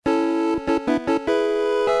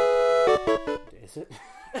Is it?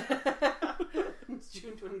 It's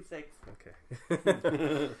June 26th.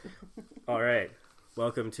 Okay. All right.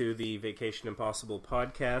 Welcome to the Vacation Impossible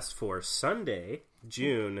podcast for Sunday,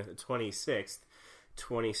 June 26th,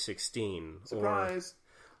 2016. Surprise!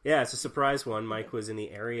 Yeah, it's a surprise one. Mike was in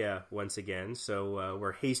the area once again, so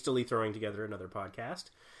we're hastily throwing together another podcast.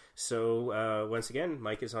 So, once again,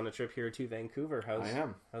 Mike is on a trip here to Vancouver. I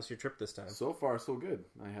am. How's your trip this time? So far, so good.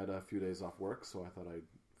 I had a few days off work, so I thought I'd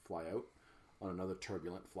fly out on another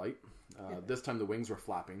turbulent flight. This time the wings were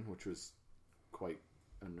flapping, which was quite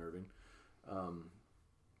unnerving.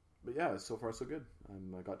 But yeah, so far so good.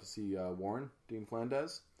 I got to see Warren, Dean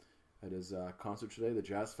Flandez, at his concert today, the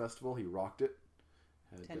Jazz Festival. He rocked it.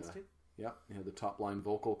 Tends to. Yeah, he had the Top Line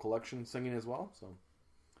Vocal Collection singing as well.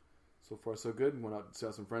 So far so good. Went out to see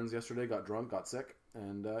some friends yesterday, got drunk, got sick,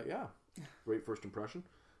 and yeah, great first impression.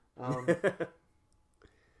 Other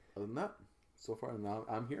than that, so far now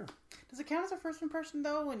I'm here. Does it count as a first impression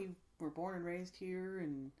though when you were born and raised here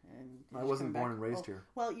and I wasn't born and raised here.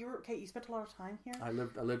 Well, you were okay. You spent a lot of time here. I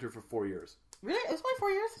lived here for 4 years. Really? It was only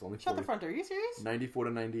 4 years. It's only Shut 4 the front door. Are you serious? 94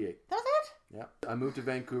 to 98. That was it? Yeah. I moved to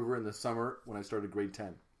Vancouver in the summer when I started grade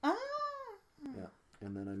 10. Ah. Yeah.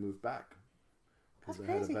 And then I moved back because That's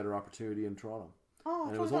I had crazy. a better opportunity in Toronto. Oh,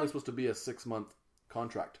 And it was only supposed to be a 6-month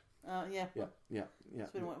contract. yeah. Yeah.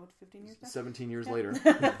 It's been what 15 years now. 17 years later.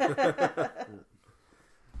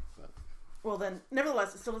 Well, then,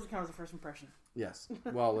 nevertheless, it still doesn't count as a first impression. Yes.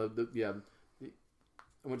 Well, I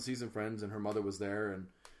went to see some friends, and her mother was there, and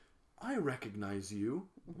I recognize you.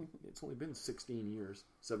 It's only been 17 years.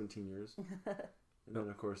 And then,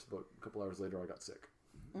 of course, about a couple hours later, I got sick.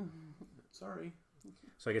 Sorry.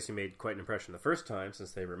 So I guess you made quite an impression the first time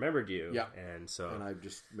since they remembered you. Yeah. And I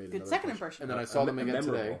just made Good another second impression. And then I saw them again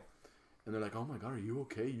memorable. today, and they're like, "Oh my God, are you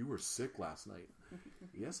okay? You were sick last night."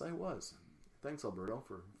 Yes, I was. Thanks, Alberto,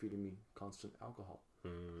 for feeding me constant alcohol.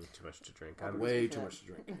 too much to drink. Way too much to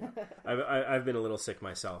drink. Yeah. I've been a little sick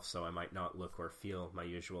myself, so I might not look or feel my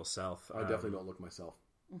usual self. I definitely don't look myself.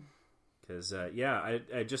 Because,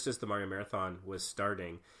 I just as the Mario Marathon was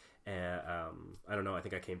starting, I don't know, I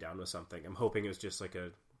think I came down with something. I'm hoping it was just like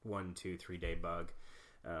a 1, 2, 3 day bug.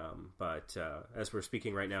 But as we're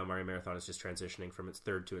speaking right now, Mario Marathon is just transitioning from its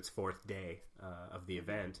 3rd to its 4th day of the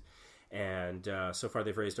event. And so far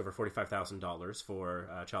they've raised over $45,000 for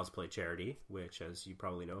Child's Play Charity, which, as you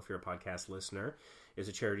probably know if you're a podcast listener, is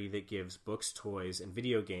a charity that gives books, toys, and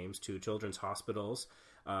video games to children's hospitals,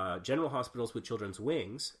 general hospitals with children's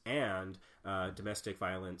wings, and domestic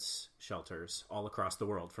violence shelters all across the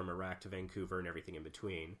world, from Iraq to Vancouver and everything in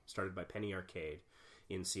between, started by Penny Arcade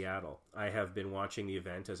in Seattle. I have been watching the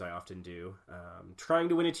event, as I often do, trying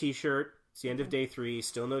to win a t-shirt. It's the end of day 3,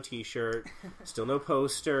 still no t-shirt, still no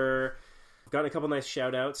poster. I've gotten a couple nice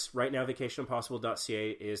shout-outs. Right now,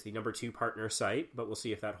 vacationimpossible.ca is the number 2 partner site, but we'll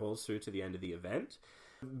see if that holds through to the end of the event.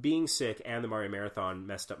 Being sick and the Mario Marathon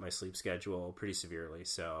messed up my sleep schedule pretty severely,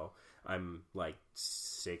 so I'm like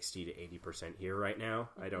 60 to 80% here right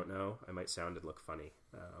now. I don't know. I might sound and look funny,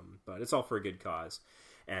 but it's all for a good cause,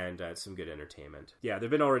 and it's some good entertainment. Yeah, there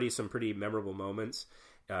have been already some pretty memorable moments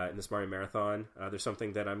in this Mario Marathon. There's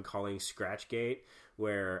something that I'm calling Scratchgate,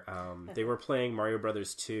 where they were playing Mario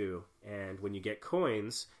Brothers 2, and when you get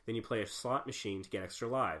coins, then you play a slot machine to get extra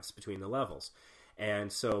lives between the levels.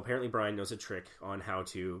 And so apparently Brian knows a trick on how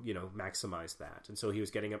to, maximize that. And so he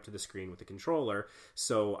was getting up to the screen with the controller,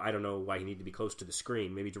 so I don't know why he needed to be close to the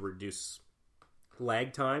screen, maybe to reduce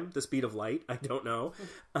lag time, the speed of light, I don't know.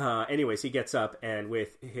 Anyways, he gets up, and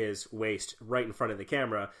with his waist right in front of the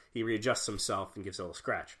camera, he readjusts himself and gives a little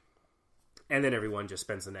scratch. And then everyone just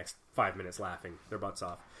spends the next 5 minutes laughing their butts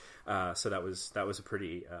off. So that was a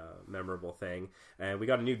pretty memorable thing. And we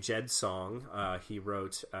got a new Jed song. He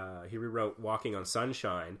rewrote "Walking on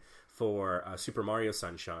Sunshine" for Super Mario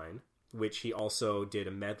Sunshine, which he also did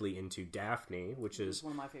a medley into Daphne, which is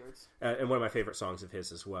one of my favorites, and one of my favorite songs of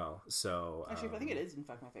his as well. So actually, I think it is in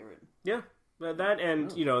fact my favorite. Yeah, that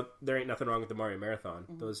and There Ain't Nothing Wrong with the Mario Marathon.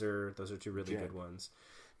 Mm-hmm. Those are 2 really good ones.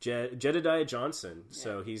 Jedediah Johnson. Yeah.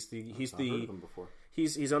 So he's I've heard of him before.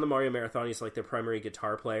 He's on the Mario Marathon. He's like their primary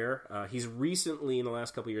guitar player. He's recently, in the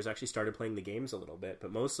last couple of years, actually started playing the games a little bit,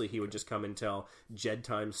 but mostly he would just come and tell Jed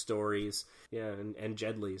time stories. Yeah, and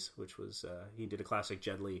Jedleys, which was, he did a classic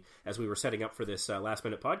Jedley as we were setting up for this last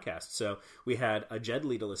minute podcast. So we had a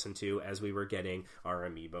Jedley to listen to as we were getting our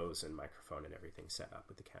amiibos and microphone and everything set up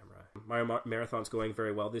with the camera. Mario Marathon's going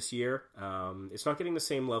very well this year. It's not getting the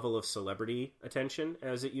same level of celebrity attention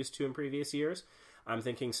as it used to in previous years. I'm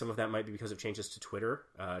thinking some of that might be because of changes to Twitter.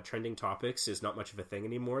 Trending topics is not much of a thing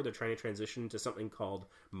anymore. They're trying to transition to something called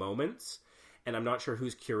moments, and I'm not sure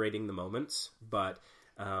who's curating the moments, but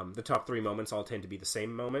The top 3 moments all tend to be the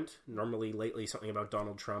same moment. Normally, lately, something about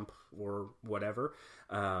Donald Trump or whatever,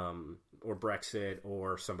 or Brexit,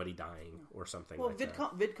 or somebody dying, or something like that.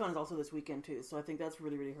 VidCon is also this weekend too, so I think that's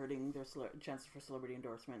really, really hurting their chances for celebrity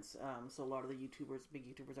endorsements. So a lot of the big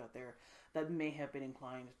YouTubers out there that may have been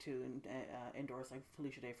inclined to endorse, like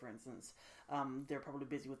Felicia Day, for instance, they're probably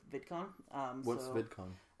busy with VidCon. What's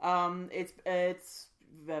VidCon? It's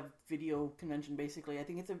a video convention, basically. I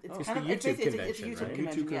think it's a YouTube convention.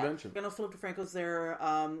 convention. Convention. I know Philip DeFranco's there.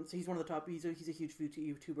 So he's one of the top. He's a huge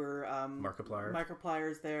YouTuber.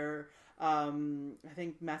 Markiplier's there. I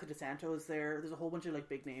think Matthew DeSanto is there. There's a whole bunch of like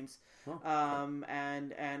big names.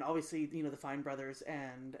 And obviously the Fine Brothers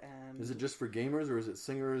and is it just for gamers or is it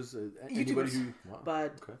singers? YouTubers. Wow.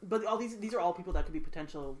 But all these are all people that could be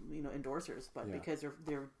potential endorsers. But because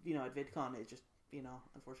they're at VidCon, it just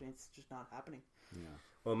unfortunately it's just not happening. Yeah.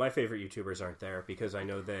 Well, my favorite YouTubers aren't there because I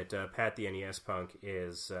know that Pat the NES Punk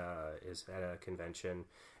is at a convention,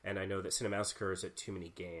 and I know that Cinemassacre is at Too Many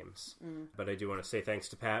Games. But I do want to say thanks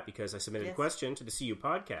to Pat because I submitted a question to the CU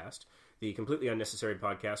podcast, the completely unnecessary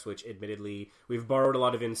podcast, which admittedly we've borrowed a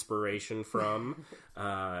lot of inspiration from.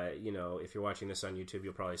 If you're watching this on YouTube,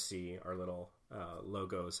 you'll probably see our little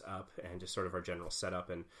logos up and just sort of our general setup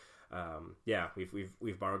and.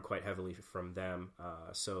 We've borrowed quite heavily from them,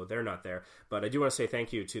 so they're not there. But I do want to say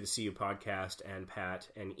thank you to the CU podcast and Pat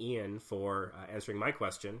and Ian for answering my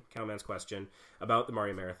question, Cowman's question, about the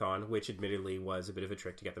Mario Marathon, which admittedly was a bit of a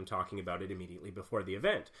trick to get them talking about it immediately before the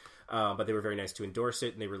event. But they were very nice to endorse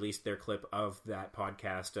it, and they released their clip of that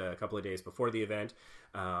podcast a couple of days before the event.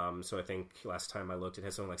 So I think last time I looked, it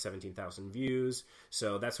has something like 17,000 views.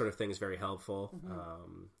 So that sort of thing is very helpful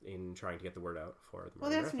in trying to get the word out for the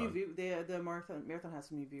Mario Marathon. The marathon has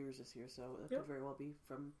some new viewers this year, so that could very well be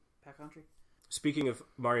from Pack Country. Speaking of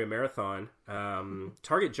Mario Marathon,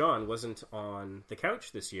 Target John wasn't on the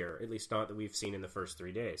couch this year, at least not that we've seen in the first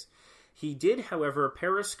 3 days. He did, however,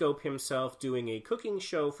 periscope himself doing a cooking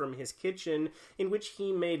show from his kitchen in which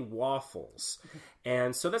he made waffles.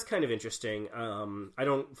 And so that's kind of interesting. I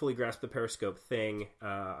don't fully grasp the periscope thing.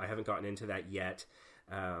 I haven't gotten into that yet.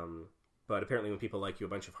 But apparently when people like you, a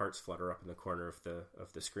bunch of hearts flutter up in the corner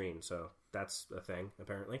of the screen. So that's a thing,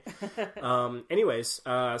 apparently.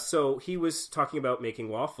 So he was talking about making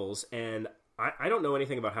waffles, and I don't know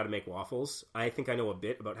anything about how to make waffles. I think I know a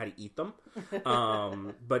bit about how to eat them.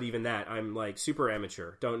 But even that, I'm like super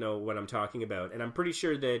amateur. Don't know what I'm talking about. And I'm pretty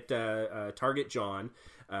sure that Target John,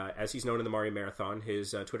 as he's known in the Mario Marathon,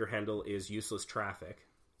 his Twitter handle is Useless Traffic.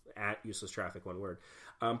 At Useless Traffic, one word.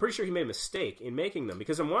 I'm pretty sure he made a mistake in making them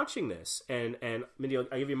because I'm watching this, and Mindy, I'll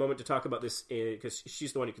give you a moment to talk about this because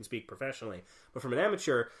she's the one who can speak professionally. But from an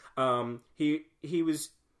amateur, he was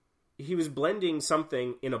blending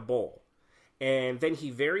something in a bowl, and then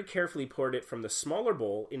he very carefully poured it from the smaller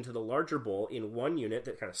bowl into the larger bowl in one unit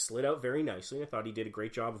that kind of slid out very nicely. I thought he did a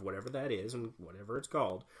great job of whatever that is and whatever it's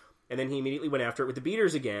called. And then he immediately went after it with the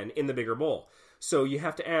beaters again in the bigger bowl. So you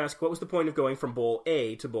have to ask, what was the point of going from bowl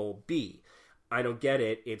A to bowl B? I don't get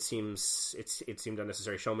it. It seemed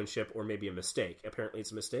unnecessary showmanship or maybe a mistake. Apparently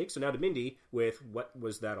it's a mistake. So now to Mindy with what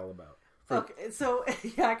was that all about? Okay, so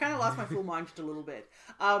yeah, I kind of lost my full mind just a little bit.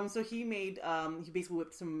 So he made he basically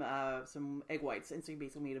whipped some egg whites, and so he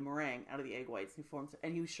basically made a meringue out of the egg whites.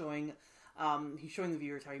 And he was showing the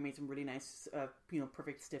viewers how he made some really nice,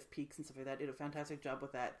 perfect stiff peaks and stuff like that. Did a fantastic job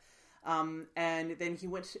with that. And then he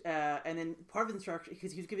went, and then part of the instruction,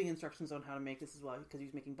 because he was giving instructions on how to make this as well, because he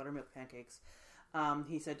was making buttermilk pancakes.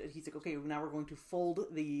 He's like, okay, now we're going to fold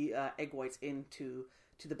the egg whites into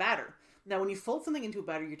the batter. Now, when you fold something into a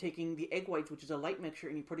batter, you're taking the egg whites, which is a light mixture,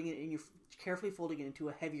 and you're putting it in, you're carefully folding it into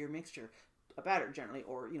a heavier mixture, a batter generally,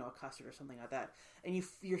 or a custard or something like that. And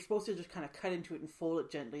you're supposed to just kind of cut into it and fold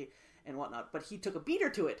it gently and whatnot. But he took a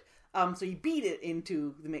beater to it. So you beat it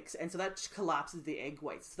into the mix, and so that just collapses the egg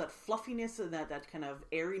whites. So that fluffiness and that kind of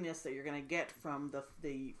airiness that you're going to get from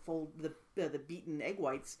the beaten egg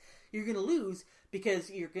whites, you're going to lose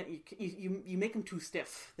because you make them too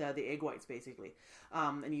stiff, the egg whites basically,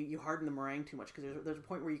 and you harden the meringue too much because there's a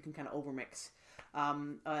point where you can kind of overmix.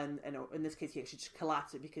 And in this case, he actually just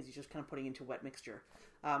collapsed it because he's just kind of putting into wet mixture.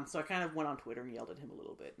 So I kind of went on Twitter and yelled at him a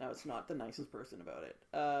little bit. Now, it's not the nicest person about it.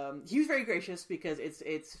 He was very gracious because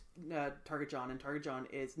it's Target John, and Target John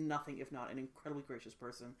is nothing if not an incredibly gracious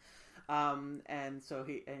person. And so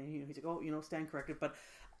he's like, oh, stand corrected. But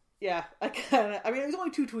yeah, it was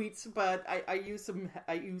only 2 tweets, but I used a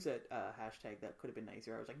hashtag that could have been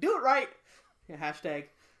nicer. I was like, do it right! Yeah, hashtag.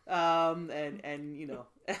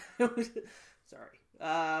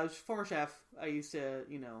 Sorry. Former chef. I used to,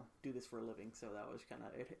 do this for a living, so that was kind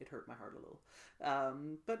of it hurt my heart a little.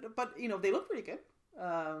 But they look pretty good.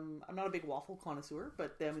 I'm not a big waffle connoisseur,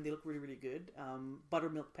 but they look really, really good.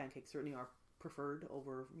 Buttermilk pancakes certainly are preferred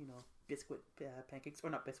over, biscuit pancakes, or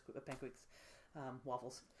not biscuit pancakes,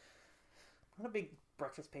 waffles. I'm not a big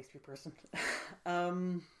breakfast pastry person.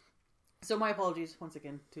 So my apologies once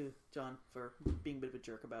again to John for being a bit of a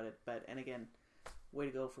jerk about it. And again, way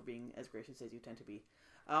to go for being as gracious as you tend to be.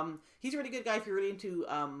 He's a really good guy if you're really into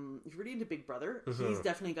Big Brother. Mm-hmm. He's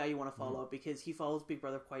definitely a guy you want to follow because he follows Big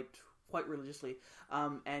Brother quite religiously.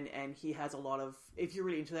 And he has a lot of, if you're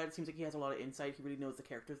really into that, it seems like he has a lot of insight. He really knows the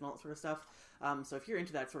characters and all that sort of stuff. So if you're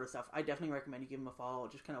into that sort of stuff, I definitely recommend you give him a follow.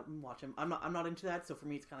 Just kind of watch him. I'm not into that, so for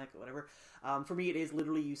me it's kind of like whatever. For me it is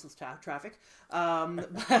literally useless traffic. But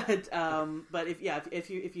if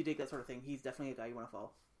you dig that sort of thing, he's definitely a guy you want to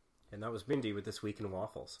follow. And that was Mindy with This Week in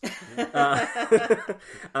Waffles. I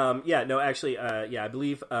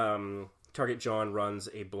believe Target John runs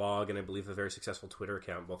a blog and I believe a very successful Twitter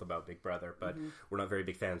account, both about Big Brother, but we're not very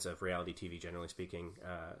big fans of reality TV, generally speaking,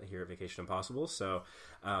 here at Vacation Impossible. So,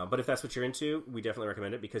 but if that's what you're into, we definitely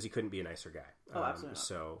recommend it because he couldn't be a nicer guy. Oh, absolutely.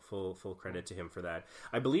 So full credit to him for that.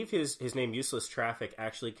 I believe his name Useless Traffic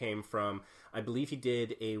actually came from, I believe he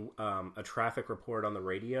did a traffic report on the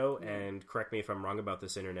radio, and correct me if I'm wrong about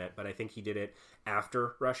this, internet, but I think he did it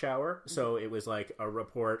after rush hour. So it was like a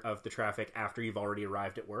report of the traffic after you've already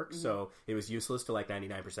arrived at work. So it was useless to like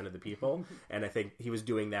 99% of the people. And I think he was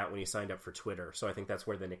doing that when he signed up for Twitter. So I think that's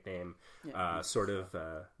where the nickname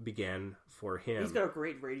began for him. He's got a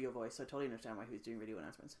great radio voice, so I totally understand why he was doing radio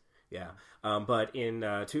announcements. Yeah, but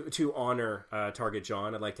to honor Target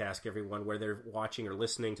John, I'd like to ask everyone where they're watching or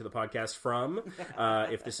listening to the podcast from.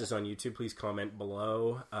 If this is on YouTube, please comment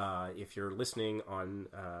below. If you're listening on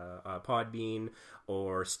Podbean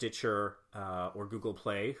or Stitcher or Google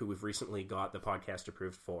Play, who we've recently got the podcast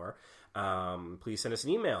approved for, please send us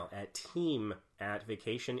an email at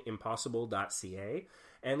team@vacationimpossible.ca.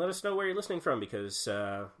 And let us know where you're listening from because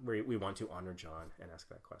we want to honor John and ask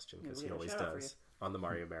that question because he always does on the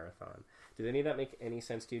Mario Marathon. Did any of that make any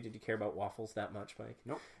sense to you? Did you care about waffles that much, Mike?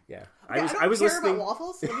 Nope. Yeah. I was care listening about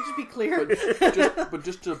waffles. Let me just be clear. but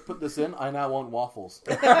just to put this in, I now want waffles.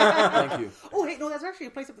 Thank you. Oh, hey, no, that's actually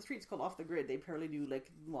a place up the street. It's called Off the Grid. They apparently do like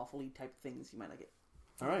waffle-y type things. You might like it.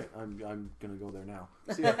 All right, I'm gonna go there now.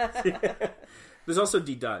 There's also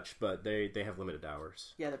D Dutch, but they have limited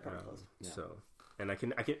hours. Yeah, they're probably closed. Yeah. So, and I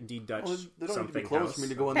can D Dutch. Well, they don't need to be something closed house. for me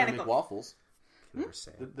to go in there and make waffles. Never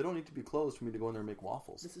say. They don't need to be closed for me to go in there and make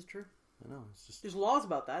waffles. This is true. I know. It's just There's laws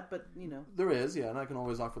about that, but there is, yeah, and I can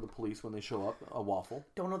always offer the police when they show up a waffle.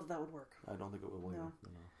 Don't know that would work. I don't think it will. No.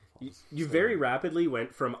 You very rapidly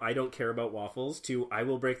went from I don't care about waffles to I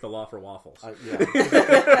will break the law for waffles.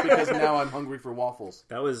 Because now I'm hungry for waffles.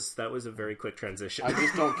 That was a very quick transition. I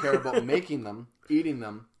just don't care about making them, eating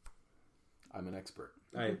them. I'm an expert.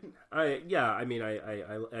 I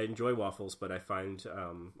enjoy waffles, but I find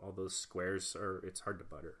all those squares it's hard to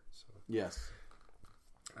butter. So yes,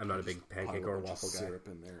 I'm not a big pancake or waffle guy. Syrup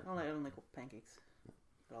in there. I don't like pancakes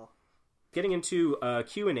at all. Getting into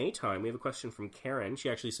Q&A time, we have a question from Karen. She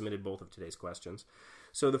actually submitted both of today's questions.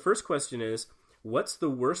 So the first question is, what's the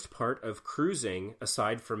worst part of cruising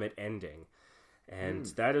aside from it ending? And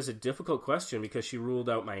that is a difficult question because she ruled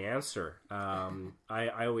out my answer. I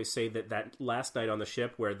always say that last night on the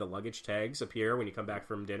ship where the luggage tags appear when you come back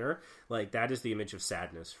from dinner, like that is the image of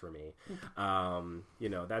sadness for me.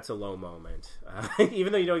 That's a low moment.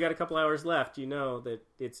 Even though you got a couple hours left, that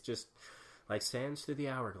it's just like sands through the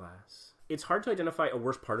hourglass. It's hard to identify a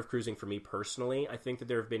worst part of cruising for me personally. I think that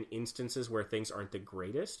there have been instances where things aren't the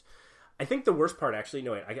greatest. I think the worst part, actually,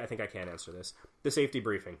 no, I think I can answer this. The safety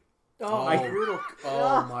briefing. Brutal.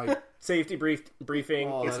 Oh, my. Safety briefing.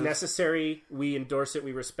 It's necessary. We endorse it.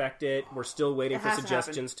 We respect it. We're still waiting for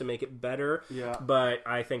suggestions to make it better. Yeah. But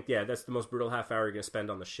I think, that's the most brutal half hour you're going to spend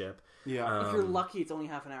on the ship. Yeah. If you're lucky, it's only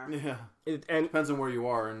half an hour. Yeah. And depends on where you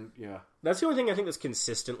are, and yeah. That's the only thing I think that's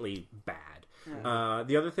consistently bad. Yeah.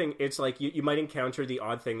 The other thing, it's like you might encounter the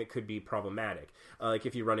odd thing that could be problematic. Like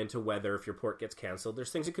if you run into weather, if your port gets canceled,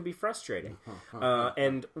 there's things that could be frustrating.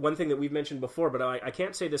 And one thing that we've mentioned before, but I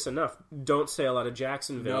can't say this enough, don't sail out of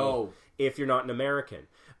Jacksonville if you're not an American.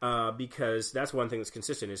 Because that's one thing that's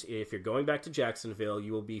consistent, is if you're going back to Jacksonville,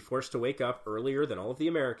 you will be forced to wake up earlier than all of the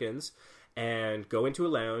Americans and go into a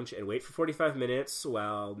lounge and wait for 45 minutes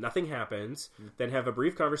while nothing happens, then have a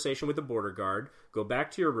brief conversation with the border guard, go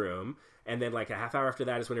back to your room, and then like a half hour after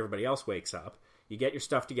that is when everybody else wakes up. You get your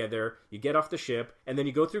stuff together, you get off the ship, and then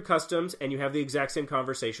you go through customs and you have the exact same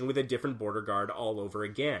conversation with a different border guard all over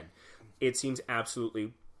again. It seems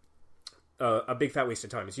absolutely a big fat waste of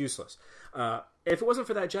time. It's useless. if it wasn't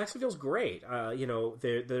for that, Jacksonville's great.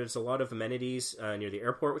 There's a lot of amenities near the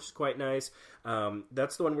airport, which is quite nice.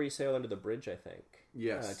 That's the one where you sail under the bridge, I think.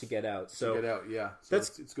 Yes. To get out. So to get out, yeah. So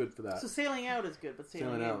it's good for that. So sailing out is good, but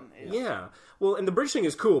sailing out in is... Yeah. Well, and the bridge thing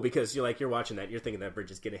is cool because you're watching that, you're thinking that bridge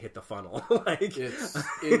is going to hit the funnel. It's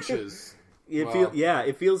inches.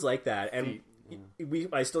 It feels like that. And Feet.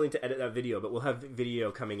 I still need to edit that video, but we'll have video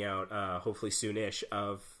coming out hopefully soonish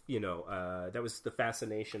of that was the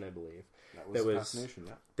Fascination, I believe. That was Fascination,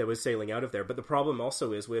 yeah. That was sailing out of there. But the problem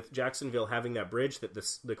also is with Jacksonville having that bridge that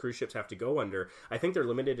the cruise ships have to go under. I think they're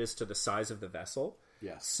limited as to the size of the vessel.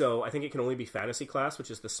 Yes. So I think it can only be Fantasy class, which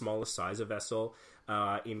is the smallest size of vessel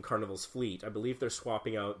in Carnival's fleet. I believe they're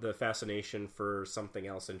swapping out the Fascination for something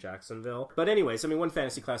else in Jacksonville. But anyways, I mean, one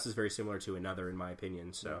Fantasy class is very similar to another, in my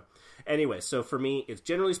opinion. So anyway, so for me, it's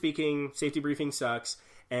generally speaking, safety briefing sucks.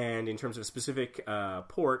 And in terms of a specific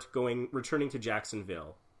port, returning to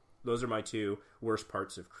Jacksonville. Those are my two worst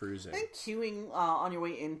parts of cruising. I think queuing on your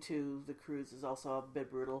way into the cruise is also a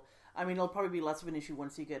bit brutal. I mean, it'll probably be less of an issue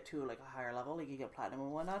once you get to like a higher level, like you get platinum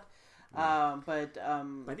and whatnot. But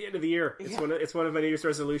by the end of the year, it's one of my New Year's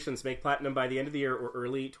resolutions: make platinum by the end of the year or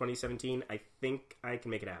early 2017. I think I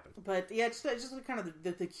can make it happen. But yeah, it's just kind of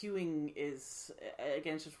the queuing is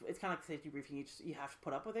again, it's kind of like safety briefing. You have to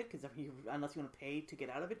put up with it because unless you want to pay to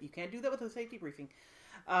get out of it, you can't do that with a safety briefing.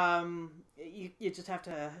 You just have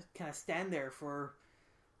to kind of stand there for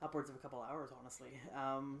upwards of a couple hours, honestly.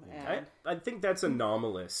 I think that's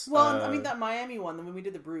anomalous. Well, I mean, that Miami one, when we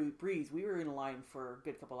did the Breeze, we were in line for a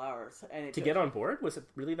good couple hours. And get on board? Was it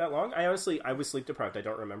really that long? I was sleep deprived. I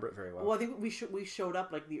don't remember it very well. Well, I think we showed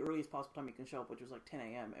up like the earliest possible time you can show up, which was like 10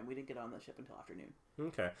 a.m., and we didn't get on the ship until afternoon.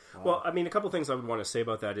 Okay. Wow. Well, I mean, a couple things I would want to say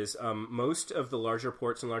about that is most of the larger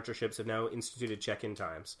ports and larger ships have now instituted check-in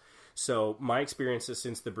times. So my experiences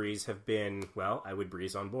since the Breeze have been, well, I would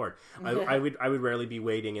breeze on board. I would rarely be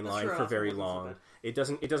waiting in line for very long. It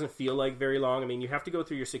doesn't feel like very long. I mean, you have to go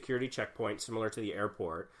through your security checkpoint similar to the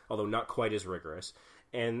airport, although not quite as rigorous.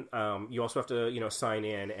 And you also have to sign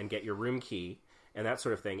in and get your room key and that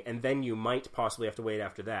sort of thing. And then you might possibly have to wait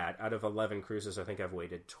after that. Out of 11 cruises, I think I've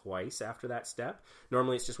waited twice after that step.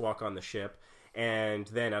 Normally it's just walk on the ship. And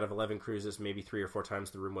then out of 11 cruises, maybe 3 or 4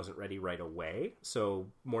 times the room wasn't ready right away. So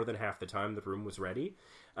more than half the time the room was ready.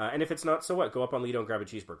 And if it's not, so what? Go up on Lido and grab a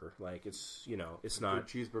cheeseburger. Like, it's not...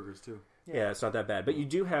 Good cheeseburgers, too. Yeah, it's not that bad. But you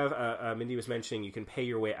do have, Mindy was mentioning, you can pay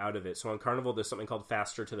your way out of it. So on Carnival, there's something called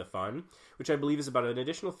Faster to the Fun, which I believe is about an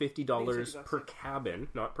additional $50 per cabin,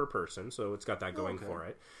 not per person. So it's got that going for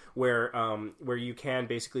it. Where you can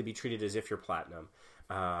basically be treated as if you're platinum.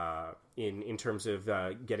 In terms of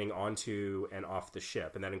getting onto and off the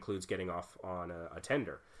ship, and that includes getting off on a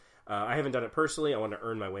tender. I haven't done it personally. I want to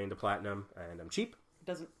earn my way into platinum, and I'm cheap. It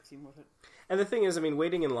doesn't seem worth it. And the thing is, I mean,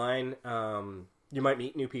 waiting in line, you might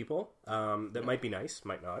meet new people. That might be nice,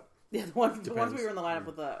 might not. Yeah, the ones we were in the lineup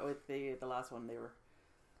with the last one,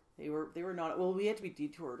 they were not. Well, we had to be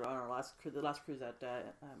detoured on the last cruise that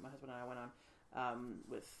my husband and I went on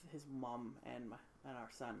with his mom and our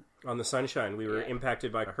son. On the Sunshine, we were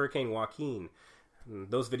impacted by Hurricane Joaquin.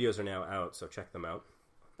 Those videos are now out, so check them out.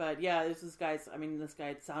 But yeah, this guy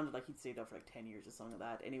sounded like he'd stayed up for like 10 years or something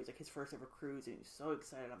like that. And it was like his first ever cruise, and he was so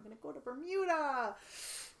excited. I'm going to go to Bermuda.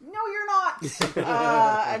 No, you're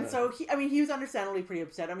not. And so he was understandably pretty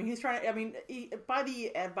upset. I mean, he was trying to,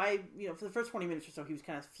 for the first 20 minutes or so, he was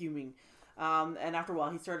kind of fuming. And after a while,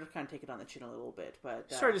 he started to kind of take it on the chin a little bit,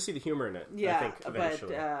 but started to see the humor in it. Yeah, I think,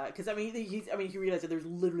 eventually. But because he realized that there's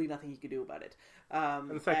literally nothing he could do about it. And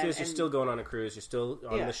the fact is, you're still going on a cruise. You're still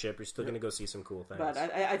on the ship. You're still going to go see some cool things. But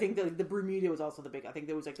I think the Bermuda was also the big. I think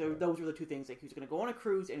there was those were the two things. Like, he was going to go on a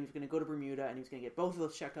cruise, and he was going to go to Bermuda, and he was going to get both of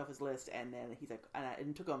those checked off his list. And then he's like, and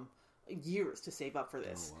it took him years to save up for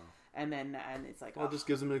this. Oh, wow. And it's like, it just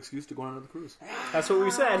gives him an excuse to go on another cruise. That's what we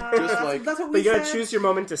said. That's what we said. But you gotta choose your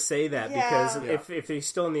moment to say that, because if he's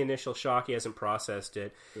still in the initial shock, he hasn't processed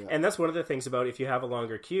it. Yeah. And that's one of the things about if you have a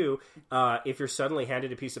longer queue, if you're suddenly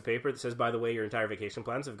handed a piece of paper that says, by the way, your entire vacation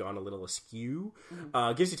plans have gone a little askew,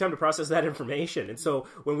 gives you time to process that information. And so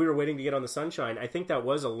when we were waiting to get on the Sunshine, I think that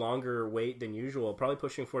was a longer wait than usual, probably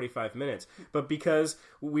pushing 45 minutes. But because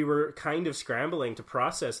we were kind of scrambling to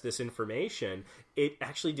process this information, it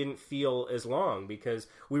actually didn't feel as long, because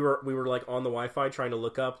we were like on the Wi-Fi trying to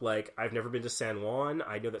look up, like, I've never been to San Juan.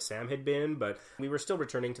 I know that Sam had been, but we were still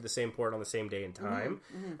returning to the same port on the same day and time.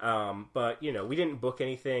 But we didn't book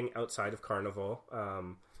anything outside of Carnival,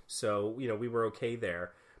 so we were okay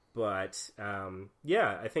there. But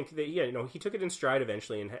yeah, I think that he took it in stride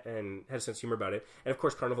eventually and had a sense of humor about it. And of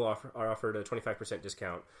course, Carnival offered a 25%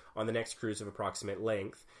 discount on the next cruise of approximate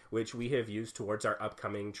length, which we have used towards our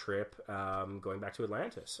upcoming trip going back to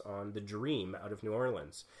Atlantis on the Dream out of New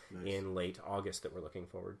Orleans in late August that we're looking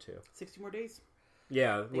forward to. 60 more days.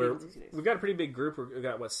 Yeah, we've got a pretty big group. We've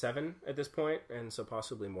got 7 at this point, and so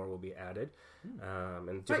possibly more will be added.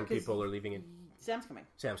 And different people are leaving it. Sam's coming.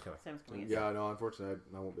 Yeah, no, unfortunately,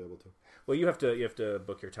 I won't be able to. Well, you have to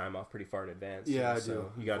book your time off pretty far in advance. Yeah, I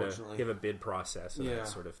so do. You have a bid process and that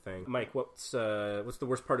sort of thing. Mike, what's the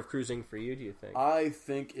worst part of cruising for you? Do you think? I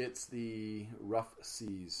think it's the rough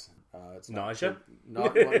seas. It's nausea.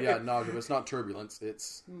 Nausea, but it's not turbulence.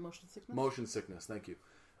 It's motion sickness. Motion sickness. Thank you.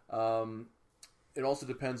 It also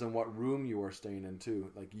depends on what room you are staying in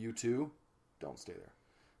too. Like U2, don't stay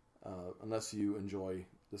there unless you enjoy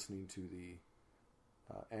listening to the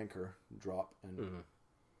anchor drop and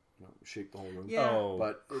shake the whole room. Yeah. Oh,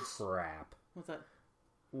 but it's crap. What's that?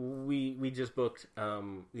 We just booked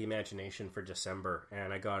the Imagination for December,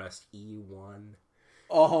 and I got us E1.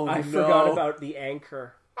 Oh, I no. forgot about the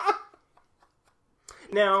anchor.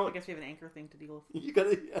 Now, I guess we have an anchor thing to deal with. You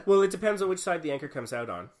gotta. well, it depends on which side the anchor comes out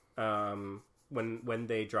on. When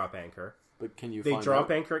they drop anchor, But can you? they find drop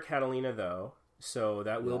out? anchor at Catalina though, so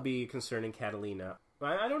that will be concerning Catalina.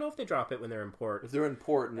 I don't know if they drop it when they're in port. If they're in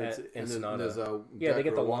port and it's Sonata. there's a Yeah, they deck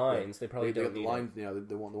get or the a walkway, lines. They probably get don't the need lines. Yeah,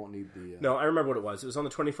 they won't need the. No, I remember what it was. It was on the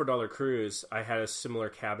 $24 cruise. I had a similar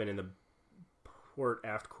cabin in the port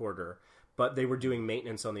aft quarter, but they were doing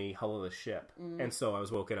maintenance on the hull of the ship, and so I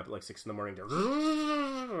was woken up at like 6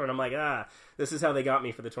 a.m. and I'm like, this is how they got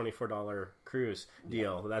me for the $24 cruise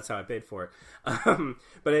deal. That's how I paid for it.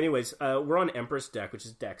 But anyways, we're on Empress deck, which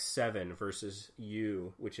is deck 7 versus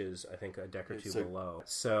U, which is I think a deck or two below.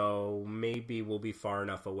 So maybe we'll be far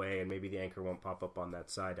enough away, and maybe the anchor won't pop up on that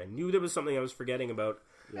side. I knew there was something I was forgetting about.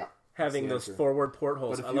 Yeah. Having those forward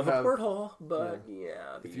portholes. I love a porthole, but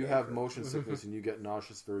if you have motion sickness and you get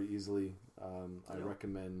nauseous very easily, I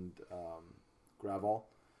recommend Gravol.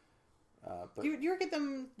 But Do you ever get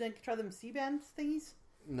them? Try them C-band thingies?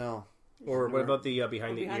 no, Or what about the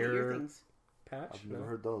behind the Behind the ear things. patch? I've never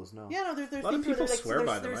heard those. No. Yeah, no, there's A lot of things where people they're, like, swear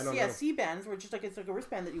by them. There's, I don't know. C-bands where it's like a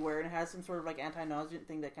wristband that you wear and it has some sort of like anti-nausea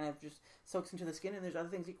thing that kind of just soaks into the skin. And there's other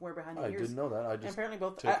things you can wear behind the I ears. didn't know that. I And just apparently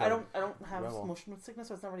both. take I a don't have Gravol. motion sickness,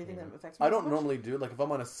 so it's not really anything that affects me. I so don't much. normally do it. Like if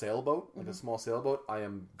I'm on a sailboat, like a small sailboat, I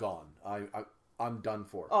am gone. I'm done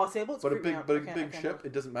for. Oh, sailboats. But a freak me big, out. but I a can't- big I can't ship, do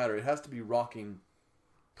it. it doesn't matter. It has to be rocking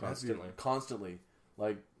Constantly. Constantly.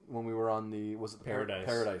 Like when we were on the Paradise.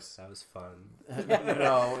 Paradise. That was fun.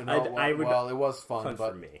 no, I would- well, it was fun, fun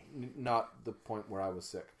but for me. Not the point where I was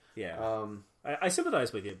sick. Yeah. I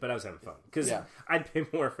sympathize with you, but I was having fun. Because Yeah. I'd pay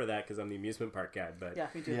more for that because I'm the amusement park guy. But Yeah,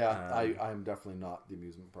 me too. Yeah, I'm definitely not the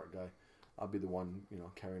amusement park guy. I'll be the one,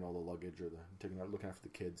 carrying all the luggage or looking after the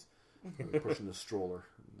kids, or pushing the stroller.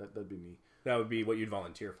 That'd be me. that would be what you'd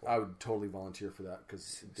volunteer for. I would totally volunteer for that because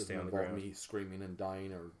it Stay doesn't on the involve ground. me screaming and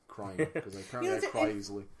dying or crying because apparently You know, I cry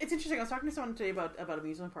easily. It's interesting. I was talking to someone today about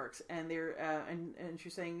amusement parks, and they're and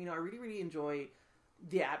she's saying, I really, really enjoy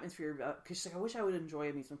the atmosphere because she's like, I wish I would enjoy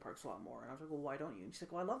amusement parks a lot more. And I was like, well, why don't you? And she's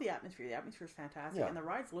like, well, I love the atmosphere. The atmosphere is fantastic, Yeah. and the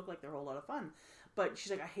rides look like they're a whole lot of fun. But she's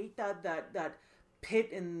like, I hate that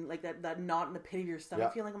pit and like that knot in the pit of your stomach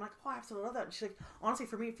Yeah. feeling. I'm like, oh, I absolutely love that. And she's like, honestly,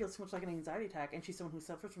 for me, it feels so much like an anxiety attack. And she's someone who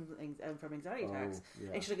suffers from anxiety attacks.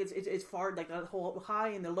 yeah. And she's like, it's far, like that whole high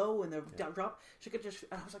and the low and the drop. She could just.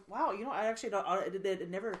 And I was like, wow, I actually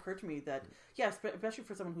it never occurred to me that especially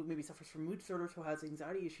for someone who maybe suffers from mood disorders, who has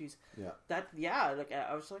anxiety issues. Yeah. Like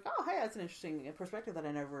I was like, oh, hey, that's an interesting perspective that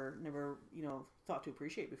I never thought to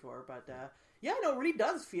appreciate before. But it really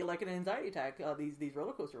does feel like an anxiety attack. These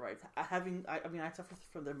roller coaster rides. I suffer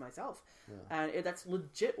from them myself, and that's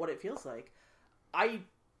legit what it feels like. I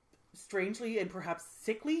strangely and perhaps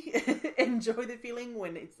sickly enjoy the feeling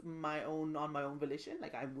when it's on my own volition.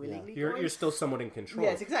 Like I'm willingly. You're still somewhat in control.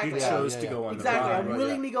 Yes, exactly. You Yeah, chose to go on the ride. I'm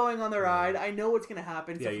willingly going on the ride. I know what's going to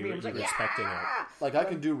happen. Yeah, So for me, you're I'm just like, expecting it. Like I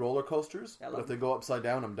can do roller coasters, I but love if they go upside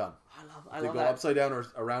down, I'm done. I If they love go that. upside down or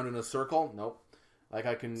around in a circle, nope. Like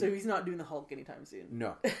I can. So he's not doing the Hulk anytime soon.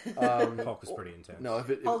 No. Hulk was pretty intense. No, if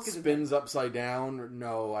it Hulk is spins upside down,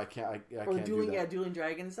 no, I can't. I Or can't do dueling, that. dueling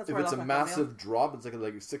dragons. That's If where it's I a lost my thumbnail. massive drop, it's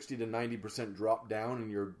like a 60 to 90% drop down, and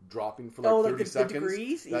you're dropping for like Oh, like 30 the seconds.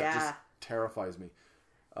 degrees? That Yeah. just terrifies me.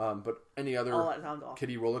 But any other Oh, that sounds awful.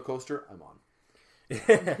 kiddie roller coaster, I'm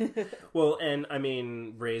on. Well, and I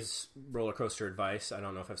mean, Ray's roller coaster advice, I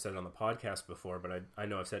don't know if I've said it on the podcast before, but I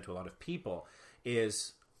know I've said it to a lot of people,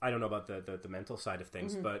 is I don't know about the mental side of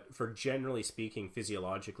things, but for generally speaking,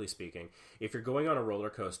 physiologically speaking, if you're going on a roller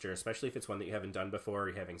coaster, especially if it's one that you haven't done before or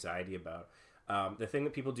you have anxiety about, the thing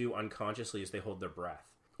that people do unconsciously is they hold their breath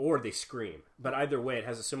or they scream. But either way, it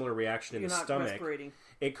has a similar reaction in You're the not stomach. respirating.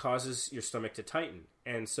 It causes your stomach to tighten.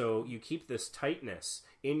 And so you keep this tightness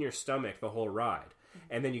in your stomach the whole ride.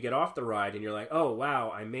 And then you get off the ride and you're like, oh,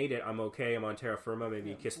 wow, I made it. I'm okay. I'm on terra firma. Maybe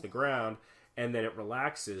you kiss the ground. And then it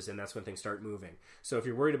relaxes, and that's when things start moving. So if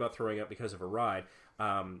you're worried about throwing up because of a ride,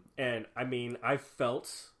 and I mean, I've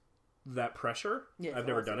felt that pressure. Yeah, I've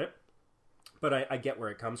never done it. But I get where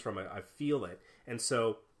it comes from. I feel it. And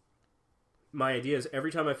so my idea is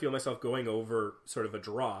every time I feel myself going over sort of a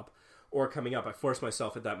drop or coming up, I force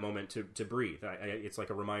myself at that moment to breathe. It's like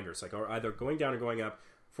a reminder. It's like either going down or going up.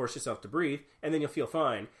 Force yourself to breathe, and then you'll feel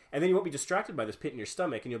fine. And then you won't be distracted by this pit in your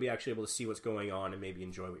stomach, and you'll be actually able to see what's going on and maybe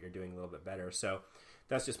enjoy what you're doing a little bit better. So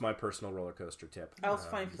that's just my personal roller coaster tip. I also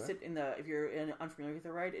find if you sit if you're unfamiliar with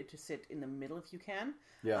the ride, to sit in the middle if you can.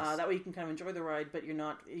 Yes. That way you can kind of enjoy the ride, but you're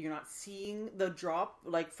not seeing the drop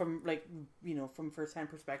from first-hand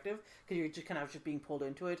perspective, because you're just kind of just being pulled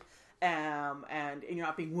into it. And you're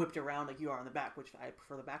not being whipped around like you are on the back, which I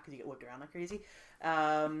prefer the back because you get whipped around like crazy.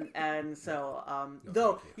 Though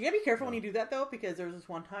you gotta be careful when you do that though, because there was this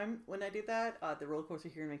one time when I did that at the roller coaster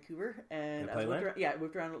here in Vancouver, and I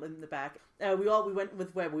whipped around in the back. We went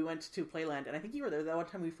with Webb. We went to Playland, and I think you were there. That one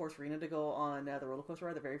time we forced Rena to go on the roller coaster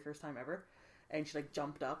ride, the very first time ever. And she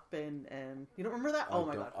jumped up and you don't remember that? Oh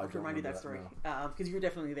my god! I have to remind you that story because you were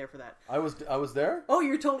definitely there for that. I was there. Oh,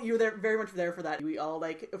 you were there, very much there for that. We all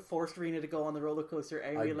forced Rena to go on the roller coaster,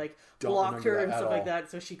 and we blocked her and stuff like that,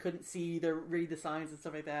 so she couldn't read the signs and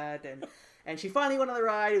stuff like that. And she finally went on the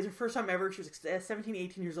ride. It was her first time ever. She was 17,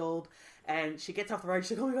 18 years old. And she gets off the ride.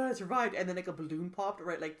 She's like, oh my god, I survived. And then a balloon popped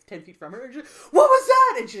right 10 feet from her. And she's like, what was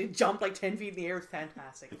that? And she jumped 10 feet in the air. It was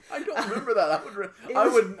fantastic. I don't remember that.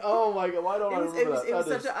 Oh my god, why don't I remember that? It was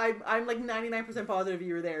such a, I'm 99% positive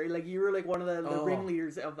you were there. You were one of the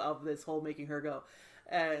ringleaders of this whole making her go.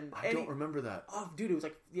 And I don't remember that. Oh, dude, it was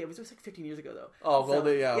it was 15 years ago though. Oh well,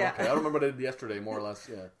 okay. I don't remember what I did yesterday, more or less.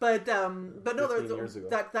 Yeah. But no, years ago.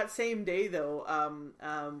 that same day though,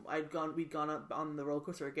 we'd gone up on the roller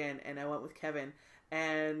coaster again, and I went with Kevin,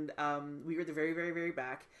 and we were at the very, very, very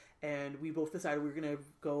back, and we both decided we were gonna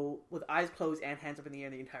go with eyes closed and hands up in the air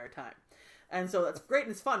the entire time. And so that's great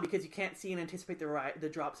and it's fun because you can't see and anticipate the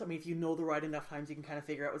drops. I mean, if you know the ride enough times, you can kind of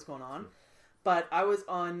figure out what's going on. But I was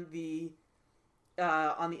on the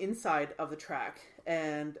inside of the track,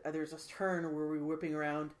 and there's this turn where we were whipping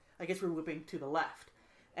around. I guess we were whipping to the left,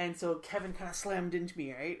 and so Kevin kind of slammed into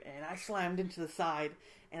me, right? And I slammed into the side,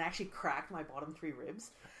 and actually cracked my bottom 3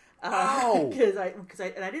 ribs. Because I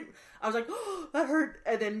was like, oh, that hurt,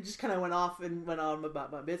 and then just kind of went off and went on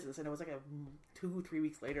about my business. And it was 2-3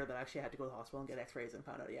 weeks later that I actually had to go to the hospital and get X-rays and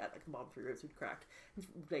found out, the bottom 3 ribs had cracked.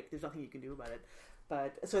 There's nothing you can do about it.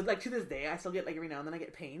 But so to this day, I still get every now and then I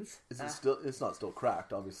get pains. Is it still? It's not still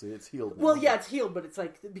cracked. Obviously, it's healed now. Well, yeah, it's healed, but it's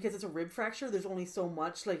because it's a rib fracture. There's only so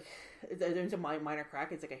much. There's a minor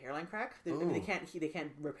crack. It's like a hairline crack. They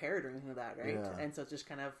can't repair it or anything like that, right? Yeah. And so it's just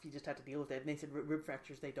kind of you just have to deal with it. And they said rib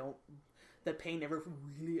fractures, the pain never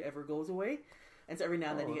really ever goes away. And so every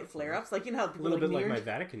now and then you get flare-ups. How people a little bit like my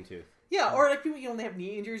Vatican tooth. Yeah, or people, they have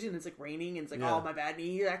knee injuries and it's raining and it's oh, my bad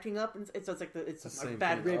knee is acting up. And so it's my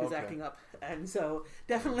bad rib is acting up. And so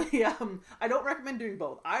definitely, I don't recommend doing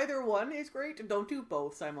both. Either one is great, and don't do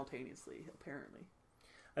both simultaneously, apparently.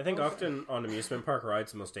 I think often on amusement park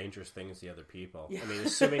rides, the most dangerous thing is the other people. Yeah.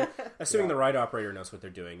 I mean, assuming the ride operator knows what they're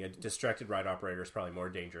doing. A distracted ride operator is probably more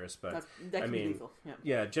dangerous. But that can be lethal.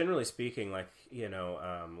 Yeah, generally speaking,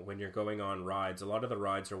 when you're going on rides, a lot of the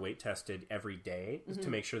rides are weight tested every day to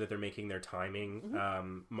make sure that they're making their timing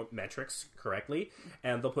metrics correctly,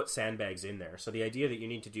 and they'll put sandbags in there. So the idea that you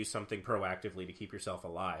need to do something proactively to keep yourself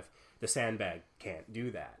alive. The sandbag can't do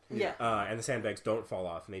that. Yeah. And the sandbags don't fall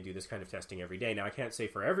off, and they do this kind of testing every day. Now, I can't say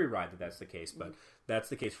for every ride that that's the case, but that's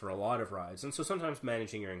the case for a lot of rides. And so sometimes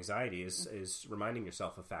managing your anxiety is reminding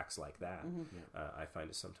yourself of facts like that. I find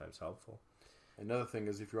is sometimes helpful. Another thing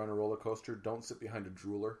is if you're on a roller coaster, don't sit behind a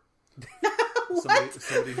drooler.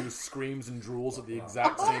 somebody who screams and drools at the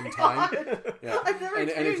exact same time. Yeah. I've never and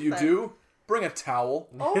if you do, bring a towel.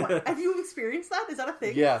 Oh, have you experienced that? Is that a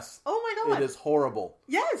thing? Yes. Oh my god. It is horrible.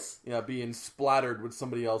 Yes. Yeah, being splattered with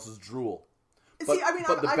somebody else's drool. But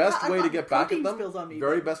the best way to get back at them,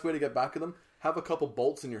 best way to get back at them, have a couple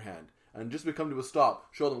bolts in your hand. And just we come to a stop,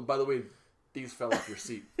 show them, by the way, these fell off your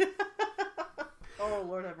seat. Oh,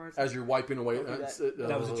 Lord have mercy. As you're wiping away.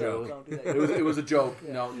 That was a joke. Don't do that. It was a joke.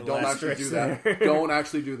 No, don't actually do that. Don't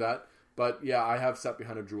actually do that. But yeah, I have sat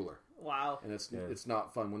behind a drooler. Wow. and it's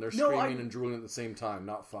not fun when they're No, screaming and drooling at the same time.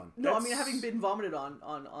 Not fun. No, I That's- mean, having been vomited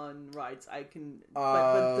on rides, I can.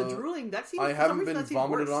 But the drooling, that seems. I for some haven't reason, been that seems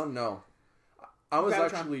vomited worse. on. No, I was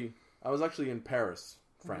Gravitron. actually in Paris,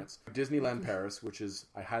 France, Disneyland Paris, which is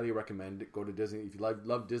I highly recommend it. Go to Disney if you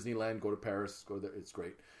love Disneyland. Go to Paris. Go there. It's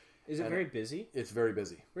great. Is it very busy? It's very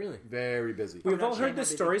busy. Really? Very busy. We've not all sure heard the how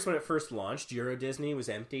busy. stories when it first launched. Euro Disney was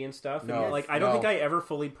empty and stuff. No, and like I don't no. think I ever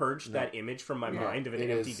fully purged that image from my mind of an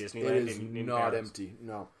It empty is- Disneyland. It is in not Paris. empty.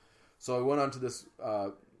 No. So I went on to this I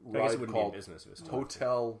guess it ride wouldn't called be in business. If it was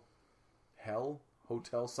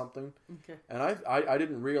Hotel something, Okay. and I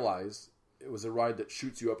didn't realize it was a ride that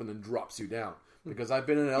shoots you up and then drops you down. Because I've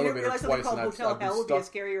been in an You didn't elevator realize something twice called and Hotel I've been Hell would be a stuck.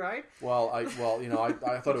 scary ride? Well, I thought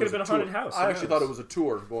it, could've was been a tour. haunted house, I who actually knows? thought it was a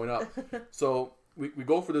tour going up. So we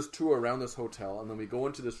go for this tour around this hotel, and then we go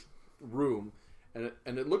into this room, and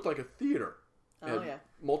it looked like a theater. It Oh, had yeah.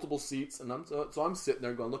 multiple seats, and I'm sitting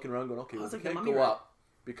there looking around, going, okay, well, it's we like the can't Mummy go ride. up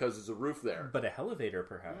because there's a roof there. But a elevator,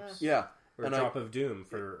 perhaps. Yeah, Or a and drop of doom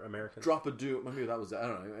for Americans. drop a do. Maybe that was it. I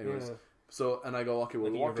don't know. Anyways, Yeah. so and I go, okay, well,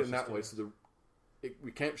 Like we walked in Universal that way, so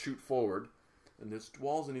we can't shoot forward. And there's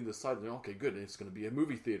walls on either side. And okay, good. It's going to be a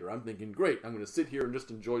movie theater. I'm thinking, great. I'm going to sit here and just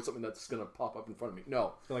enjoy something that's going to pop up in front of me.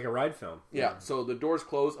 No. Like a ride film. Yeah. So the doors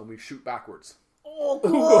close and we shoot backwards, Oh,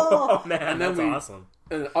 cool! Oh man, And then that's we- awesome.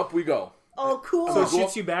 and up we go. Oh, cool! So it go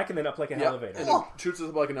shoots up- you back and then up like an Yeah. elevator. And it shoots us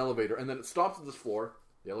up like an elevator, and then it stops at this floor.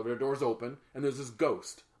 The elevator doors open, and there's this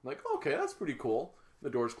ghost. I'm like, okay, that's pretty cool. The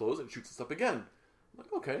doors close, and it shoots us up again. I'm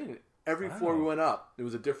like, okay. And every floor we went up, it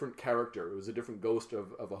was a different character. It was a different ghost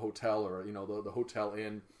of a hotel, or the hotel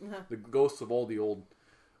inn. The ghosts of all the old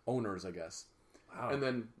owners, I guess. Wow. And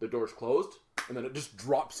then the doors closed, and then it just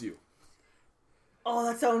drops you. Oh,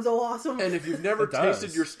 that sounds so awesome. And if you've never It does.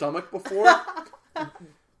 tasted your stomach before,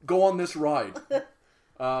 go on this ride.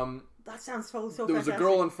 That sounds so There was a fantastic.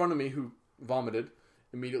 girl in front of me who vomited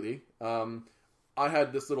immediately. I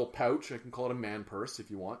had this little pouch. I can call it a man purse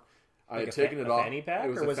if you want. I Like had a taken it off. fanny pack,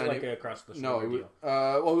 or a was it fanny- like a across the No, shoulder it was, deal?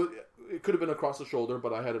 well, it could have been across the shoulder,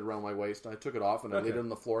 but I had it around my waist. I took it off and I laid Okay. it on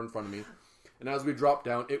the floor in front of me. And as we dropped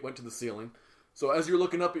down, it went to the ceiling. So as you're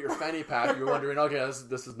looking up at your fanny pack, you're wondering, okay,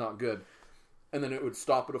 this is not good. And then it would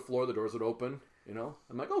stop at a floor. The doors would open.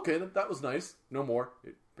 I'm like, okay, that was nice. No more.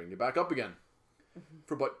 Bring it back up again.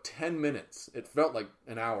 For about 10 minutes. It felt like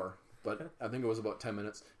an hour, but I think it was about 10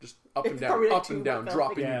 minutes. Just up and It's down, probably like up and two, down, but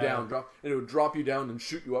dropping yeah. you down, and it would drop you down and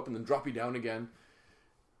shoot you up and then drop you down again.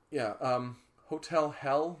 Yeah, Hotel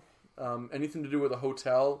Hell. Anything to do with a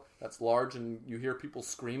hotel that's large and you hear people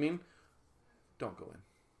screaming, don't go in.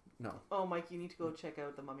 No. Oh, Mike, you need to go check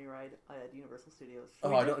out the Mummy ride at Universal Studios.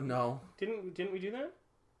 Oh, I don't know. Didn't we do that?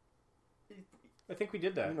 I think we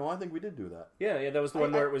did that. I think we did do that. Yeah, that was the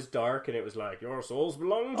one where it was dark and it was like your souls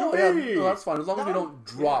belong to Oh, me. yeah, no, that's fine. As long as we don't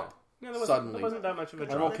drop Yeah, there suddenly. wasn't that much of a I'm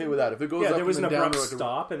drop. okay with that. If it goes Yeah, up there was an and down abrupt like a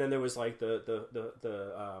stop, and then there was like the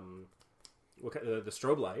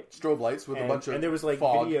strobe light, strobe lights with a bunch of and there was like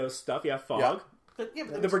fog. video stuff. Yeah, fog. Yeah. But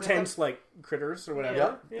The pretend like critters or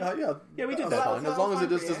whatever. Yeah, Yeah, we did that's that. fine. That As long as was it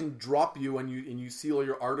just fun for you. doesn't drop you and you see all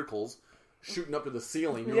your articles shooting up to the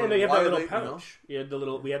ceiling. You're Yeah, no, like, you have why that are little they- pouch. You had the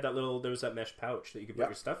little. We had that little. There was that mesh pouch that you could put Yep.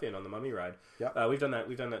 your stuff in on the Mummy ride. Yep. We've done that.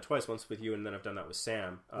 We've done that twice. Once with you, and then I've done that with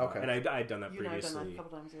Sam. Okay. And I'd done that you and I have done previously. that a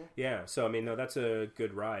couple times, yeah. Yeah. So I mean, no, that's a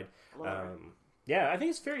good ride. I love it. Yeah, I think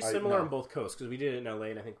it's very similar no. on both coasts because we did it in LA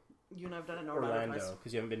and I think You and I have done it in Orlando. Orlando twice.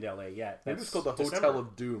 because you haven't been to LA yet. Maybe That's it's called the December. Hotel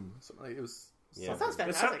of Doom. Something like, it was. Yeah. That sounds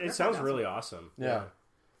fantastic. It That sounds sounds really awesome. awesome.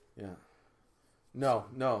 Yeah. No.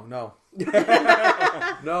 No.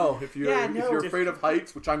 If you're Yeah, no. if you're afraid of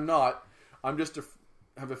heights, which I'm not, I'm just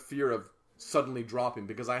have a fear of suddenly dropping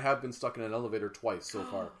because I have been stuck in an elevator twice so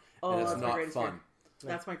far, Oh, and it's that's my not greatest fun. fear.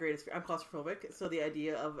 That's my greatest fear. I'm claustrophobic, so the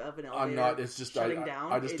idea of an elevator I'm not. It's just shutting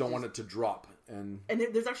down. I just don't want it to drop. And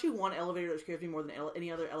There's actually one elevator that scares me more than any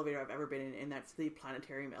other elevator I've ever been in, and that's the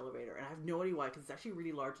planetarium elevator. And I have no idea why, because it's actually a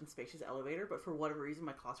really large and spacious elevator, but for whatever reason,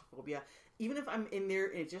 my claustrophobia, even if I'm in there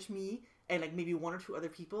and it's just me and like maybe one or two other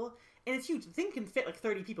people, and it's huge. The thing can fit like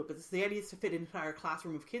 30 people, because the idea is to fit an entire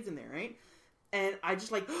classroom of kids in there, right? And I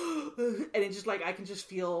just like, and it's just like, I can just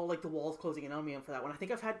feel like the walls closing in on me for that one. I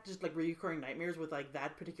think I've had just like recurring nightmares with like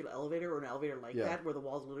that particular elevator or an elevator like that, where the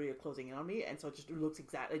walls literally are closing in on me. And so it just looks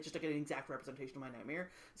it's just like an exact representation of my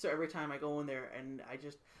nightmare. So every time I go in there and I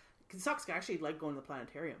just, cause it sucks, I actually like going to the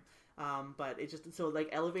planetarium. But it just, so like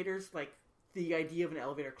elevators, like, the idea of an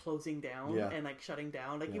elevator closing down and like shutting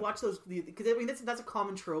down, like you watch those, because I mean that's a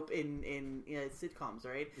common trope in sitcoms,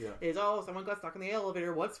 right? Yeah. Is someone got stuck in the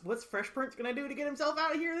elevator. What's Fresh Prince gonna do to get himself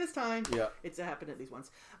out of here this time? Yeah. It's happened at least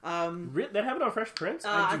once. That happened on Fresh Prince.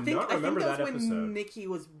 I do I think not remember that that was episode. when Nikki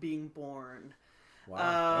was being born.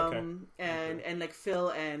 Wow. Okay. And like Phil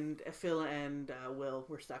and Will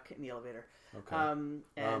were stuck in the elevator. Okay.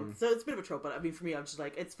 And so it's a bit of a trope, but I mean, for me, I'm just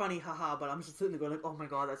like, it's funny, haha. But I'm just sitting there going like, oh my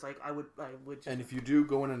god, that's like, I would just. And if you do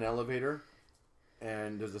go in an elevator,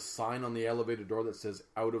 and there's a sign on the elevator door that says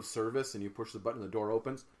 "out of service," and you push the button, the door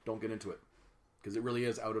opens, don't get into it because it really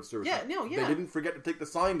is out of service. Yeah, no, yeah. They didn't forget to take the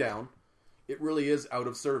sign down. It really is out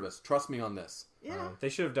of service. Trust me on this. Yeah. They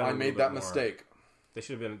should have done. I made that mistake. They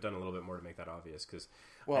should have done a little bit more to make that obvious because,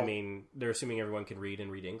 Well, I mean, they're assuming everyone can read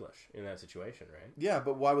and read English in that situation, right? Yeah,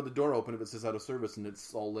 but why would the door open if it says out of service and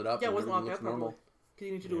it's all lit up? Yeah, it and wasn't everything locked out looks normal? properly. Because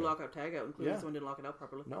you need to do a lockout tag out, and clearly someone didn't lock it out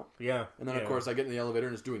properly. No. Yeah. And then, of course, I get in the elevator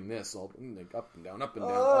and it's doing this, all like up and down, up and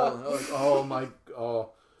down.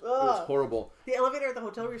 It was horrible. The elevator at the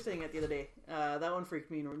hotel we were staying at the other day, that one freaked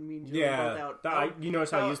me and Julie both yeah. out. You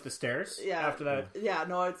notice how I used the stairs after that? Yeah,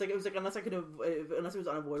 no, it was like unless it was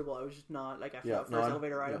unavoidable, I was just not like after that first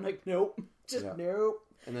elevator ride. Yeah. I'm like, nope, nope.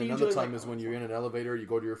 And then another time is when you're in an elevator, you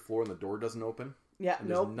go to your floor and the door doesn't open. Yeah, and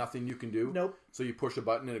there's nothing you can do. Nope. So you push a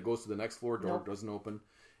button and it goes to the next floor. Door doesn't open.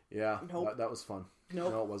 Yeah, that was fun.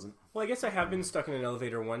 Nope. No, it wasn't. Well, I guess I have been stuck in an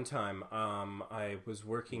elevator one time. I was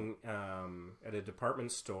working at a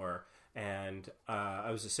department store, and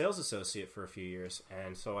I was a sales associate for a few years,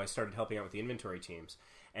 and so I started helping out with the inventory teams.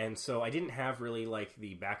 And so I didn't have really like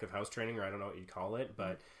the back of house training, or I don't know what you'd call it,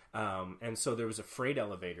 but and so there was a freight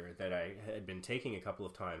elevator that I had been taking a couple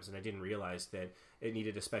of times, and I didn't realize that it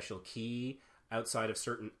needed a special key outside of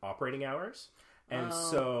certain operating hours. And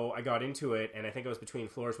so I got into it, and I think I was between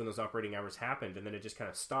floors when those operating hours happened, and then it just kind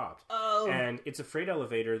of stopped. Oh. And it's a freight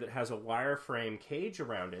elevator that has a wireframe cage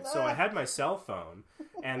around it. So I had my cell phone,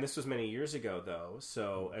 and this was many years ago, though.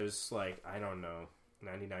 So it was like, I don't know,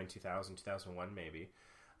 99, 2000, 2001 maybe.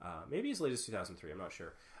 Maybe as late as 2003, I'm not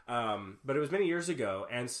sure. But it was many years ago,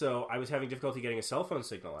 and so I was having difficulty getting a cell phone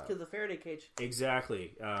signal out. Because the Faraday cage.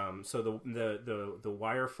 Exactly. So the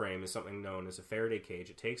wireframe is something known as a Faraday cage.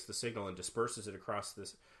 It takes the signal and disperses it across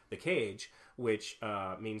the cage, which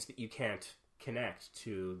means that you can't connect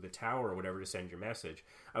to the tower or whatever to send your message.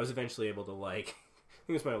 I was eventually able to I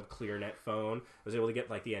think it was my old ClearNet phone. I was able to get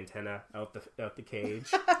the antenna out the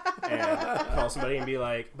cage and call somebody and be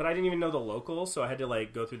like, but I didn't even know the local, so I had to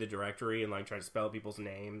go through the directory and try to spell people's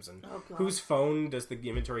names and whose phone does the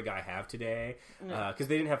inventory guy have today? Because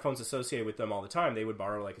they didn't have phones associated with them all the time. They would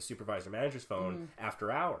borrow a supervisor manager's phone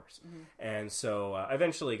after hours, and so I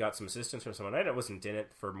eventually got some assistance from someone. I wasn't in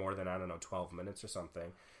it for more than 12 minutes or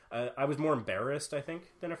something. I was more embarrassed, I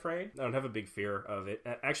think, than afraid. I don't have a big fear of it.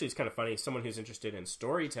 Actually, it's kind of funny. Someone who's interested in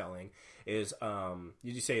storytelling is,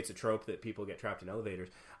 you say it's a trope that people get trapped in elevators.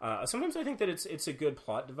 Sometimes I think that it's a good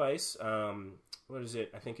plot device. What is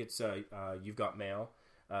it? I think it's You've Got Mail.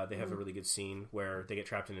 They have a really good scene where they get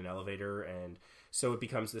trapped in an elevator, and so it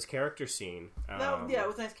becomes this character scene. It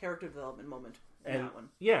was a nice character development moment in that one.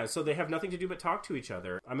 Yeah, so they have nothing to do but talk to each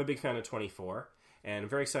other. I'm a big fan of 24, and I'm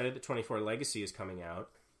very excited that 24 Legacy is coming out.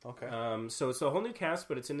 Okay. So it's a whole new cast,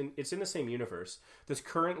 but it's in the same universe. There's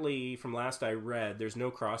currently, from last I read, there's no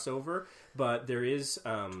crossover, but there is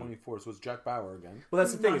 24. So it's Jack Bauer again. Well,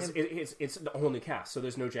 that's the thing. It's a whole new cast. So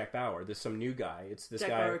there's no Jack Bauer. There's some new guy. It's this Jack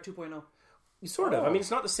guy. Bauer 2.0. Sort of. I mean, it's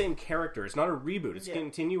not the same character. It's not a reboot. It's a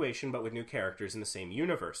continuation, but with new characters in the same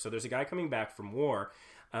universe. So there's a guy coming back from war.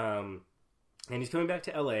 And he's coming back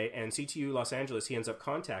to LA, and CTU Los Angeles he ends up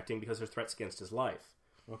contacting because there's threats against his life.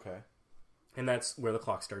 Okay. And that's where the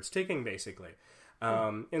clock starts ticking, basically.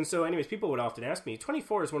 And so, anyways, people would often ask me,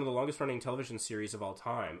 24 is one of the longest-running television series of all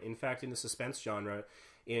time. In fact, in the suspense genre,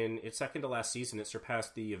 in its second to last season, it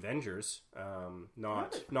surpassed the Avengers.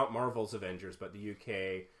 Not Marvel's Avengers, but the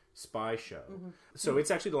UK spy show. So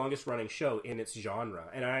it's actually the longest-running show in its genre,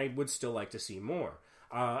 and I would still like to see more.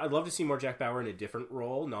 I'd love to see more Jack Bauer in a different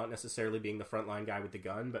role, not necessarily being the frontline guy with the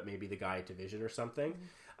gun, but maybe the guy at Division or something.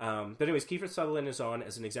 But anyways, Kiefer Sutherland is on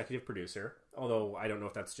as an executive producer, although I don't know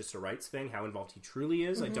if that's just a rights thing. How involved he truly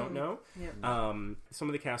is, I don't know. Some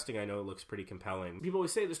of the casting I know looks pretty compelling. People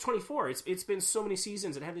always say, there's 24. It's been so many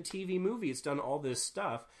seasons. It had the TV movie. It's done all this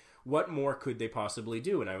stuff. What more could they possibly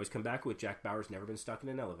do? And I always come back with Jack Bauer's never been stuck in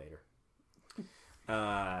an elevator.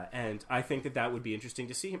 And I think that would be interesting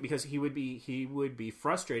to see him, because he would be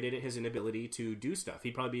frustrated at his inability to do stuff.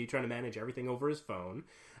 He'd probably be trying to manage everything over his phone.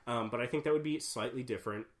 But I think that would be a slightly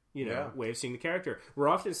different, way of seeing the character. We're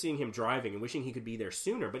often seeing him driving and wishing he could be there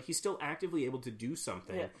sooner, but he's still actively able to do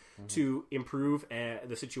something to improve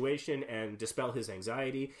the situation and dispel his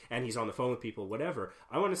anxiety, and he's on the phone with people, whatever.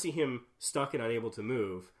 I want to see him stuck and unable to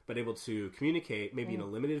move, but able to communicate, maybe in a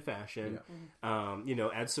limited fashion.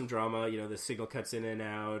 Add some drama. The signal cuts in and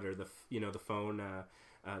out, or the phone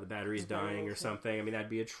the battery's dying or something. I mean, that'd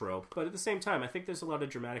be a trope. But at the same time, I think there's a lot of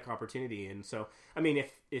dramatic opportunity. And so, I mean,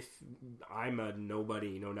 if I'm a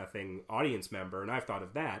nobody, know nothing audience member, and I've thought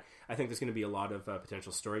of that, I think there's going to be a lot of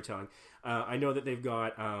potential storytelling. I know that they've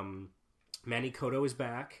got Manny Koto is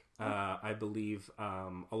back. I believe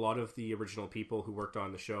a lot of the original people who worked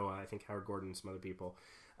on the show, I think Howard Gordon and some other people,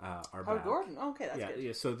 are Howard back. Gordon? Oh, okay, that's good.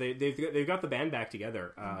 Yeah, so they've got the band back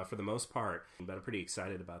together for the most part, but I'm pretty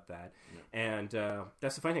excited about that. Yeah. And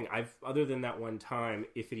that's the funny thing. Other than that one time,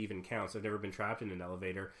 if it even counts, I've never been trapped in an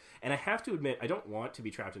elevator. And I have to admit, I don't want to be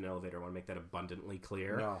trapped in an elevator. I want to make that abundantly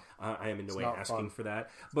clear. No, I am in no way asking fun. For that.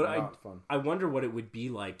 But fun. I wonder what it would be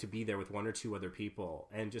like to be there with one or two other people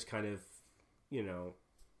and just kind of, you know,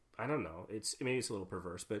 I don't know. Maybe it's a little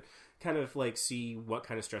perverse, but kind of like see what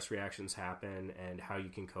kind of stress reactions happen and how you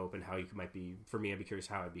can cope and how you might be. For me, I'd be curious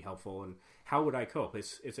how I'd be helpful and how would I cope.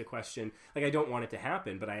 It's a question. Like, I don't want it to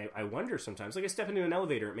happen, but I wonder sometimes. Like, I step into an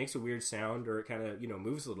elevator, it makes a weird sound or it kind of, you know,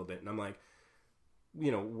 moves a little bit, and I'm like,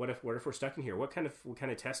 you know, what if we're stuck in here? What kind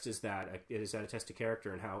of test is that? Is that a test of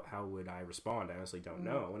character, and how would I respond? I honestly don't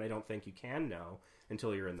know, and I don't think you can know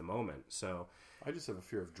until you're in the moment. So I just have a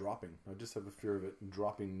fear of dropping. I just have a fear of it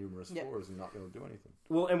dropping numerous floors and not being able to do anything.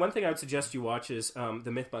 Well, and one thing I would suggest you watch is the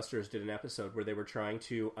Mythbusters did an episode where they were trying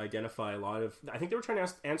to identify a lot of... I think they were trying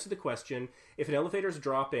to answer the question, if an elevator is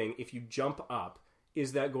dropping, if you jump up,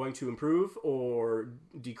 is that going to improve or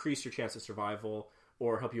decrease your chance of survival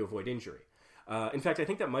or help you avoid injury? In fact, I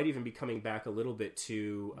think that might even be coming back a little bit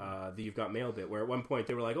to the You've Got Mail bit, where at one point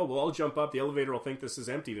they were like, oh, well, I'll jump up, the elevator will think this is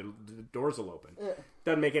empty, the doors will open.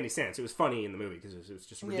 Doesn't make any sense. It was funny in the movie because it was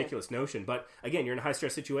just a ridiculous notion. But again, you're in a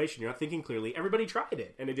high-stress situation, you're not thinking clearly. Everybody tried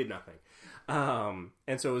it, and it did nothing.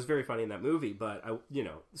 And so it was very funny in that movie. But,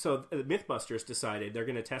 so the Mythbusters decided they're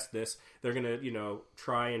going to test this. They're going to,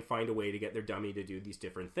 try and find a way to get their dummy to do these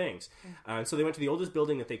different things. And so they went to the oldest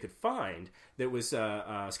building that they could find that was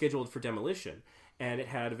scheduled for demolition. And it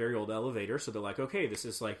had a very old elevator, so they're like, okay, this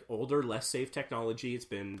is like older, less safe technology.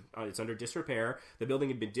 It's under disrepair. The building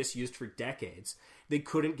had been disused for decades. They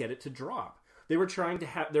couldn't get it to drop. They were trying to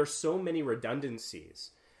have... There's so many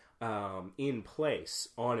redundancies in place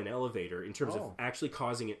on an elevator in terms of actually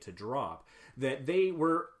causing it to drop that they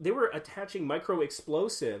were attaching micro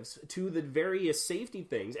explosives to the various safety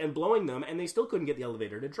things and blowing them, and they still couldn't get the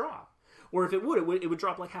elevator to drop. Or if it would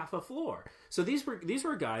drop like half a floor. So these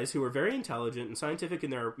were guys who were very intelligent and scientific in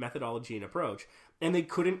their methodology and approach, and they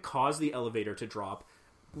couldn't cause the elevator to drop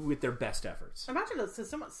with their best efforts. I imagine it's a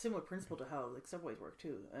somewhat similar principle to how like subways work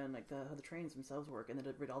too, and like how the trains themselves work, and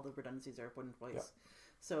that all the redundancies are put in place. Yeah.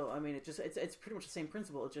 So I mean, it's pretty much the same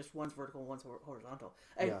principle. It's just one's vertical, one's horizontal.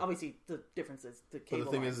 And obviously, the difference is the cable. But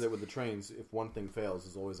the thing lines. is that with the trains, if one thing fails,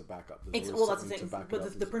 there's always a backup. That's the same.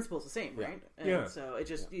 But the principle is the same, right? And so it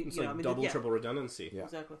just it's like double, triple redundancy. Yeah.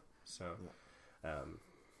 Exactly. So,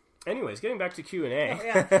 anyways, getting back to Q&A.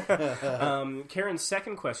 Karen's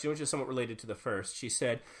second question, which is somewhat related to the first, she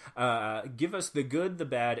said, give us the good, the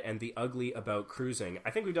bad, and the ugly about cruising.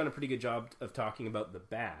 I think we've done a pretty good job of talking about the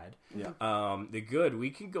bad. Yeah. The good,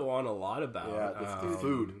 we can go on a lot about. Yeah, the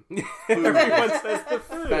food. Everyone says the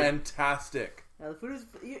food. Fantastic. The food is...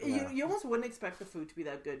 You almost wouldn't expect the food to be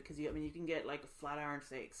that good, because you can get like flat iron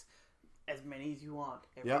steaks as many as you want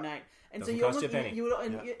every night, and doesn't so cost you a penny. And you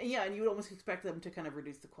would almost expect them to kind of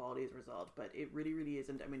reduce the quality as a result, but it really, really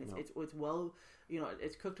isn't. I mean, it's well,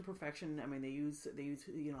 it's cooked to perfection. I mean, they use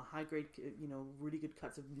high grade, really good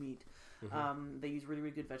cuts of meat. Mm-hmm. They use really,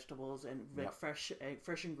 really good vegetables and fresh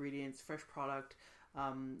ingredients, fresh product.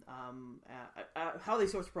 How they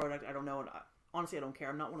source product, I don't know. And honestly, I don't care.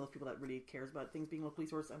 I'm not one of those people that really cares about things being locally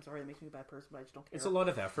sourced. I'm sorry, that makes me a bad person, but I just don't care. It's a lot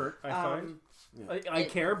of effort, I find. I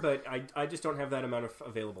care, but I just don't have that amount of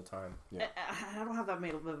available time. Yeah. I don't have that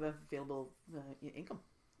available income.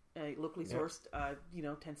 Locally sourced,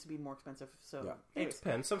 tends to be more expensive. So it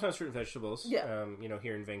depends. Sometimes certain vegetables. Yeah.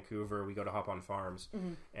 Here in Vancouver, we go to Hop on Farms,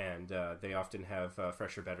 and they often have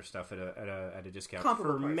fresher, better stuff at a discount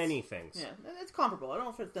comparable for price. Many things. Yeah, it's comparable. I don't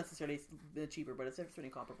know if it's necessarily cheaper, but it's certainly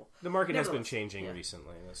comparable. The market has been changing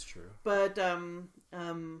recently. That's true. But the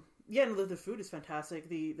food is fantastic.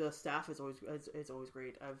 The staff is always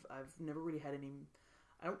great. I've never really had any.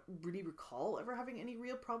 I don't really recall ever having any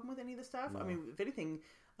real problem with any of the staff. No. I mean, if anything,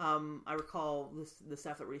 I recall the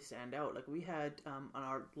staff that really stand out. Like we had on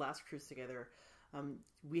our last cruise together,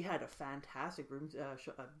 we had a fantastic room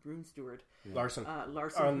steward, Larson.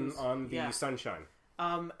 Larson on the Sunshine.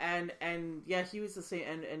 He was the same,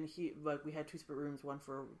 and he we had two separate rooms, one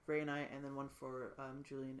for Ray and I, and then one for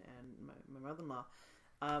Julian and my mother-in-law.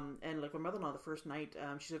 And like my mother-in-law, the first night,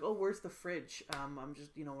 she's like, "Oh, where's the fridge? I'm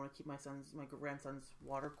just, want to keep my grandson's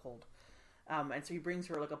water cold." And so he brings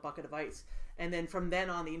her like a bucket of ice. And then from then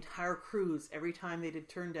on, the entire cruise, every time they did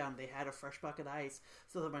turn down, they had a fresh bucket of ice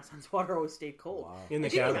so that my son's water always stayed cold. Wow. In the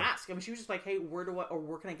and she didn't cabin. ask. I mean, she was just like, "Hey, where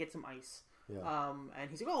can I get some ice?" Yeah. And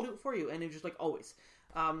he's like, "Oh, I'll do it for you." And it was just like always.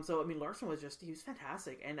 So I mean, Larson he was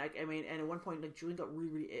fantastic. And I mean, and at one point, like Julian got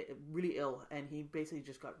really ill, and he basically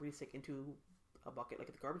just got really sick into a bucket, like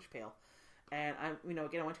at the garbage pail. And I,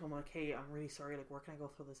 again, I went to him like, "Hey, I'm really sorry. Like, where can I go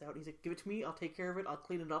throw this out?" And he's like, "Give it to me. I'll take care of it. I'll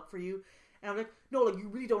clean it up for you." And I'm like, "No, like you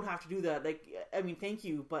really don't have to do that. Like, I mean, thank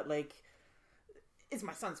you, but like, it's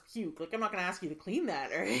my son's puke. Like, I'm not going to ask you to clean that,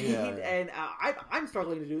 right?" Yeah. And I'm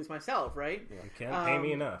struggling to do this myself, right? You can't pay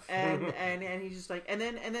me enough. and he's just like, and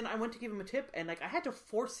then I went to give him a tip, and like I had to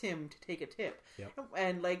force him to take a tip. Yep.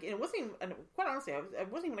 And like it wasn't even, and quite honestly,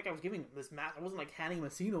 it wasn't even like I was giving him this math. I wasn't like handing him a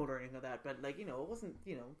C note or anything like that. But like it wasn't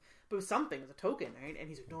but it was something as a token, right? And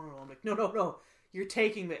he's like, no. I'm like, no. You're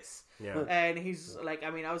taking this. Yeah. And he's like,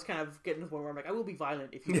 I mean, I was kind of getting to the point where I'm like, I will be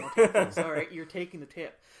violent if you don't take this. All right, you're taking the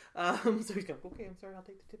tip. So he's going, okay, I'm sorry, I'll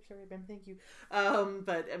take the tip. Sorry, Ben, thank you.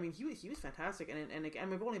 But I mean, he was fantastic. And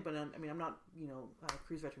we've only been on, I mean, I'm not,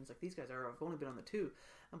 cruise veterans like these guys are. I've only been on the two.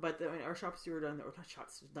 But I mean, our shop steward on the, or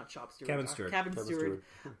not shop steward. Cabin steward. Cabin steward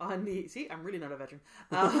on the, see, I'm really not a veteran.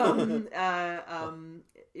 On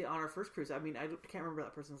our first cruise, I mean, I can't remember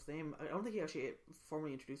that person's name. I don't think he actually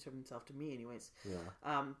formally introduced himself to me anyways.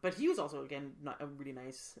 Yeah. But he was also, again, really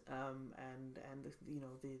nice. And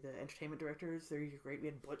the entertainment directors, they're great. We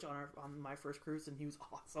had Butch on my first cruise, and he was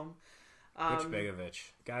awesome. Butch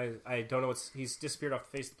Begovich. Guy, I don't know he's disappeared off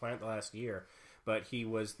the face of the planet the last year. But he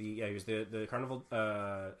was the Carnival.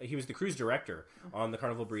 He was the cruise director on the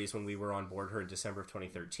Carnival Breeze when we were on board her in December of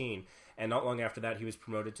 2013, and not long after that, he was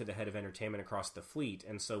promoted to the head of entertainment across the fleet.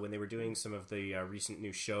 And so when they were doing some of the recent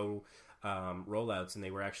new show rollouts, and they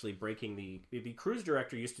were actually breaking the cruise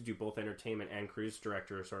director used to do both entertainment and cruise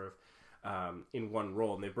director sort of. In one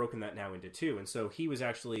role, and they've broken that now into two. And so he was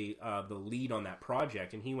actually the lead on that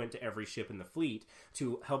project, and he went to every ship in the fleet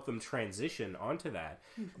to help them transition onto that.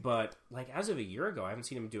 But like as of a year ago, I haven't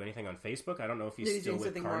seen him do anything on Facebook. I don't know if he's still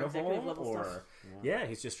with Carnival or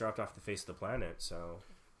he's just dropped off the face of the planet. So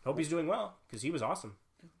hope he's doing well because he was awesome.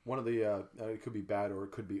 One of the it could be bad or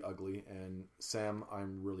it could be ugly. And Sam,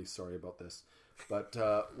 I'm really sorry about this, but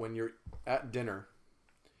when you're at dinner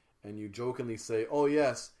and you jokingly say, "Oh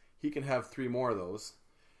yes, he can have 3 more of those,"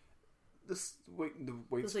 the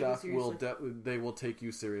wait staff will take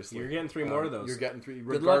you seriously. You're getting 3 more of those. You're getting 3,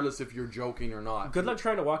 regardless if you're joking or not. Good luck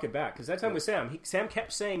trying to walk it back, because that time with Sam, Sam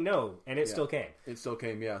kept saying no, and it still came. It still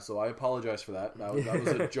came, yeah. So I apologize for that. That was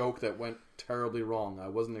a joke that went terribly wrong. I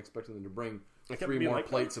wasn't expecting them to bring 3 more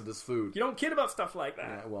plates of this food. You don't kid about stuff like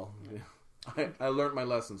that. Yeah, well, I learned my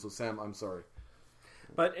lesson. So Sam, I'm sorry.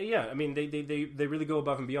 But yeah, I mean, they really go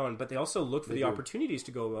above and beyond, but they also look for the opportunities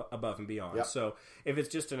to go above and beyond. Yep. So if it's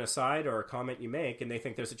just an aside or a comment you make, and they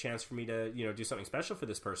think there's a chance for me to do something special for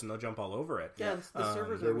this person, they'll jump all over it. Yeah, the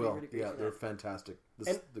servers are really great. Yeah, they're fantastic.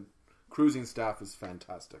 The cruising staff is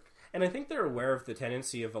fantastic. And I think they're aware of the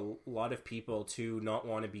tendency of a lot of people to not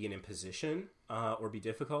want to be in imposition or be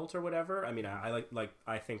difficult or whatever. I mean, I like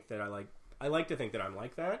to think that I'm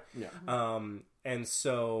like that. Yeah. And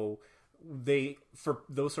so for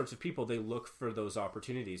those sorts of people, they look for those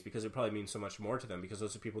opportunities because it probably means so much more to them because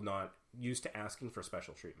those are people not used to asking for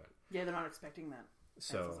special treatment. Yeah, they're not expecting that.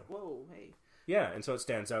 So it's like, whoa, hey. Yeah, and so it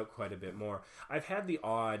stands out quite a bit more. I've had the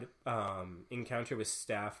odd encounter with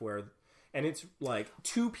staff where, and it's like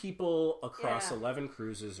 2 people across 11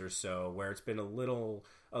 cruises or so, where it's been a little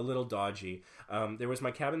dodgy. There was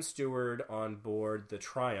my cabin steward on board the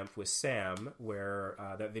Triumph with Sam, where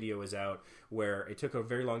that video is out, where it took a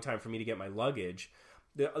very long time for me to get my luggage.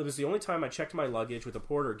 It was the only time I checked my luggage with a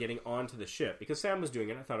porter getting onto the ship. Because Sam was doing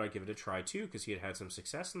it, I thought I'd give it a try too, because he had had some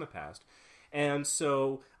success in the past. And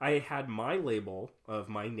so I had my label of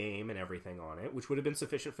my name and everything on it, which would have been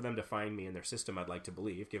sufficient for them to find me in their system, I'd like to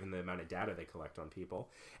believe, given the amount of data they collect on people.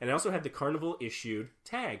 And I also had the Carnival-issued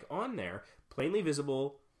tag on there, plainly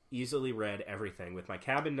visible, easily read, everything, with my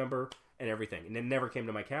cabin number and everything. And it never came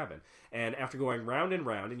to my cabin. And after going round and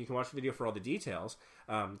round, and you can watch the video for all the details,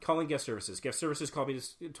 calling guest services. Guest services told me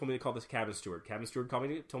to call the cabin steward. Cabin steward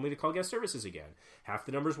told me to call guest services again. Half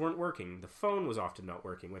the numbers weren't working. The phone was often not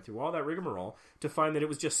working. Went through all that rigmarole to find that it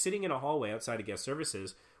was just sitting in a hallway outside of guest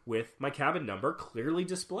services with my cabin number clearly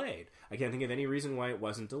displayed. I can't think of any reason why it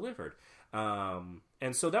wasn't delivered.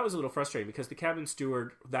 And so that was a little frustrating because the cabin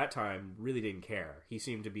steward that time really didn't care. He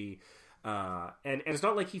seemed to be, and it's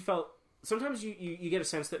not like he felt. Sometimes you get a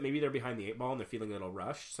sense that maybe they're behind the 8 ball and they're feeling a little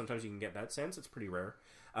rushed. Sometimes you can get that sense. It's pretty rare.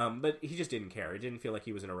 But he just didn't care. It didn't feel like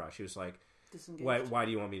he was in a rush. He was like, disengaged. why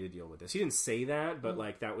do you want me to deal with this? He didn't say that, but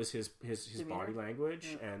like that was his Demeanor. body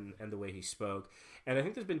language and the way he spoke. And I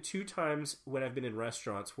think there's been 2 times when I've been in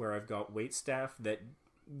restaurants where I've got wait staff that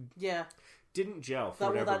Yeah, didn't gel for that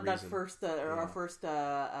whatever that reason. first our first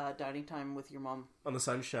dining time with your mom. On the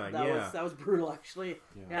Sunshine, That was brutal, actually.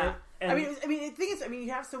 Yeah. And- I mean, the thing is,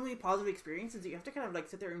 you have so many positive experiences that you have to kind of like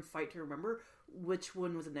sit there and fight to remember which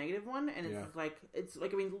one was a negative one, and it's like that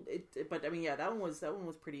one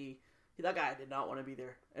was pretty. That guy did not want to be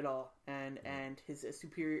there at all, and his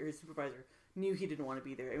supervisor knew he didn't want to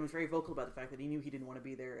be there, and was very vocal about the fact that he knew he didn't want to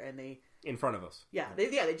be there, and they in front of us. They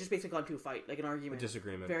just basically got into a fight, like an argument, A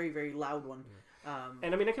disagreement. very very loud one.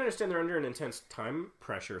 And I mean, I can understand they're under an intense time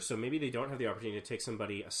pressure, so maybe they don't have the opportunity to take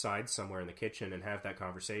somebody aside somewhere in the kitchen and have that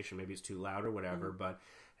conversation. Maybe it's too loud or whatever, but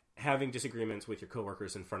having disagreements with your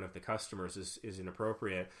coworkers in front of the customers is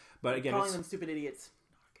inappropriate. But again, Calling them stupid idiots.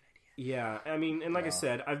 yeah, I mean, and like I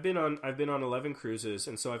said, I've been on 11 cruises,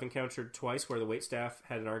 and so I've encountered twice where the waitstaff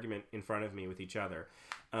had an argument in front of me with each other,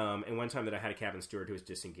 and one time that I had a cabin steward who was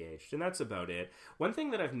disengaged, and that's about it. One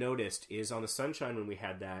thing that I've noticed is on the Sunshine when we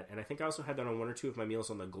had that, and I think I also had that on 1 or 2 of my meals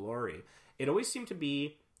on the Glory, it always seemed to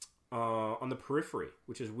be on the periphery,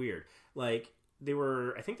 which is weird. Like,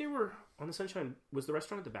 I think they were on the Sunshine. Was the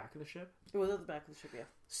restaurant at the back of the ship? It was at the back of the ship, yeah.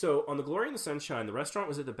 So on the Glory and the Sunshine, the restaurant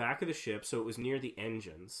was at the back of the ship, so it was near the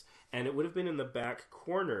engines, and it would have been in the back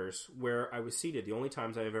corners where I was seated. The only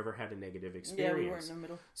times I've ever had a negative experience. Yeah, we were in the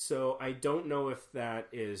middle. So I don't know if that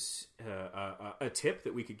is a tip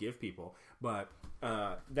that we could give people, but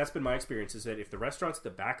that's been my experience. Is that if the restaurant's at the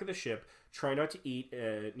back of the ship, try not to eat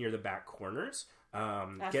near the back corners.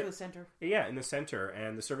 Ask for the center. Yeah, in the center,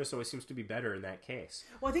 and the service always seems to be better in that case.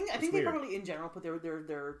 Well, I think they weird. probably in general put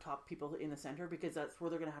their top people in the center because that's where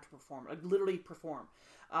they're going to have to perform, like literally perform.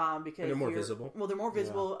 Because And they're more visible. Well, they're more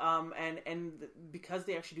visible, and because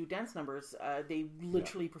they actually do dance numbers, they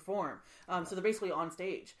literally perform. So they're basically on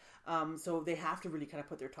stage. So they have to really kind of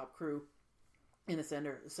put their top crew in the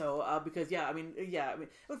center. So because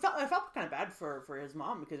I felt kind of bad for his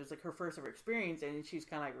mom because it was like her first ever experience, and she's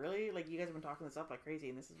kind of like, really, like, you guys have been talking this up like crazy,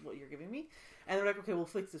 and this is what you're giving me. And they're like, okay, we'll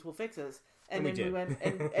fix this. And then we went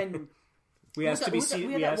and we asked to be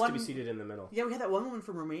seated in the middle. Yeah, we had that one woman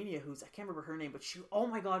from Romania who's, I can't remember her name, but she, oh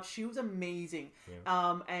my god, she was amazing.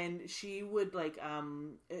 Yeah. And she would like,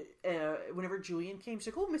 whenever Julian came,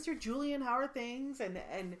 she's like, oh, Mr. Julian, how are things?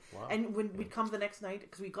 And when we'd come the next night,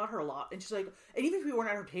 because we got her a lot, and she's like, and even if we weren't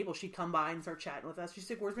at her table, she'd come by and start chatting with us. She's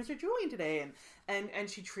like, where's Mr. Julian today? And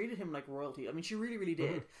she treated him like royalty. I mean, she really, really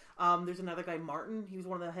did. There's another guy, Martin. He was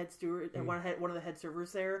one of the head steward, one of the head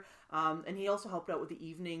servers there. And he also helped out with the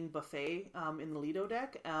evening buffet in the Lido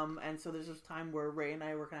deck. And so there's this time where Ray and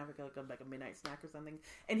I were kind of like a midnight snack or something.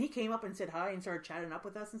 And he came up and said hi and started chatting up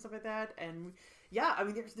with us and stuff like that. And yeah, I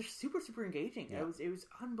mean, they're super, super engaging. Yeah. It was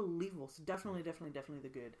unbelievable. So definitely the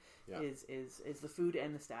good is the food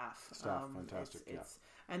and the staff. Staff, fantastic.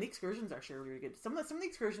 And the excursions are actually really good. Some of the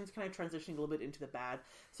excursions kind of transitioning a little bit into the bad.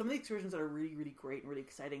 Some of the excursions that are really, really great and really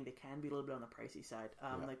exciting, they can be a little bit on the pricey side.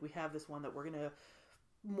 Like we have this one that we're going to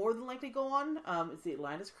more than likely go on. It's the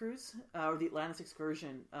Atlantis cruise, or the Atlantis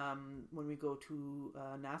excursion, when we go to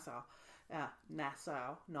Nassau.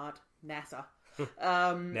 Nassau, not NASA.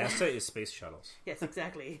 NASA is space shuttles. Yes,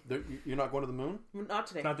 exactly. You're not going to the moon? Not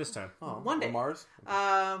today. Not this time. Oh, one day. Or Mars?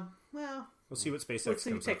 Well, we'll see what SpaceX let's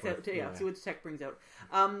see comes what up with. see what tech brings out.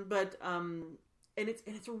 And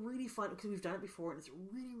it's a really fun, because we've done it before, and it's a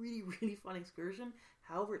really, really, really fun excursion.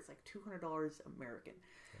 However, it's like $200 American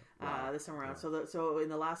this time around. Yeah. So in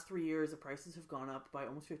the last 3 years, the prices have gone up by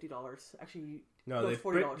almost $50. Actually, no,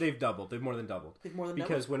 they've doubled. They've more than doubled.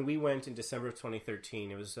 Because when we went in December of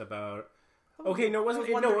 2013, it was about. Okay, no, it wasn't.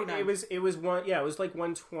 It was one. Yeah, it was like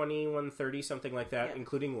 120, 130, something like that,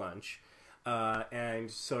 including lunch.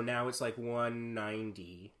 And so now it's like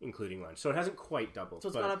 190, including lunch. So it hasn't quite doubled. So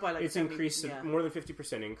it's gone up by like it's 70, increased more than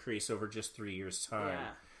 50% increase over just 3 years' time.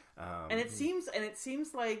 Yeah. And it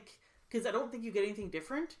seems like, because I don't think you get anything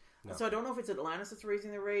different. No. So I don't know if it's Atlantis that's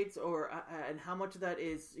raising the rates, or and how much of that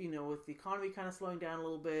is, with the economy kind of slowing down a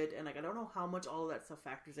little bit, and like I don't know how much all of that stuff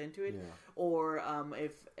factors into it, or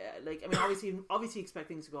if obviously expect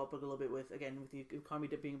things to go up a little bit with the economy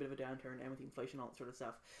being a bit of a downturn and with the inflation, all that sort of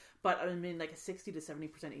stuff. But I mean, like a 60 to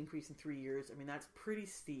 70% increase in 3 years. I mean, that's pretty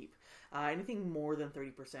steep. Anything more than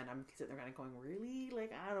 30%, I'm sitting there kind of going, really?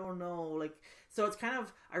 Like, I don't know. Like, so it's kind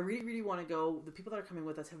of, I really, really want to go. The people that are coming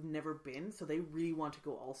with us have never been, so they really want to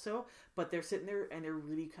go also. so, but they're sitting there and they're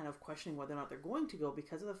really kind of questioning whether or not they're going to go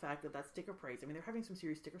because of the fact that sticker price. I mean, they're having some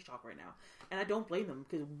serious sticker shock right now, and I don't blame them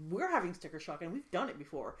because we're having sticker shock and we've done it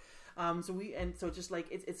before. So just like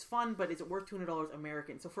it's fun, but is it worth $200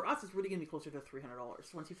 American? So for us, it's really going to be closer to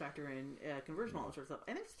 $300 once you factor in conversion, all that sort of stuff.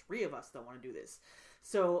 And there's 3 of us that want to do this.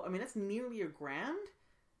 So I mean, that's nearly $1,000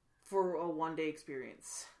 for a 1-day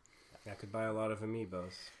experience. I could buy a lot of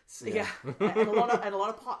amiibos. So, yeah. and a lot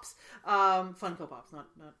of pops. Funko Pops, not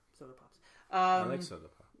soda pops. I like soda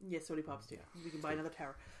pop. Yeah, soda pops too. We can buy another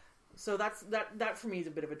tower. So that for me is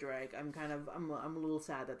a bit of a drag. I'm a little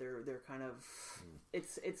sad that they're kind of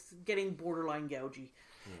it's getting borderline gougy.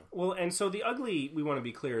 Yeah. Well, and so the ugly, we want to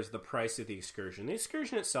be clear, is the price of the excursion. The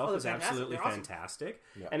excursion itself is absolutely fantastic,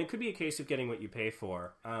 awesome. And it could be a case of getting what you pay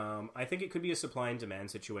for. I think it could be a supply and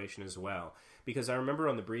demand situation as well, because I remember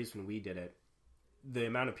on the Breeze when we did it, the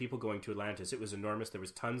amount of people going to Atlantis, it was enormous. There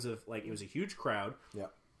was tons of, it was a huge crowd. Yeah.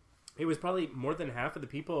 It was probably more than half of the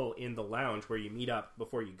people in the lounge where you meet up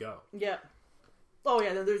before you go. Yeah. Oh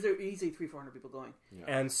yeah, there's easily 300-400 people going. Yeah.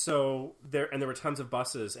 And so there were tons of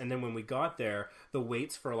buses, and then when we got there, the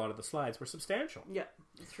waits for a lot of the slides were substantial. Yeah,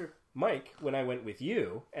 it's true. Mike, when I went with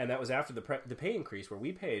you, and that was after the pay increase where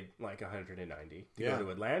we paid like $190 to go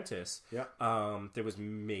to Atlantis. Yeah. There was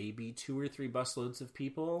maybe 2 or 3 busloads of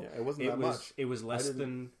people. Yeah, it wasn't that much. It was less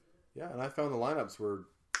than. Yeah, and I found the lineups were.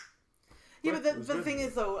 Yeah, but the thing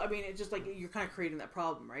is, though, I mean, it's just like you're kind of creating that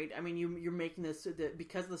problem, right? I mean, you're making this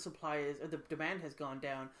because the supply the demand has gone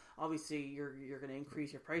down. Obviously, you're going to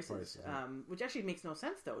increase your prices, which actually makes no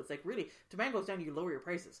sense, though. It's like really, demand goes down, you lower your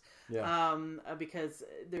prices. Yeah. Because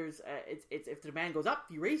there's it's if the demand goes up,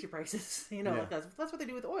 you raise your prices. That's what they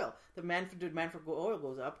do with oil. The demand for oil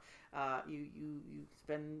goes up. You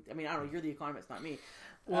spend. I mean, I don't know. You're the economist, not me.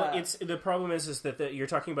 Well, the problem is that you're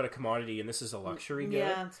talking about a commodity, and this is a luxury good.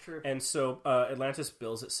 Yeah, that's true. And so Atlantis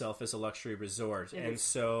bills itself as a luxury resort,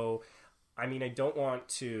 so I mean, I don't want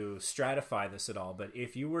to stratify this at all, but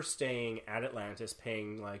if you were staying at Atlantis,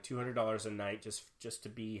 paying like $200 a night just to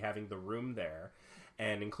be having the room there,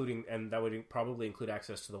 and that would probably include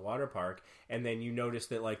access to the water park, and then you notice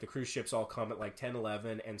that like the cruise ships all come at like 10,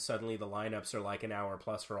 11, and suddenly the lineups are like an hour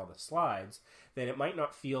plus for all the slides, then it might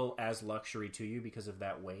not feel as luxury to you because of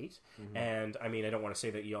that wait. Mm-hmm. And I mean, I don't want to say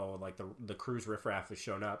that like the cruise riffraff has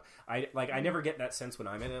shown up. I never get that sense when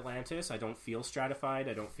I'm at Atlantis. I don't feel stratified.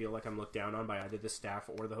 I don't feel like I'm looked down on by either the staff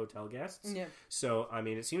or the hotel guests. Yeah. So I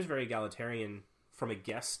mean, it seems very egalitarian from a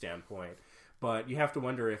guest standpoint. But you have to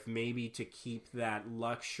wonder if maybe to keep that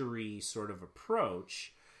luxury sort of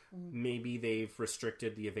approach, maybe they've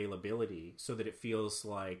restricted the availability so that it feels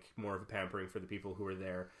like more of a pampering for the people who are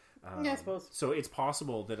there. Yeah, I suppose. So it's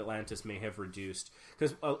possible that Atlantis may have reduced,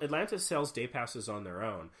 because Atlantis sells day passes on their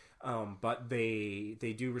own, but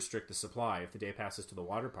they do restrict the supply of the day passes to the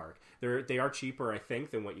water park. They are cheaper, I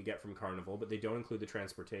think, than what you get from Carnival, but they don't include the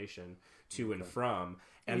transportation to and from.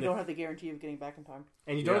 And you don't have the guarantee of getting back in time.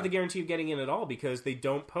 And you don't have the guarantee of getting in at all, because they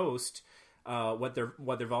don't post what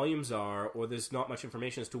their volumes are, or there's not much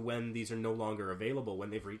information as to when these are no longer available, when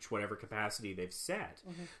they've reached whatever capacity they've set.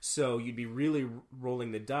 Mm-hmm. So you'd be really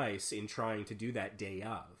rolling the dice in trying to do that day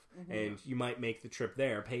of. Mm-hmm. And you might make the trip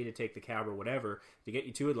there, pay to take the cab or whatever, to get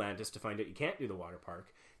you to Atlantis to find out you can't do the water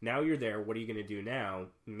park. Now you're there, what are you going to do now?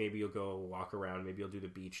 Maybe you'll go walk around, maybe you'll do the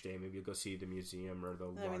beach day, maybe you'll go see the museum or the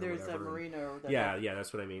water, I mean, there's whatever. a marina. Yeah,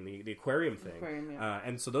 that's what I mean, the aquarium thing.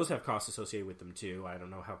 And so those have costs associated with them too. I don't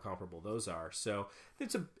know how comparable those are. So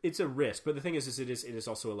it's a risk, but the thing is it is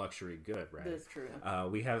also a luxury good, right? That's true.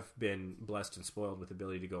 We have been blessed and spoiled with the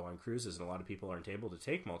ability to go on cruises, and a lot of people aren't able to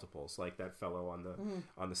take multiples, like that fellow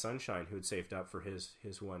on the Sunshine who had saved up for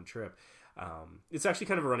his one trip. It's actually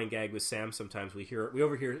kind of a running gag with Sam. Sometimes we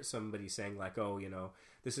overhear somebody saying like, "Oh,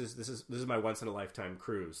 this is my once in a lifetime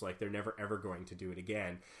cruise. Like they're never ever going to do it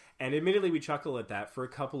again." And admittedly, we chuckle at that for a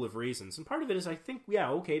couple of reasons. And part of it is, I think,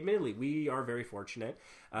 admittedly, we are very fortunate,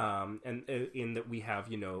 and in that we have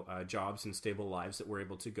jobs and stable lives that we're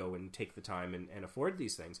able to go and take the time and afford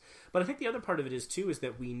these things. But I think the other part of it is too is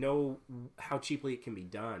that we know how cheaply it can be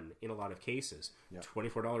done in a lot of cases. Yeah.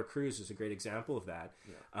 $24 cruise is a great example of that.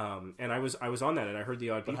 Yeah. And I was on that, and I heard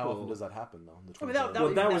the odd people. How often does that happen though?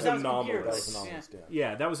 That was anomalous.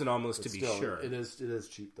 Yeah, that was anomalous to be sure. It is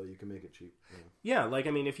cheap though. You can make it cheap. Yeah, like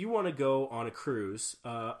I mean, if you want to go on a cruise,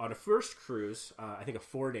 on a first cruise, I think a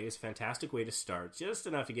 4 day is a fantastic way to start, just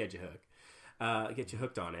enough to get you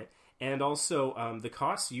hooked on it. And also the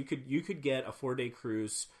costs, you could get a 4 day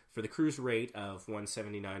cruise for the cruise rate of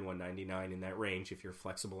 $179, $199 in that range if you're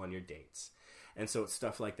flexible on your dates. And so it's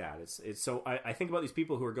stuff like that. It's so I think about these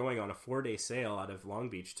people who are going on a 4-day sail out of Long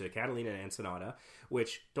Beach to Catalina and Ensenada,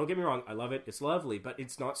 which, don't get me wrong, I love it. It's lovely, but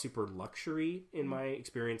it's not super luxury in my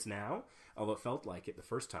experience now, although it felt like it the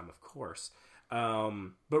first time, of course.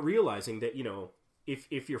 But realizing that,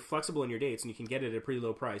 if you're flexible in your dates and you can get it at a pretty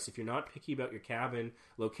low price, if you're not picky about your cabin,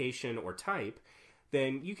 location, or type,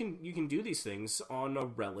 then you can do these things on a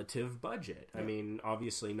relative budget. Yeah. I mean,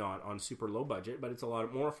 obviously not on super low budget, but it's a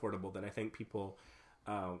lot more affordable than I think people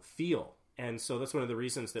feel. And so that's one of the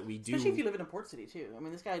reasons that we do. Especially if you live in a port city too. I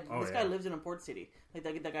mean, this guy guy lives in a port city.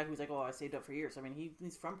 Like that guy who's like, I saved up for years. I mean,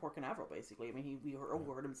 he's from Port Canaveral basically. I mean, we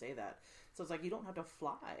heard him say that. So it's like you don't have to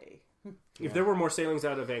fly. If there were more sailings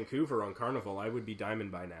out of Vancouver on Carnival, I would be diamond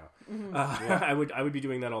by now. Mm-hmm. I would be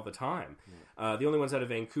doing that all the time. Yeah. The only ones out of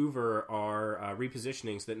Vancouver are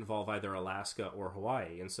repositionings that involve either Alaska or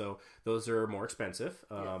Hawaii, and so those are more expensive.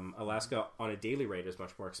 Alaska on a daily rate is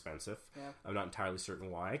much more expensive. Yeah. I'm not entirely certain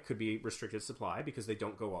why. Could be restricted supply because they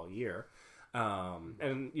don't go all year.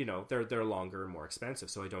 And they're longer and more expensive,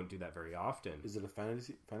 so I don't do that very often. Is it a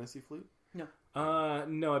fantasy fleet? No.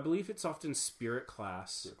 No, I believe it's often Spirit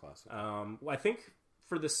class. Spirit class. I think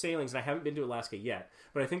for the sailings, and I haven't been to Alaska yet,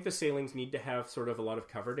 but I think the sailings need to have sort of a lot of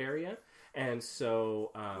covered area, and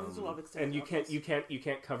so there's a lot of and you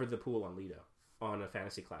can't cover the pool on Lido on a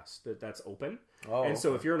fantasy class that's open. Oh, and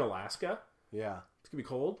so if you're in Alaska, yeah, it's gonna be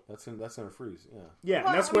cold. That's gonna freeze. Yeah, yeah,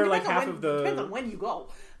 and that's where like half of the depends on when you go.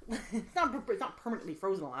 It's not permanently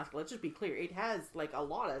frozen in Alaska. Let's just be clear. It has like a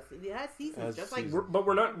lot of seasons, just like. But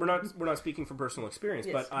we're not speaking from personal experience.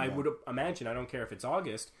 Yes. But I would imagine, I don't care if it's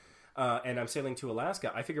August, and I'm sailing to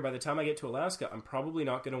Alaska. I figure by the time I get to Alaska, I'm probably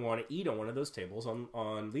not going to want to eat on one of those tables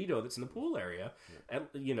on Lido that's in the pool area,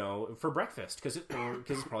 for breakfast because it's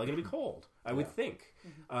probably going to be cold. I would think,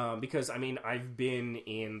 because I mean I've been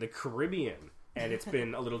in the Caribbean. And it's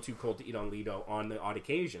been a little too cold to eat on Lido on the odd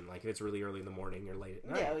occasion, like if it's really early in the morning or late at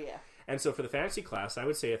night. Yeah, yeah. And so for the fantasy class, I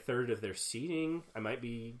would say a third of their seating. I might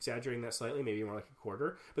be exaggerating that slightly, maybe more like a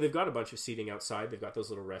quarter. But they've got a bunch of seating outside. They've got those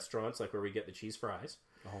little restaurants, like where we get the cheese fries.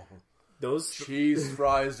 Oh, those cheese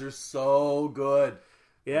fries are so good.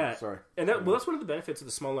 Yeah, sorry. And that's one of the benefits of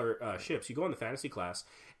the smaller ships. You go on the fantasy class,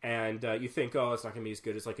 and you think, it's not going to be as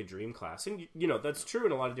good as like a dream class, and that's true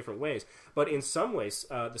in a lot of different ways. But in some ways,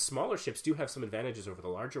 the smaller ships do have some advantages over the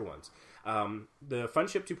larger ones. The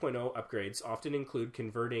Funship 2.0 upgrades often include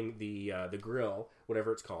converting the grill,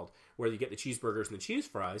 whatever it's called, where you get the cheeseburgers and the cheese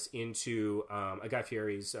fries into a Guy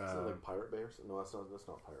Fieri's. Is that like Pirate Bay? No, that's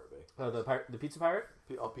not Pirate Bay. The Pizza Pirate.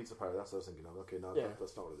 Pizza Pirate. That's what I was thinking of. Okay, no,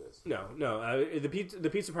 that's not what it is. No. The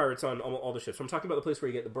Pizza Pirate's on all the ships. I'm talking about the place where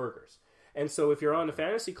you get the burgers. And so if you're on a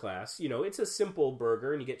fantasy class, it's a simple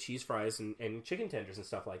burger and you get cheese fries and chicken tenders and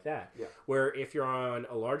stuff like that. Yeah. Where if you're on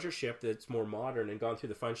a larger ship that's more modern and gone through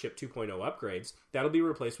the Funship 2.0 upgrades, that'll be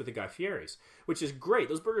replaced with the Guy Fieri's, which is great.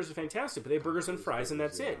 Those burgers are fantastic, but they have burgers and fries and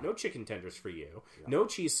that's it. No chicken tenders for you. Yeah. No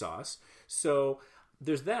cheese sauce. So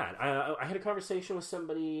there's that. I had a conversation with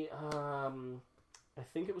somebody, I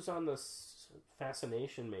think it was on the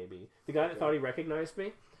Fascination maybe. The guy that thought he recognized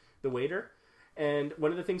me, the waiter. And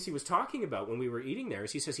one of the things he was talking about when we were eating there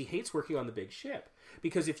is he says he hates working on the big ship.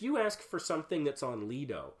 Because if you ask for something that's on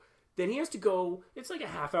Lido, then he has to go, it's like a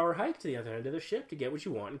half-hour hike to the other end of the ship to get what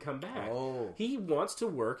you want and come back. Oh. He wants to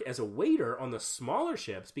work as a waiter on the smaller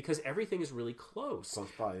ships because everything is really close.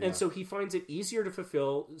 By, yeah. And so he finds it easier to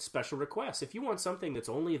fulfill special requests. If you want something that's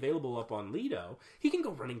only available up on Lido, he can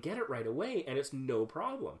go run and get it right away, and it's no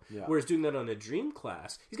problem. Yeah. Whereas doing that on a Dream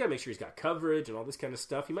class, he's got to make sure he's got coverage and all this kind of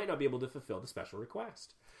stuff. He might not be able to fulfill the special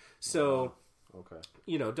request. So... Wow. Okay.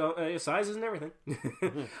 Don't size isn't everything.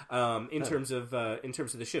 In terms of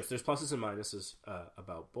the ships, there's pluses and minuses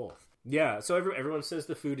about both. Yeah, so everyone says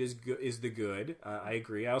the food is the good. I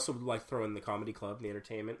agree. I also would like to throw in the comedy club, the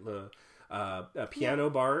entertainment, the piano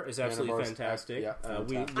bar is absolutely fantastic.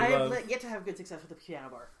 I have yet to have good success with the piano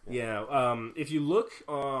bar. Yeah. If you look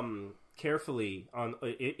carefully on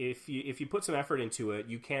if you put some effort into it,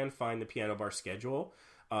 you can find the piano bar schedule.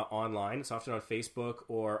 Online. It's often on Facebook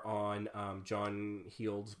or on John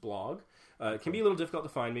Heald's blog. It can be a little difficult to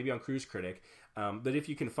find, maybe on Cruise Critic. But if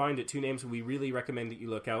you can find it, two names we really recommend that you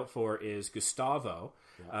look out for is Gustavo.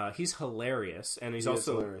 Yeah. He's hilarious, and he's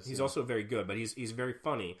also very good, but he's very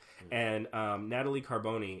funny. Yeah. And Natalie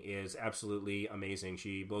Carboni is absolutely amazing.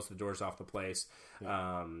 She blows the doors off the place.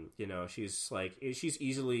 Yeah. She's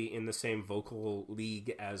easily in the same vocal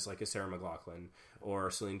league as like a Sarah McLachlan or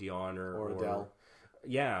Celine Dion or Adele.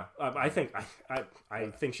 Yeah, I think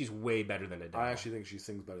she's way better than Adele. I actually think she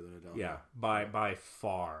sings better than Adele. Yeah, by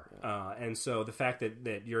far. Yeah. And so the fact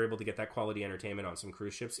that you're able to get that quality entertainment on some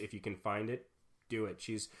cruise ships, if you can find it, do it.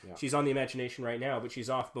 She's on the Imagination right now, but she's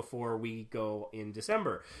off before we go in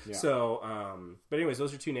December. Yeah. So, but anyways,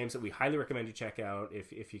 those are two names that we highly recommend you check out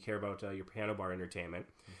if you care about your piano bar entertainment.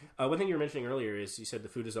 One thing you were mentioning earlier is you said the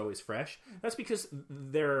food is always fresh. That's because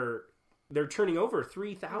they're turning over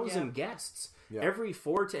 3,000 guests every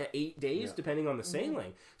 4 to 8 days, depending on the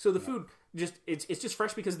sailing. So the food it's just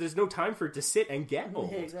fresh because there's no time for it to sit and get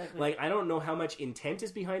old. Exactly. Like, I don't know how much intent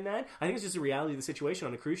is behind that. I think it's just a reality of the situation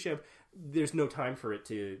on a cruise ship. There's no time for it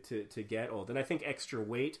to get old, and I think extra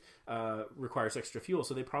weight requires extra fuel.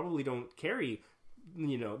 So they probably don't carry.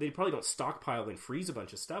 They probably don't stockpile and freeze a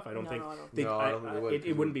bunch of stuff. I don't think they would.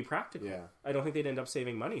 It wouldn't be practical. Yeah. I don't think they'd end up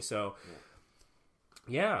saving money. So.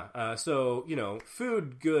 So,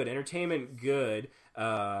 food, good. Entertainment, good.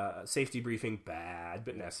 Safety briefing, bad,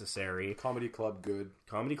 but necessary. Comedy club, good.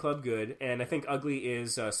 Comedy club, good. And I think ugly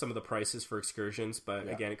is some of the prices for excursions, but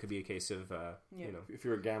again, it could be a case of, If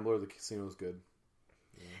you're a gambler, the casino's good.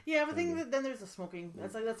 Yeah, but then there's the smoking.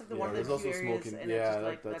 That's like the one of the few areas, smoking. and it's just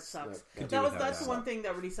like that sucks. That's the one thing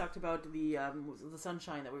that really sucked about the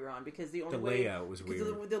Sunshine that we were on, because the layout was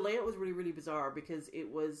weird. The layout was really, really bizarre because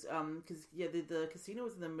it was the casino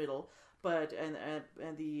was in the middle, but and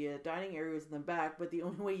the dining area was in the back. But the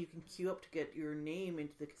only way you can queue up to get your name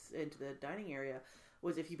into the dining area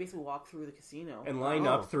was if you basically walk through the casino and line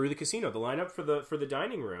up through the casino. The lineup for the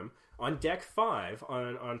dining room on deck 5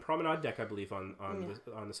 on Promenade deck, I believe, on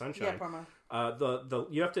the Sunshine. Yeah, Promenade.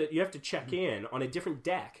 You have to check in on a different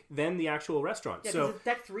deck than the actual restaurant. Yeah, so because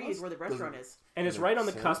deck 3 is where the restaurant is, and it's right on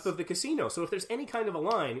the cusp of the casino. So if there's any kind of a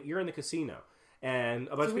line, you're in the casino. And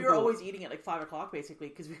a bunch of we people were always eating at like 5 o'clock basically,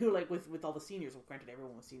 because we were like with all the seniors. Well, granted,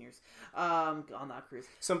 everyone was seniors on that cruise.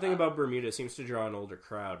 Something about Bermuda seems to draw an older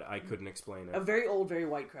crowd. I couldn't explain it. A very old, very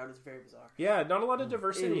white crowd is very bizarre. Yeah, not a lot of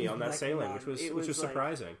diversity on that sailing, which was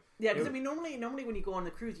surprising. Yeah, because normally when you go on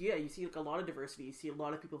the cruise, you see like a lot of diversity. You see a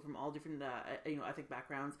lot of people from all different ethnic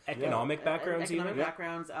backgrounds, economic backgrounds,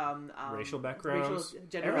 backgrounds, racial backgrounds,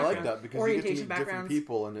 gender I like backgrounds, that because orientation you get to meet backgrounds. different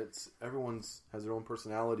people, and everyone's has their own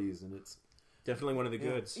personalities, and it's definitely one of the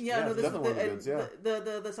goods. Definitely one of the goods. Yeah,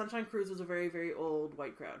 the Sunshine Cruise was a very, very old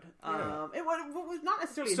white crowd. It was not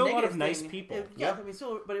necessarily still a lot of thing. nice people. I mean,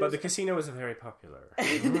 still, but the casino was very popular.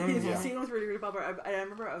 The casino was really, really popular. I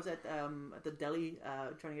remember I was at the deli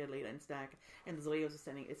trying to get a late night snack, and this lady I was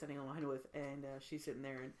standing in line with, and she's sitting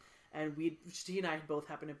there, and she and I both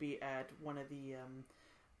happened to be at one of the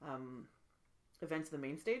events of the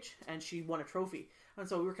main stage, and she won a trophy. And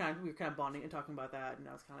so we were kind of bonding and talking about that, and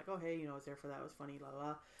I was kind of like, oh hey, I was there for that, it was funny, blah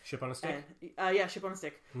blah. Ship on a stick. And, Ship on a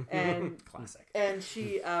Stick, and classic. And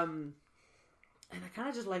she and I kind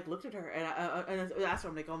of just like looked at her, and I asked her,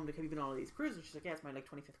 I'm like, have you been on all these cruises? She's like, yeah, it's my like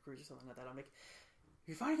 25th cruise or something like that. I'm like,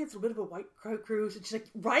 you're fighting against a bit of a white cruise, and she's like,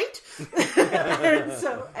 right?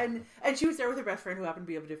 and she was there with her best friend who happened to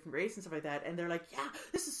be of a different race and stuff like that, and they're like, yeah,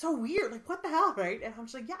 this is so weird, like what the hell, right? And I'm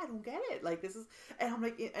just like, yeah, I don't get it, like this is, and I'm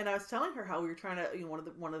like, and I was telling her how we were trying to,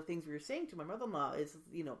 one of the things we were saying to my mother-in-law is,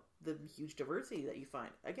 the huge diversity that you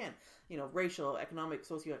find, again, racial, economic,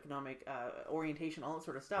 socioeconomic, orientation, all that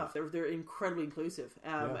sort of stuff. They're incredibly inclusive,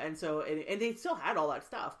 and so and they still had all that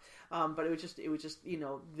stuff, but it was just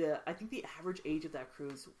I think the average age of that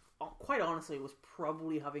cruise, quite honestly, was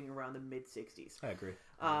probably hovering around the mid-60s. I agree.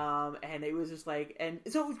 And it was just like, and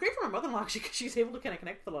so it was great for my mother-in-law because she's able to kind of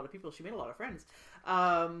connect with a lot of people. She made a lot of friends.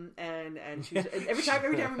 And she was, and every time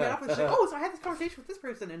we met up, she's like, oh, so I had this conversation with this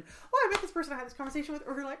person, and I met this person I had this conversation with,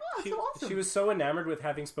 or we're like, oh, that's so awesome. She was so enamored with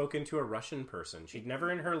having spoken to a Russian person. She'd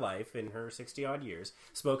never in her life, in her 60-odd years,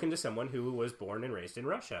 spoken to someone who was born and raised in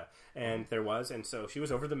Russia. And so she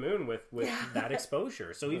was over the moon with that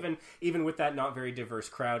exposure. So even with that not very diverse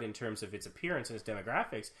crowd in terms of its appearance and its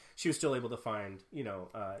demographics, she was still able to find,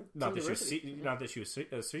 not that she was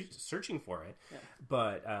searching for it,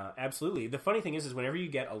 but absolutely. The funny thing is whenever you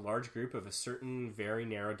get a large group of a certain very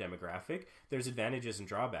narrow demographic, there's advantages and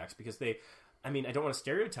drawbacks because I don't want to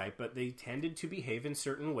stereotype, but they tended to behave in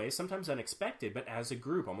certain ways, sometimes unexpected, but as a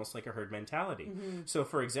group, almost like a herd mentality. Mm-hmm. So,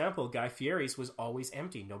 for example, Guy Fieri's was always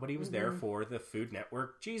empty. Nobody was there for the Food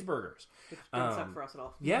Network cheeseburgers. Which didn't suck for us at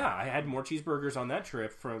all. Yeah, I had more cheeseburgers on that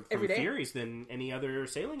trip from Fieri's than any other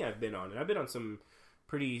sailing I've been on. And I've been on some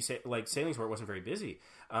pretty sailings where it wasn't very busy.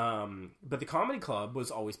 But the comedy club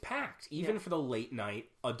was always packed, even for the late night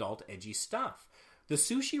adult edgy stuff. The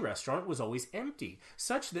sushi restaurant was always empty,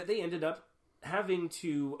 such that they ended up having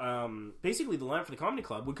to basically the lineup for the comedy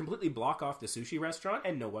club would completely block off the sushi restaurant,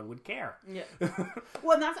 and no one would care. Yeah.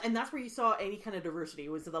 Well, and that's where you saw any kind of diversity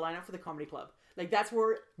was the lineup for the comedy club. Like that's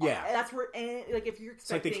where like if you're expecting,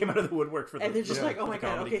 it's like they came out of the woodwork for the and they're just like, oh my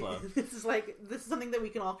god, okay, club. this is something that we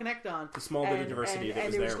can all connect on. The small bit of diversity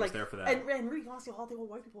that was there for that. And really honestly, all the old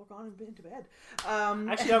white people are gone and been to bed.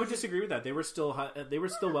 Actually, I would disagree with that. They were still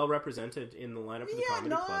well represented in the lineup for the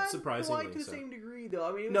comedy club. Surprisingly, not to the same degree though.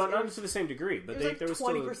 I mean, not to the same degree, but there was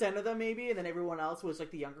 20% of them maybe, and then everyone else was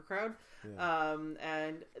like the younger crowd. Yeah.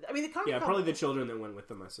 And I mean the comedy club, probably the children that went with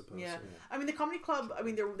them, I suppose. Yeah. I mean the comedy club. I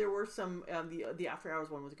mean there were some the after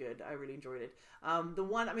hours one was good. I really enjoyed it. The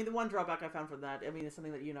one drawback I found from that, I mean, it's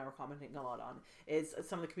something that you and I were commenting a lot on, is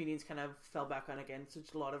some of the comedians kind of fell back on again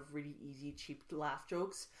such a lot of really easy, cheap laugh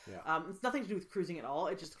jokes. Yeah. It's nothing to do with cruising at all.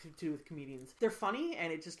 It's just to do with comedians. They're funny,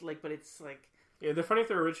 and it just but it's like. Yeah, they're funny if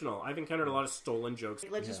they're original. I've encountered a lot of stolen jokes.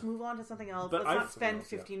 Let's just move on to something else. But let's not spend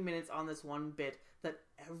 15 minutes on this one bit that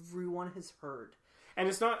everyone has heard. And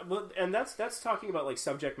it's not, and that's talking about like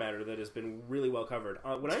subject matter that has been really well covered.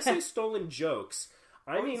 When I say stolen jokes,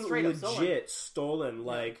 I mean legit stolen.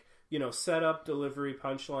 Like, setup, delivery,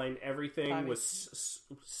 punchline, everything was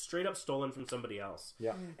straight up stolen from somebody else.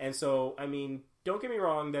 Yeah. And so, I mean, don't get me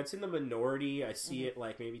wrong, that's in the minority. I see it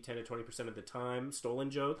like maybe 10 to 20% of the time, stolen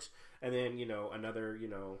jokes. And then, another, I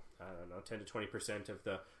don't know, 10 to 20% of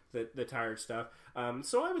the tired stuff.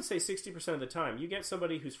 So I would say 60% of the time, you get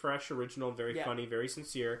somebody who's fresh, original, very funny, very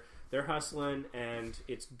sincere. They're hustling, and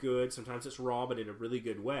it's good. Sometimes it's raw, but in a really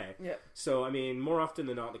good way. Yeah. So, I mean, more often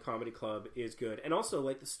than not, the comedy club is good. And also,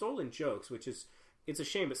 like, the stolen jokes, it's a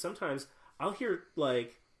shame, but sometimes I'll hear,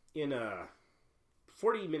 like, in a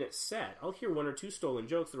 40-minute set, I'll hear one or two stolen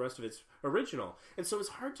jokes, the rest of it's original. And so it's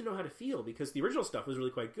hard to know how to feel, because the original stuff was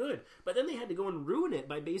really quite good, but then they had to go and ruin it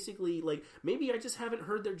by basically, like, maybe I just haven't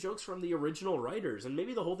heard their jokes from the original writers, and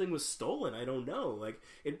maybe the whole thing was stolen, I don't know. Like,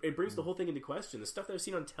 it brings the whole thing into question. The stuff that I've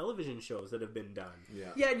seen on television shows that have been done.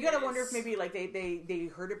 Yeah, you gotta wonder if maybe, like,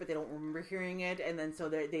 they heard it, but they don't remember hearing it, and then so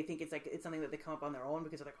they think it's something that they come up on their own,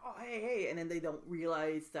 because they're like, oh, hey, and then they don't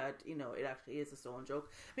realize that, it actually is a stolen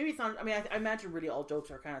joke. Maybe it's not, I mean, I imagine really all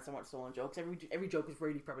jokes are kind of somewhat stolen jokes. Every joke is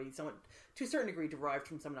really probably somewhat, to a certain degrure, derived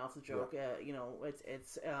from someone else's joke.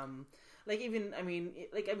 It's like, even, I mean,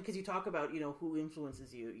 because you talk about, who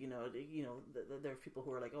influences you, there's people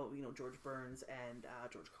who are like, oh, George Burns and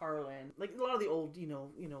George Carlin, like a lot of the old,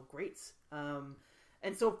 greats.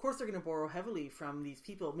 And so, of course, they're going to borrow heavily from these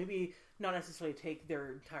people. Maybe not necessarily take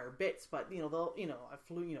their entire bits, but they'll,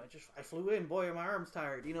 I flew in, boy, my arm's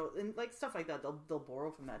tired, and like stuff like that. They'll borrow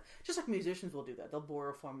from that, just like musicians will do that. They'll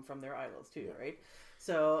borrow from their idols too, right?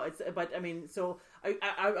 So but I mean, so I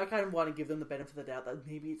kind of want to give them the benefit of the doubt that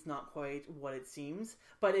maybe it's not quite what it seems,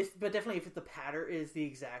 but definitely if the patter is the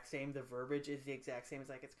exact same, the verbiage is the exact same. It's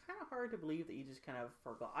like it's kind of hard to believe that you just kind of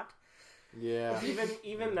forgot. Yeah.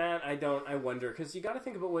 Even that, I wonder, because you got to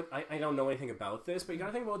think about what, I don't know anything about this, but you got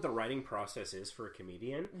to think about what the writing process is for a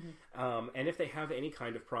comedian. Mm-hmm. And if they have any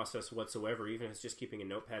kind of process whatsoever, even if it's just keeping a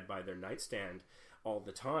notepad by their nightstand all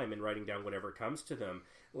the time and writing down whatever comes to them,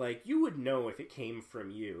 like, you would know if it came from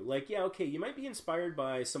you. Like, yeah, okay, you might be inspired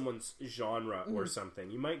by someone's genre or something.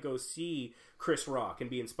 You might go see Chris Rock and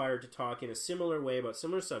be inspired to talk in a similar way about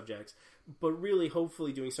similar subjects, but really,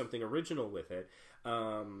 hopefully doing something original with it.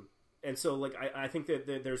 And so, like, I think that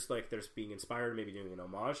there's being inspired, maybe doing an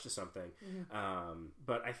homage to something. Mm-hmm.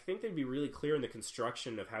 But I think they'd be really clear in the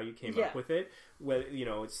construction of how you came up with it. Whether,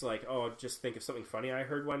 it's like, oh, just think of something funny I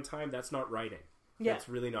heard one time. That's not writing. Yeah. That's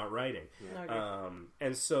really not writing. Yeah.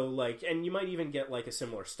 And so, like, and you might even get, like, a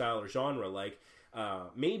similar style or genre. Like,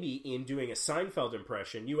 maybe in doing a Seinfeld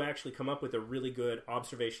impression, you actually come up with a really good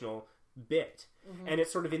observational bit. Mm-hmm. And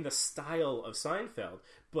it's sort of in the style of Seinfeld.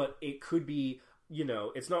 But it could be...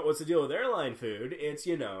 it's not what's the deal with airline food. It's,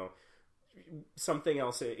 something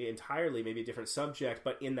else entirely, maybe a different subject,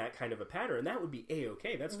 but in that kind of a pattern. And that would be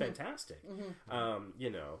A-okay. That's fantastic. Mm-hmm.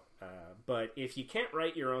 But if you can't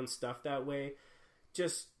write your own stuff that way,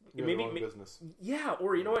 just maybe business. Yeah,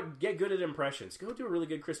 or you know what? Get good at impressions. Go do a really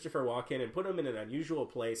good Christopher Walken and put him in an unusual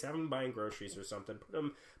place. Have him buying groceries or something.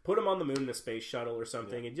 Put him on the moon in a space shuttle or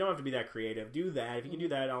something. And you don't have to be that creative. Do that. If you can do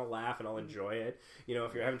that, I'll laugh and I'll enjoy it.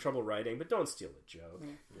 If you're having trouble writing, but don't steal a joke.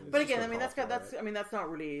 But again, I mean, that's not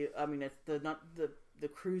really. I mean, it's the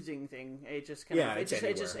cruising thing. It just kind of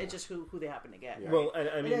it's just who they happen to get. Yeah. Right? Well,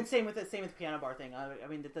 I mean, and then same with the piano bar thing. I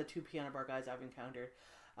mean, the two piano bar guys I've encountered.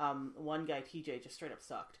 One guy, TJ, just straight up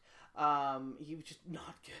sucked. He was just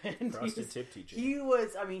not good. Frosted Tip TJ. He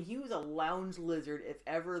was a lounge lizard if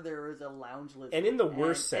ever there was a lounge lizard. And in the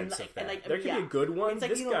worst sense of that. There could be a good one. It's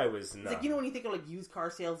like, this guy was not. It's like, when you think of like used car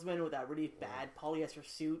salesman with that really bad polyester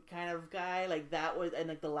suit kind of guy, like that was, and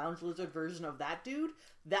like the lounge lizard version of that dude,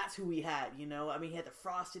 that's who we had, he had the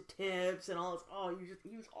frosted tips and all this. Oh,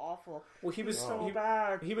 he was awful. Well, he was so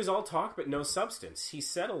bad. He was all talk but no substance. He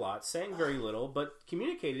said a lot, sang very little, but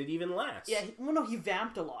communicated even less. Yeah, he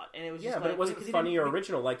vamped a lot, and it was but it wasn't funny or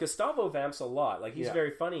original. Like Gustavo vamps a lot. Like he's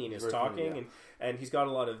very funny in his talking, funny, and he's got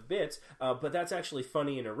a lot of bits. But that's actually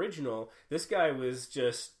funny and original. This guy was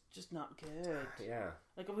just not good. Yeah.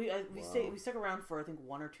 Like we stuck around for I think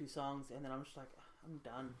 1 or 2 songs, and then I'm just like, I'm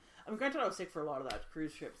done. Granted, I was sick for a lot of that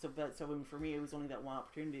cruise trip, so for me it was only that one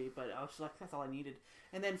opportunity. But I was just like, that's all I needed.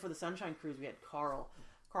 And then for the Sunshine Cruise, we had Carl,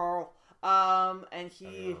 and he.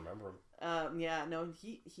 I don't remember him.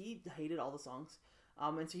 He hated all the songs.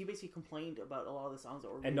 And so he basically complained about a lot of the songs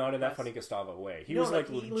that were. And not in that funny Gustavo way. He was like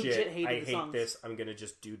legit hated I hate songs. This. I'm gonna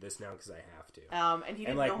just do this now because I have to. And he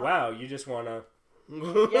didn't know wow, you just wanna.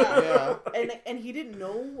 Yeah. And he didn't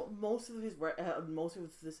know most of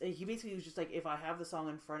this. He basically was just like, if I have the song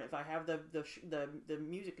in front, if I have the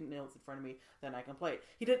music notes in front of me, then I can play it.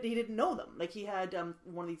 He didn't know them. Like he had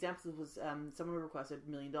one of the examples was someone requested $1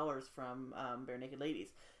 million from Bare Naked Ladies,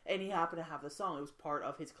 and he happened to have the song. It was part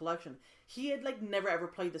of his collection. He had like never ever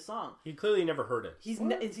played the song. He clearly never heard it. He's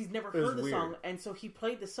never heard the song, and so he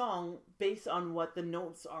played the song based on what the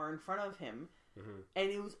notes are in front of him. Mm-hmm. And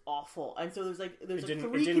it was awful. And so there's like 3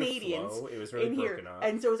 Canadians it was really in here, broken up.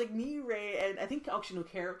 And so it was like me, Ray, and I think actually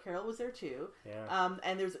Carol was there too. Yeah.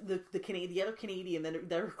 And there's the other Canadian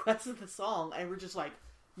that requested the song, and we're just like,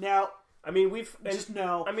 no. I mean,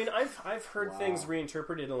 no. I mean, I've heard things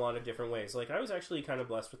reinterpreted in a lot of different ways. Like I was actually kind of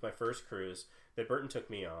blessed with my first cruise that Burton took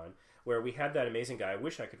me on, where we had that amazing guy. I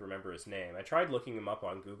wish I could remember his name. I tried looking him up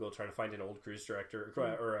on Google, trying to find an old cruise director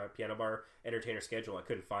or a piano bar entertainer schedule. I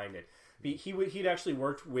couldn't find it. He'd actually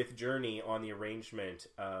worked with Journey on the arrangement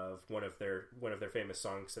of one of their famous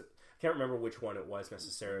songs. I can't remember which one it was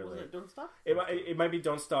necessarily. Was it Don't Stop? It might be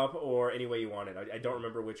Don't Stop or Any Way You Want It. I don't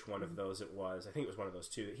remember which one of those it was. I think it was one of those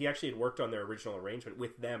two. He actually had worked on their original arrangement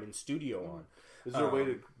with them in studio on. Is there a way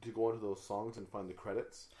to go into those songs and find the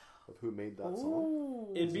credits of who made that song?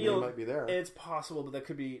 It might be there. It's possible, but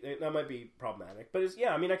that might be problematic. But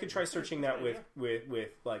I mean, I could try searching that with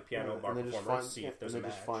like piano bar performers to see if there's a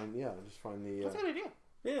match. Just find the. That's a good idea.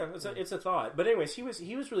 Yeah, it's a thought. But anyways, he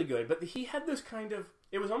was really good. But he had this kind of,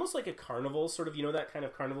 it was almost like a carnival sort of, that kind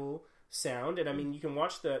of carnival sound. And I mean, you can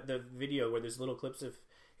watch the video where there's little clips of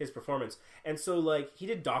his performance. And so like he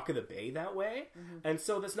did Dock of the Bay that way. Mm-hmm. And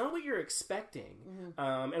so that's not what you're expecting.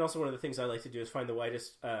 Mm-hmm. And also one of the things I like to do is find the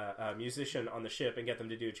whitest musician on the ship and get them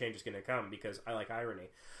to do A Change Is Gonna Come, because I like irony.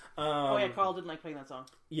 Carl didn't like playing that song.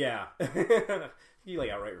 Yeah. He like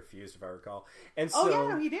outright refused, if I recall. And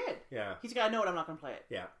so, he did. Yeah. He's like, I know it, I'm not going to play it.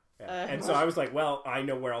 Yeah. And so I was like, well, I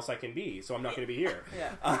know where else I can be, so I'm not going to be here.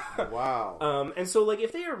 Wow. And so, like,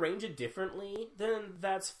 if they arrange it differently, then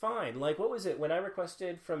that's fine. Like, what was it? When I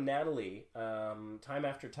requested from Natalie, Time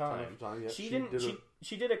After Time, she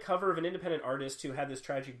did a cover of an independent artist who had this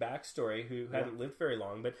tragic backstory, who hadn't lived very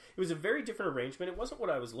long, but it was a very different arrangement. It wasn't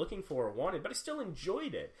what I was looking for or wanted, but I still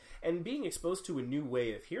enjoyed it. And being exposed to a new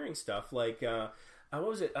way of hearing stuff, like, what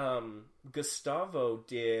was it? Gustavo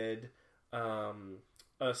did...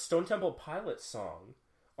 a Stone Temple Pilots song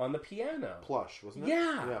on the piano. Plush, wasn't it?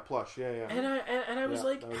 Yeah. Yeah, Plush, yeah. And I was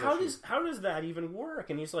like, how does that even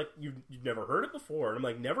work? And he's like, you've never heard it before. And I'm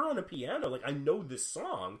like, never on a piano. Like, I know this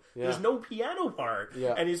song. Yeah. There's no piano part.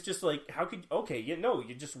 Yeah. And he's just like,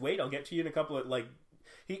 you just wait, I'll get to you in a couple of, like...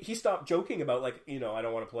 He stopped joking about, like, I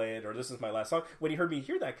don't want to play it, or this is my last song, when he heard me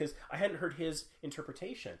hear that, because I hadn't heard his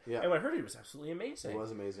interpretation. Yeah. And when I heard it, it was absolutely amazing. It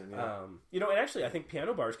was amazing, yeah. And actually, I think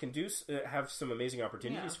piano bars can have some amazing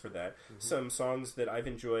opportunities for that. Mm-hmm. Some songs that I've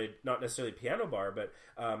enjoyed, not necessarily piano bar, but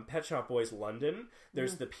Pet Shop Boys London,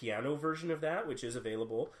 there's the piano version of that, which is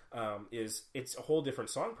available. It's a whole different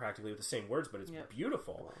song, practically, with the same words, but it's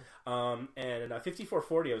beautiful. Wow. And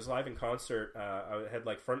 5440, I was live in concert. I had,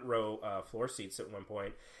 like, front row floor seats at one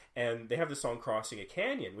point. And they have the song Crossing a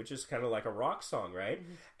Canyon, which is kind of like a rock song, right?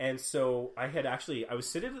 Mm-hmm. And so I was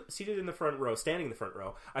seated in the front row, standing in the front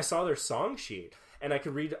row. I saw their song sheet, and I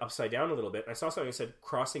could read upside down a little bit. And I saw something that said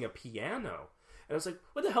Crossing a Piano. And I was like,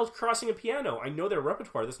 what the hell's Crossing a Piano? I know their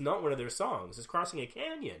repertoire. That's not one of their songs. It's Crossing a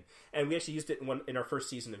Canyon. And we actually used it in our first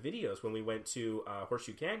season of videos when we went to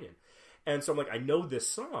Horseshoe Canyon. And so I'm like, I know this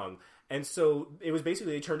song. And so it was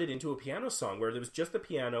basically, they turned it into a piano song where there was just the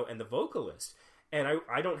piano and the vocalist. And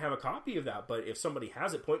I don't have a copy of that, but if somebody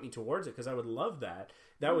has it, point me towards it, because I would love that.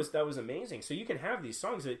 That was amazing. So you can have these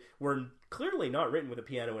songs that were clearly not written with a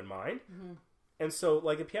piano in mind. And so,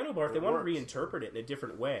 like a piano bar, if they want to reinterpret it in a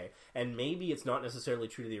different way, and maybe it's not necessarily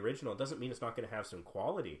true to the original, it doesn't mean it's not going to have some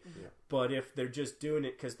quality. But if they're just doing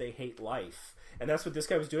it because they hate life, and that's what this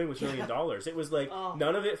guy was doing with $1 Million. It was like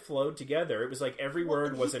none of it flowed together. It was like every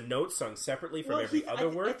word was a note sung separately from every other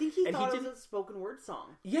word. I think he thought it was a spoken word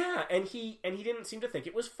song. Yeah, and he didn't seem to think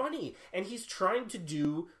it was funny. And he's trying to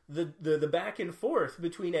do the back and forth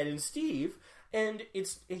between Ed and Steve. And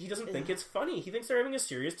he doesn't think it's funny. He thinks they're having a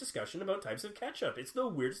serious discussion about types of ketchup. It's the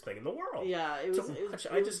weirdest thing in the world. Yeah, it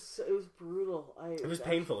was brutal. It was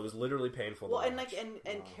painful. It was literally painful. Well, and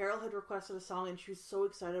Carol had requested a song, and she was so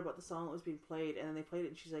excited about the song that was being played, and then they played it,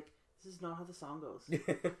 and she's like, "This is not how the song goes."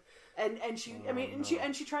 and she,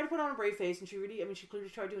 she tried to put on a brave face, and she clearly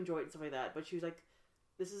tried to enjoy it and stuff like that, but she was like,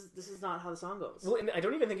 This is not how the song goes. Well, and I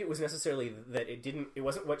don't even think it was necessarily that it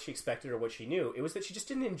wasn't what she expected or what she knew. It was that she just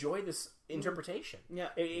didn't enjoy this interpretation. Yeah.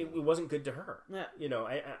 It wasn't good to her. Yeah. You know,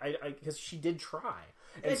 because she did try.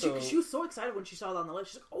 And she was so excited when she saw it on the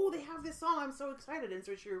list. She's like, "Oh, they have this song. I'm so excited." And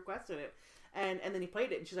so she requested it. And then he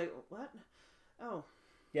played it, and she's like, "What? Oh."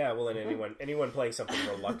 Yeah, well, and anyone playing something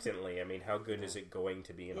reluctantly, I mean, how good is it going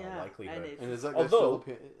to be in all likelihood? And is that guy still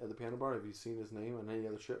at the piano bar? Have you seen his name on any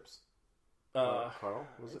other ships? Carl,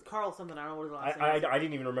 was it? Carl something, I don't know what his last name is. I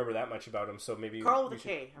didn't even remember that much about him, so maybe... Carl with a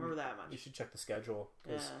K, I remember that much. You should check the schedule,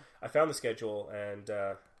 because I found the schedule, and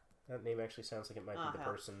that name actually sounds like it might be the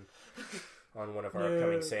person on one of our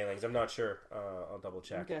upcoming sailings. I'm not sure. I'll double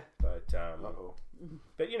check. Okay.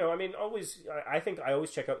 But, you know, I mean, I think I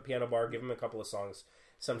always check out the piano bar, give them a couple of songs.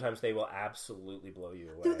 Sometimes they will absolutely blow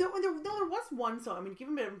you away. There was one song. I mean, give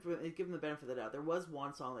him the benefit of the doubt. There was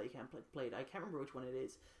one song that he played. I can't remember which one it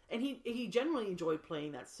is. And he genuinely enjoyed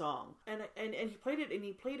playing that song. And he played it, and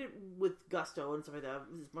he played it with gusto and stuff like that,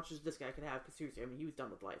 as much as this guy could have. Because seriously, I mean, he was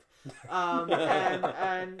done with life.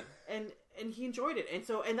 And he enjoyed it.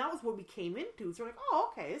 And that was what we came into. So we're like,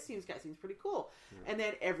 oh, okay, this guy seems pretty cool. And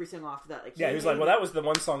then every single after that, like, he was like, well, that was the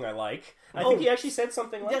one song I like. I think he actually said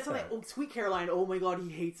something like that. Oh, Sweet Caroline. Oh my God, he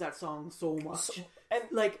hates that song so much. And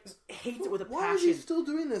like hates it with a passion. Why is he still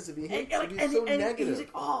doing this if he hates it? He's so negative. He's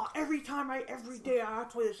like, oh, every day I have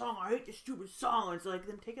to play this song, I hate this stupid song. And it's like,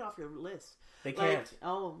 then take it off your list. They can't.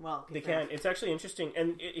 Oh, well. They can't. It's actually interesting.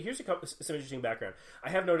 And here's some interesting background.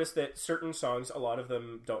 I have noticed that certain songs, a lot of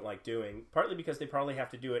them don't like doing, partly because they probably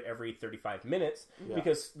have to do it every 35 minutes,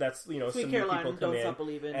 because that's, you know, Sweet some Caroline, new people come Don't in, Stop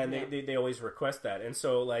Believin', and they always request that. And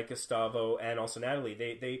so, like, Gustavo and also Natalie,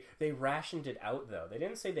 they rationed it out, though. They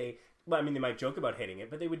didn't say well, I mean, they might joke about hating it,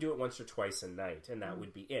 but they would do it once or twice a night, and that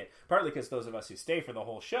would be it. Partly because those of us who stay for the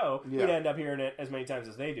whole show would end up hearing it as many times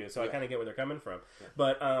as they do, so I kind of get where they're coming from. Yeah.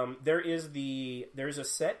 But there's a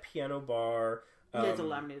set piano bar. There's a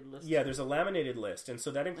laminated list. Yeah, there's a laminated list, and so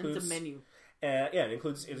that includes... It's a menu. It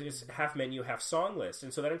includes it's half menu, half song list,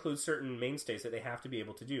 and so that includes certain mainstays that they have to be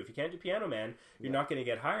able to do. If you can't do Piano Man, you're not going to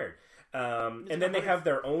get hired. And then they have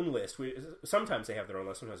their own list. Sometimes they have their own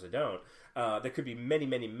list, sometimes they don't. There could be many,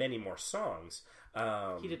 many, many more songs.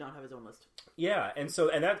 He did not have his own list. Yeah, and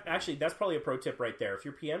that's probably a pro tip right there. If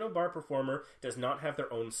your piano bar performer does not have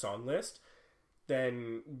their own song list,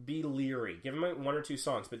 then be leery. Give them one or two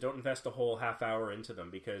songs, but don't invest a whole half hour into them,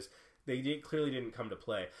 because they clearly didn't come to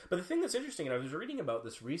play. But the thing that's interesting, and I was reading about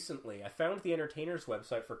this recently, I found the Entertainers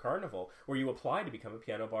website for Carnival, where you apply to become a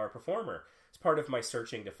piano bar performer. It's part of my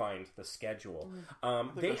searching to find the schedule.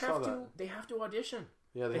 They have to audition.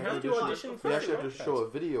 Yeah, they have to audition for it. They actually have to show a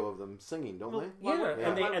video of them singing, don't they? Why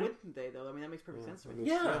wouldn't they, though? I mean, that makes perfect sense to me.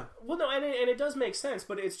 Yeah. Well, no, and it does make sense,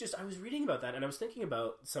 but it's just, I was reading about that, and I was thinking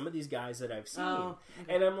about some of these guys that I've seen,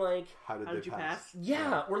 and I'm like... How did you pass?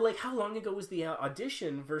 Yeah, or like, how long ago was the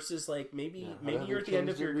audition versus, like, maybe you're at the end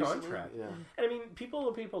of your contract. Yeah. And I mean, people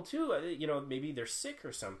are people, too. You know, maybe they're sick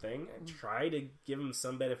or something, and try to give them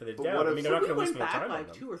some benefit of the doubt. I mean, they're not going to waste more time on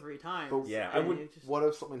them. 2 or 3 times. But, what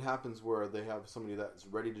if something happens where they have somebody that's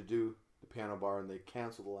ready to do the piano bar and they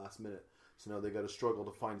cancel the last minute, so now they got to struggle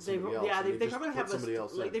to find somebody else. Yeah, they probably have somebody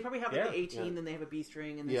else. They probably have the A team, then they have a B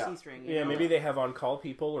string and the C string. Yeah, maybe they have on-call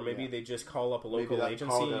people, or maybe they just call up a local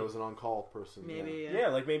agency. Maybe that was an on-call person.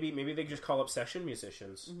 Like maybe they just call up session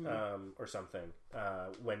musicians or something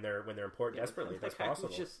when they're important desperately. That's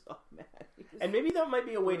possible. And maybe that might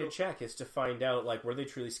be a way to check, is to find out, like, were they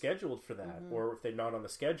truly scheduled for that, or if they're not on the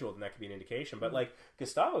schedule, then that could be an indication. But like,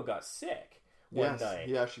 Gustavo got sick one night.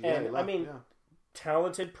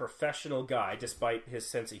 Talented professional guy, despite his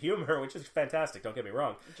sense of humor, which is fantastic, don't get me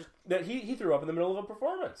wrong, that he threw up in the middle of a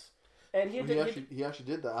performance. And he he actually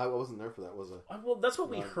did that. I wasn't there for that, was I? Well, that's what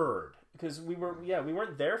we heard because we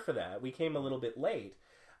weren't there for that. We came a little bit late.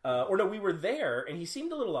 Or no, we were there, and he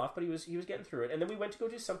seemed a little off, but he was getting through it. And then we went to go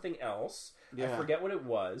do something else. Yeah. I forget what it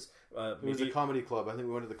was. It was a comedy club. I think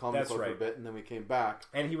we went to the comedy club for a bit, and then we came back.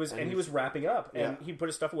 And he was wrapping up, and he put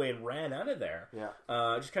his stuff away and ran out of there. Yeah.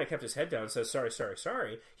 Just kind of kept his head down and says,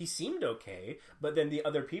 sorry. He seemed okay, but then the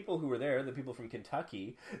other people who were there, the people from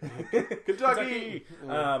Kentucky,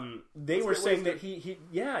 they were saying that he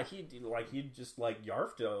just like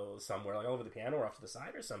yarfed somewhere, like all over the piano or off to the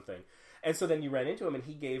side or something. And so then you ran into him, and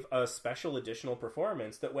he gave a special additional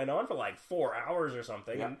performance that went on for like 4 hours or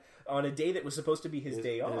something, and on a day that was supposed to be his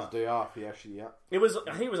day off. His day off, he actually, It was.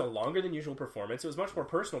 I think it was a longer than usual performance. It was much more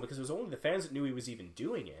personal because it was only the fans that knew he was even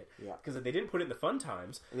doing it. Yeah. Because they didn't put it in the fun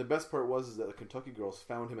times. And the best part was that the Kentucky girls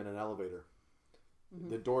found him in an elevator.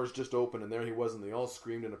 The doors just opened, and there he was, and they all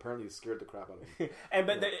screamed, and apparently it scared the crap out of him.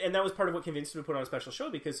 and that was part of what convinced him to put on a special show,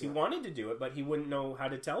 because he wanted to do it, but he wouldn't know how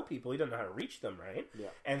to tell people. He doesn't know how to reach them, right? Yeah.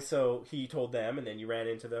 And so he told them, and then you ran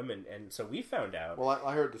into them, and so we found out. Well,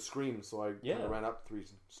 I heard the screams, so I kind of ran up 3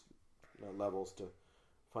 levels to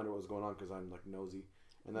find out what was going on, because I'm like nosy.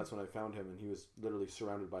 And that's when I found him, and he was literally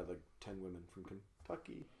surrounded by like 10 women from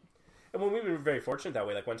Kentucky. And when we were very fortunate that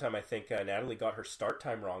way, like one time I think Natalie got her start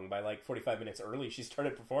time wrong by like 45 minutes early. She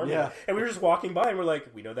started performing, and we were just walking by, and we're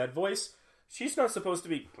like, we know that voice. She's not supposed to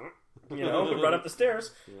be, we run up the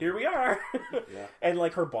stairs. Here we are. And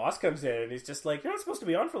like her boss comes in, and he's just like, you're not supposed to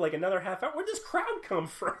be on for like another half hour. Where'd this crowd come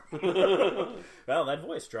from? Well, that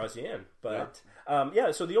voice draws you in. But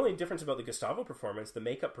so the only difference about the Gustavo performance, the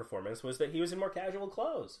makeup performance, was that he was in more casual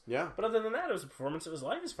clothes. Yeah. But other than that, it was a performance of his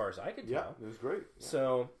life as far as I could tell. Yeah, it was great. Yeah.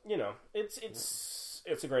 So,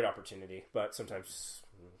 it's a great opportunity, but sometimes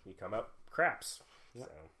you come up craps. Yeah.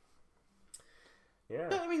 So. Yeah.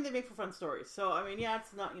 But, I mean, they make for fun stories. So, I mean,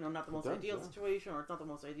 it's not, not the most ideal situation, or it's not the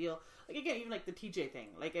most ideal. Like, again, even like the TJ thing.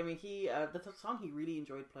 Like, I mean, the song he really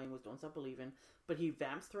enjoyed playing was Don't Stop Believin', but he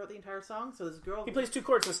vamps throughout the entire song. So this girl... He plays 2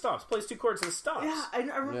 chords and stops. Yeah, I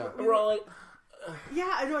remember... Yeah. We're all like... Yeah,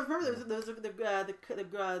 I know. I remember there was the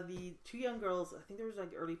 2 young girls. I think there was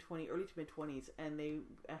like early to mid 20s, and they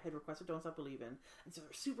had requested "Don't Stop Believin'," and so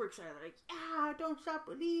they're super excited. They're like, "Yeah, don't stop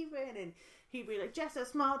believing!" And he'd be like, "Just a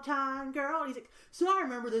small town girl." And he's like, "So I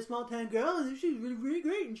remember this small town girl, and she's really, really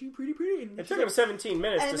great, and she's pretty." And it took him 17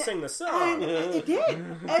 minutes to sing the song. And it did,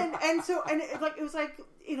 and so it was like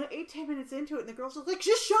 8-10 minutes into it, and the girls were like,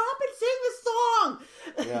 "Just shut up and sing the song!"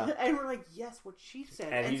 Yeah. And we're like, "Yes, what she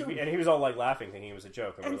said." And he was all like laughing, thinking it was a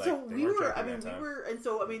joke. And so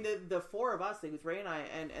the 4 of us, it was Ray and I,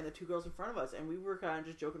 and the 2 girls in front of us, and we were kind of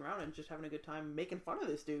just joking around and just having a good time making fun of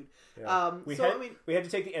this dude. Yeah. We had to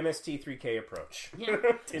take the MST3K approach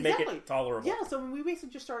to make it tolerable. Yeah, so we basically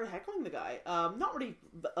just started heckling the guy. Not really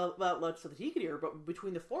loud so that he could hear, but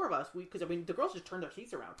between the 4 of us, because the girls just turned their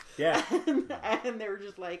seats around. Yeah, and they were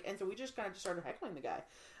just like, and so we just kind of just started heckling the guy.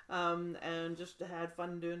 And just had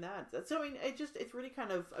fun doing that. So I mean, it's really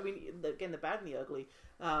kind of, I mean, again, the bad and the ugly.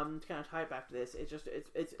 To kind of tie it back to this, it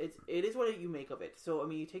is what you make of it. So I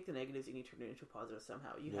mean, you take the negatives and you turn it into a positive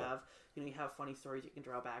somehow. You have funny stories you can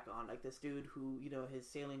draw back on, like this dude who his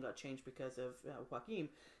sailing got changed because of Joaquin.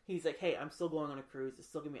 He's like, hey, I'm still going on a cruise. It's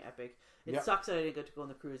still gonna be epic. It sucks that I didn't get to go on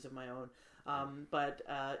the cruise of my own. But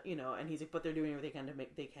and he's like, but they're doing everything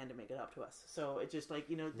they can to make it up to us. So it's just like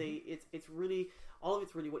it's really, all of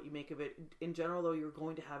it's really what you make of it. In general, though, you're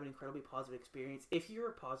going to have an incredibly positive experience if you're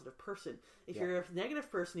a positive person. If you're a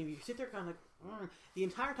negative person, if you sit there kind of like the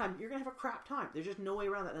entire time, you're gonna have a crap time. There's just no way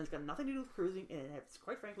around that, and it's got nothing to do with cruising, and it has,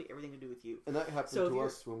 quite frankly, everything to do with you. And that happened to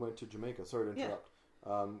us when we went to Jamaica. Sorry to interrupt.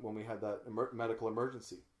 When we had that medical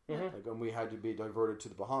emergency, like when we had to be diverted to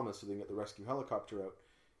the Bahamas so they can get the rescue helicopter out,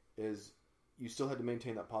 you still had to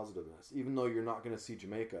maintain that positiveness. Even though you're not going to see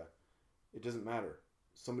Jamaica, it doesn't matter.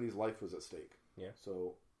 Somebody's life was at stake. Yeah.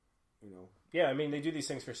 So, Yeah, I mean, they do these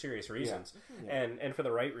things for serious reasons. Yeah. And for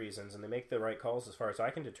the right reasons, and they make the right calls as far as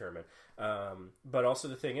I can determine. But also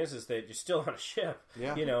the thing is that you're still on a ship.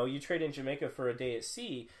 Yeah. You trade in Jamaica for a day at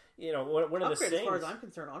sea. One of the sayings, as far as I'm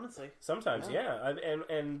concerned, honestly. Sometimes,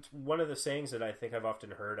 and one of the sayings that I think I've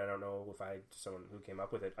often heard, I don't know if someone who came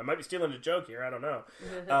up with it. I might be stealing a joke here. I don't know.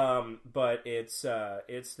 But it's that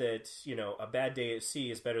a bad day at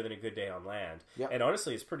sea is better than a good day on land. Yep. And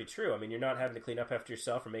honestly, it's pretty true. I mean, you're not having to clean up after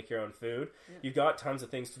yourself or make your own food. you got tons of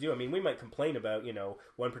things to do. I mean, we might complain about,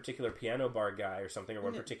 one particular piano bar guy or something, or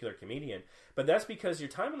one particular comedian, but that's because your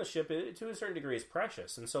time on the ship, to a certain degree, is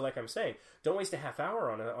precious. And so, like I'm saying, don't waste a half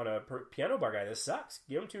hour on a piano bar guy. This sucks.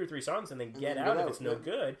 Give him 2 or 3 songs and then get out if it's no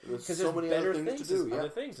good. There's Because so many better other things to do. Other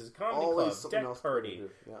things. There's a comedy Always club, something deck else party. to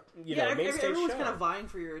do. Everyone's kind of vying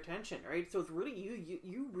for your attention, right? So it's really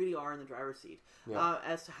you really are in the driver's seat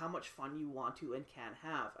as to how much fun you want to and can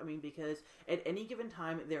have. I mean, because at any given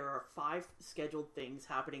time there are 5 scheduled things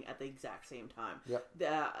happening at the exact same time,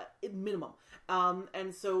 minimum.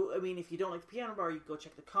 And so, I mean, if you don't like the piano bar, you can go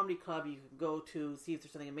check the comedy club. You can go to see if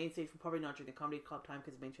there's something in main stage. Probably not during the comedy club time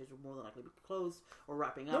because the main stage will more than likely be closed or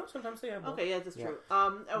wrapping up. No, sometimes they have. Okay, yeah, that's true.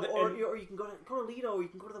 Or you can go to Lido, or you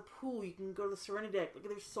can go to the pool, you can go to the Serenity Deck. Like,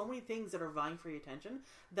 there's so many things that are vying for your attention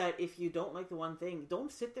that if you don't like the one thing,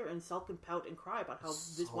 don't sit there and sulk and pout and cry about how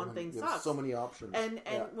this one thing sucks. So many options, and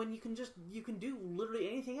when you can do literally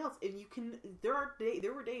anything else, and you can. There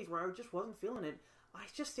were days where I just wasn't feeling it. I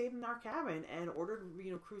just stayed in our cabin and ordered,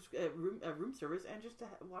 cruise room service and just to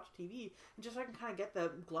watch TV and just so I can kind of get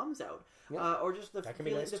the glums out, or just the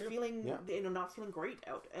feeling, not feeling great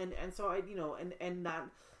out, and so I, and that.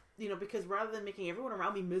 Because rather than making everyone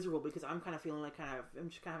around me miserable because I'm kind of feeling like I'm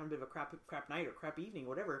just kind of having a bit of a crap night or crap evening,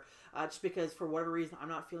 whatever, just because for whatever reason I'm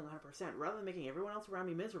not feeling 100%, rather than making everyone else around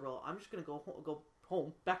me miserable, I'm just going to go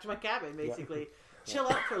home, back to my cabin, basically, chill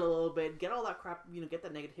out for a little bit, get all that crap, get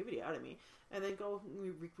that negativity out of me, and then go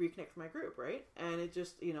reconnect with my group, right? And it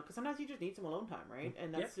just, because sometimes you just need some alone time, right?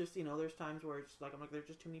 And that's just, there's times where it's like, I'm like, there's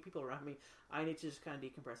just too many people around me. I need to just kind of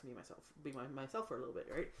decompress and be myself for a little bit,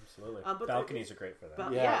 right? Absolutely. But balconies are great for that.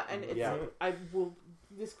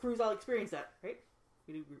 This cruise, I'll experience that, right?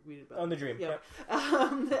 We did on the Dream. Yeah.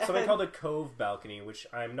 Something called a cove balcony, which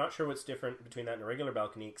I'm not sure what's different between that and a regular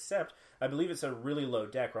balcony, except I believe it's a really low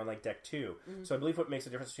deck. We're on like deck 2. Mm-hmm. So I believe what makes the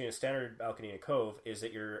difference between a standard balcony and a cove is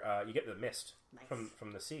that you get the mist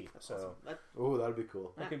from the sea. That's so awesome. That'd be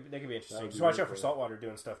cool. That could be interesting. Just watch out for saltwater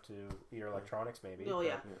doing stuff to your electronics, maybe. Oh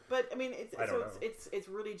yeah, but I mean, it's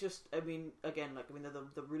really just. I mean, again,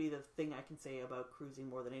 the thing I can say about cruising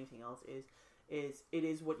more than anything else is it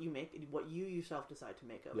is what you yourself decide to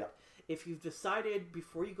make of it. If you've decided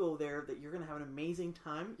before you go there that you're going to have an amazing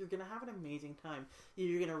time, you're going to have an amazing time.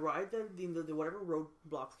 You're going to ride the whatever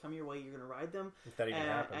roadblocks come your way, you're going to ride them. If that even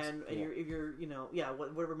happens. And if you're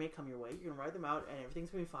whatever may come your way, you're going to ride them out, and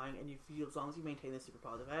everything's going to be fine. And you feel as long as you maintain this super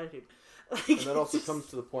positive attitude. And that also comes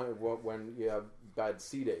to the point of when you have bad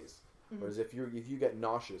sea days. Mm-hmm. Whereas if you get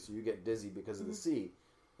nauseous or you get dizzy because of the sea,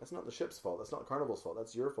 that's not the ship's fault. That's not Carnival's fault.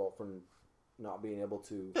 That's your fault for not being able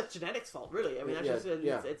to. That's genetics' fault, really. I mean,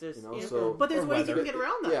 it's just. So, but there's ways you can get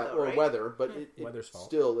around that. Or right? weather, but weather's fault.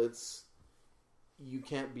 Still, you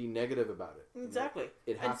can't be negative about it. Exactly.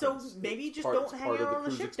 It happens. And so maybe you just don't hang out on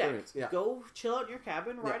the ship deck. Yeah. Go chill out in your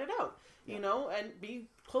cabin, ride it out. And be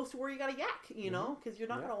close to where you got a yak. Because you're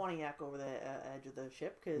not going to want to yak over the edge of the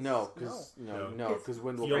ship. Because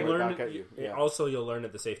wind will bring it back at you. Yeah. Also, you'll learn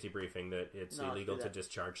at the safety briefing that it's illegal to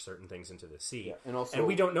discharge certain things into the sea. Yeah. And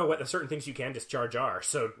we don't know what the certain things you can discharge are,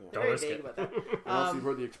 so don't risk it. About that. And also, you've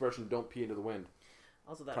heard the expression, don't pee into the wind.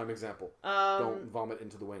 Also that. Prime example. Don't vomit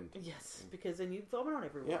into the wind. Yes, because then you vomit on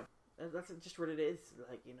everyone. Yeah. That's just what it is.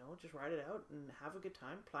 Like, just ride it out and have a good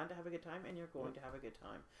time. Plan to have a good time, and you're going to have a good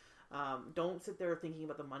time. Don't sit there thinking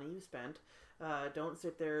about the money you spent. Don't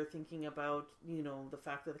sit there thinking about, the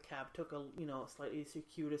fact that the cab took a slightly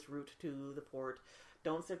circuitous route to the port.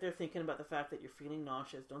 Don't sit there thinking about the fact that you're feeling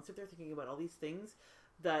nauseous. Don't sit there thinking about all these things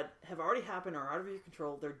that have already happened or are out of your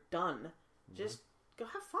control. They're done. Mm-hmm. Just go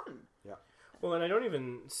have fun. Yeah. Well, and I don't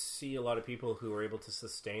even see a lot of people who are able to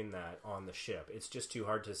sustain that on the ship. It's just too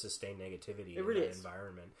hard to sustain negativity in that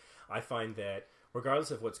environment. I find that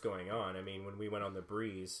regardless of what's going on, I mean, when we went on the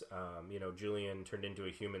breeze, Julian turned into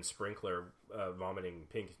a human sprinkler, vomiting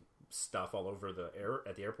pink stuff all over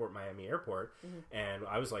at the airport, Miami airport, and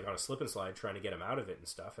I was like on a slip and slide trying to get him out of it and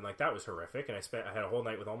stuff, and like that was horrific. And I had a whole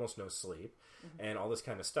night with almost no sleep and all this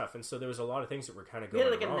kind of stuff. And so there was a lot of things that were kind of going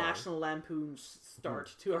on. We had like a National Lampoon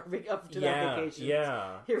start to our that vacation.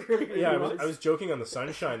 Yeah, it really was. I was joking on the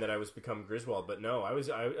Sunshine that I was become Griswold, but no,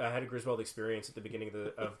 I had a Griswold experience at the beginning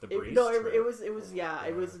of the breeze. It was it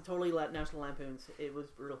was totally National Lampoons. It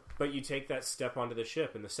was brutal. But you take that step onto the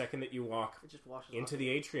ship, and the second that you walk into the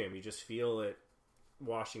atrium, you just feel it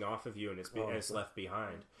washing off of you, and it's left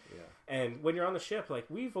behind. Yeah. And when you're on the ship, like,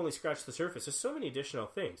 we've only scratched the surface. There's so many additional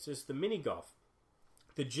things. There's the mini golf,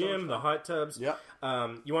 the gym, the hot tubs. Yeah.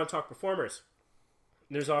 You want to talk performers?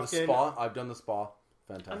 There's often the spa. I've done the spa.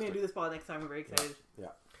 Fantastic. I'm going to do the spa next time. I'm very excited. Yeah.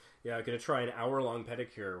 Yeah, I'm going to try an hour-long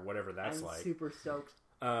pedicure, whatever that's like. Super stoked.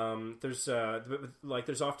 there's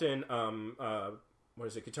often what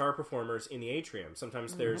is it? Guitar performers in the atrium.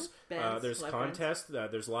 Sometimes there's Bands, live contests.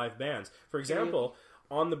 There's live bands. For example,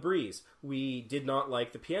 on the Breeze, we did not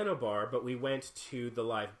like the piano bar, but we went to the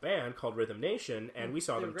live band called Rhythm Nation, and we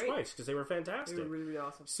saw them twice because they were fantastic. They were really, really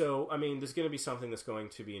awesome. So, I mean, there's going to be something that's going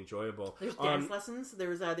to be enjoyable. There's dance lessons. They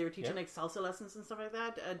were teaching like salsa lessons and stuff like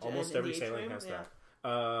that. Almost every sailing has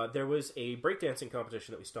that. There was a breakdancing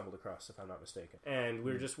competition that we stumbled across, if I'm not mistaken, and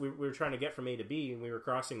we were trying to get from A to B, and we were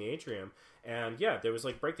crossing the atrium, and there was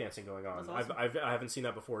like breakdancing going on. Awesome. I haven't seen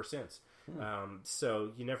that before or since.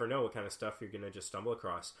 So you never know what kind of stuff you're going to just stumble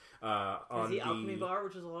across. On the Alchemy Bar,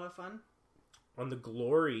 which was a lot of fun. On the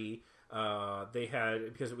Glory, they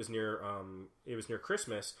had, because it was near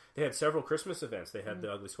Christmas, they had several Christmas events. They had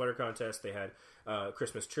the Ugly Sweater Contest, they had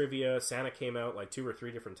Christmas trivia, Santa came out like 2 or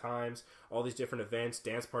 3 different times, all these different events,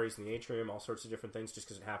 dance parties in the atrium, all sorts of different things just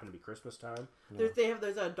because it happened to be Christmas time.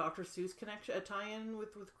 There's a Dr. Seuss connection, a tie-in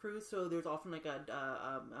with cruise, so there's often like a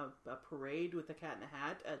parade with the Cat in the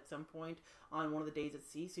Hat at some point on one of the days at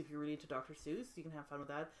sea, so if you're really into Dr. Seuss, you can have fun with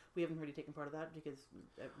that. We haven't really taken part of that because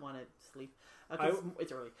I want to sleep.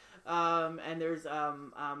 It's early. And there's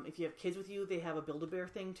if you have kids with you, they have a Build-A-Bear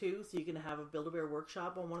thing too, so you can have a Build-A-Bear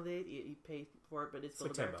workshop on one of the days. You pay for it, but it's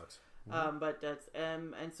like $10. But that's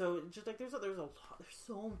and so just like there's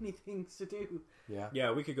so many things to do.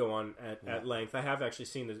 Yeah, we could go on at length. I have actually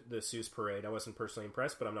seen the Seuss parade. I wasn't personally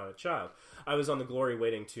impressed, but I'm not a child. I was on the Glory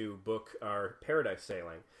waiting to book our Paradise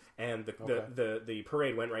sailing, and the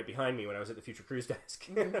parade went right behind me when I was at the Future Cruise desk.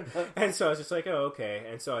 And so I was just like, oh, okay.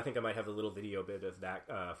 And so I think I might have a little video bit of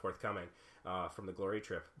that forthcoming from the Glory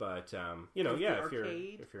trip. But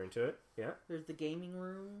if you're into it, There's the gaming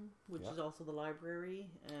room, which is also the library,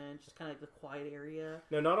 and just kind of like the quiet area.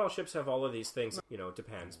 No, not all ships have all of these things. It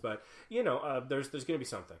depends, but there's going to be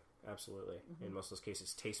something. Absolutely, in most of those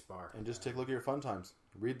cases, taste bar. And just take a look at your fun times.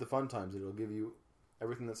 Read the fun times. It'll give you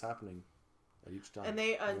everything that's happening at each time. And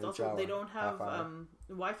they they don't have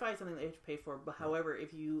Wi-Fi is something that you have to pay for. But however,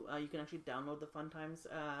 if you can actually download the fun times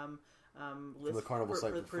list the Carnival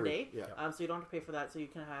site per day. Yeah. So you don't have to pay for that. So you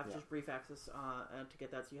can have just brief access to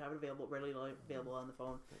get that. So you have it readily available on the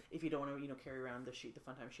phone if you don't want to carry around the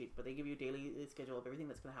fun time sheet. But they give you a daily schedule of everything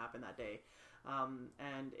that's going to happen that day.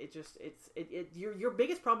 And your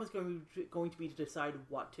biggest problem is going to be to decide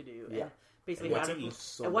what to do. And basically how to eat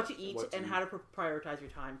and what to eat and how to prioritize your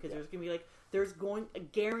time, because there's going to be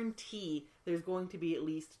guarantee there's going to be at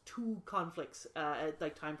least 2 conflicts,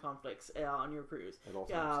 like time conflicts on your cruise.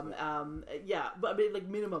 But like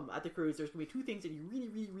minimum at the cruise, there's going to be 2 things that you really,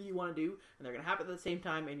 really, really want to do, and they're going to happen at the same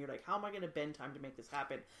time, and you're like, how am I going to bend time to make this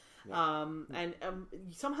happen?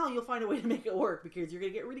 Somehow you'll find a way to make it work because you're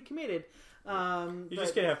going to get really committed. You're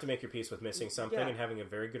just going to have to make your peace with missing something and having a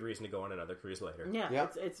very good reason to go on another cruise later. But you're going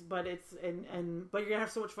to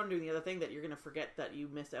have so much fun doing the other thing that you're going to forget that you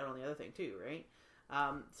missed out on the other thing too, right?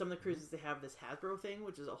 Some of the cruises, they have this Hasbro thing,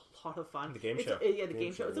 which is a lot of fun. The game show. The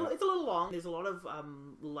game show. It's a little long. There's a lot of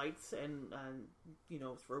lights and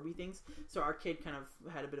throwy things. So our kid kind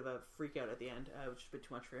of had a bit of a freak out at the end, which is a bit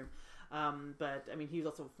too much for him. But I mean, he was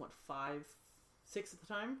also 5, 6 at the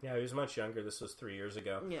time. Yeah, he was much younger. This was 3 years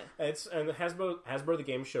ago. Yeah, and the Hasbro the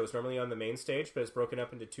game show is normally on the main stage, but it's broken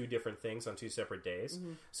up into 2 different things on 2 separate days.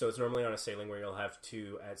 So it's normally on a sailing where you'll have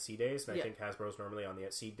 2 at sea days, and I think Hasbro's normally on the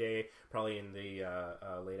at sea day, probably in the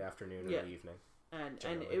late afternoon or the evening. And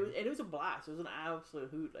it was a blast. It was an absolute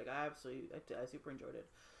hoot. Like I super enjoyed it.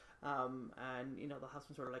 And they'll have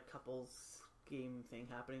some sort of like couples game thing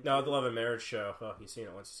happening. No, the Love and Marriage show. Oh, you've seen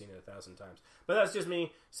it once, you've seen it 1,000 times. But that's just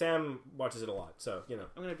me. Sam watches it a lot, so I'm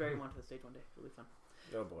going to drag him onto the stage one day. It'll be fun.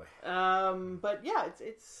 Oh boy. But yeah,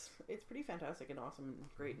 it's pretty fantastic and awesome and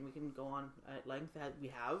great, and we can go on at length that we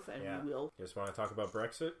have, and we will. You just want to talk about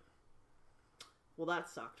Brexit? Well, that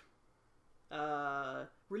sucked.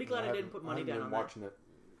 Really glad I didn't put money down on that. Watching it.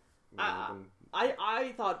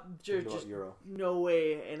 I thought just no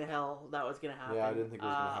way in hell that was going to happen. Yeah, I didn't think it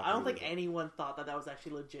was going to happen. I don't think anyone thought that was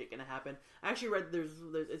actually legit going to happen. I actually read there's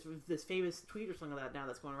this famous tweet or something like that now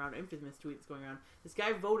that's going around, infamous tweet that's going around. This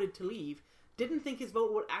guy voted to leave, didn't think his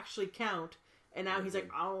vote would actually count, and now he's like,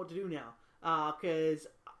 I don't know what to do now because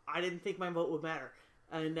I didn't think my vote would matter.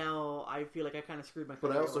 And now I feel like I kind of screwed my.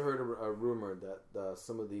 But I also heard a rumor that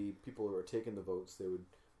some of the people who were taking the votes, they would,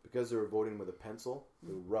 because they were voting with a pencil,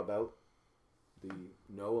 they would rub out the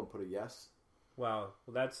no and put a yes. Wow,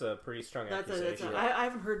 well, that's a pretty strong accusation. I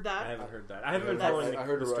haven't heard that. I haven't been following I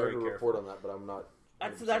heard a report on that, but I'm not.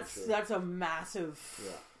 That's a massive.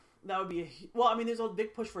 Yeah. That would be well. I mean, there's a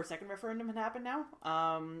big push for a second referendum to happen now.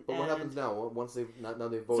 But what happens now? Once they've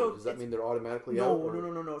voted, So does that mean they're automatically no, out?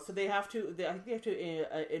 Or? No. So they have to. I think they have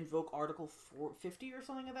to invoke Article 50 or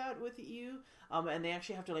something like that with the EU, and they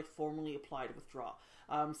actually have to like formally apply to withdraw.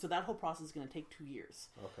 So that whole process is going to take 2 years.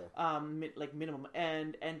 Okay. Like minimum,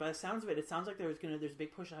 and by the sounds of it, it sounds like there's a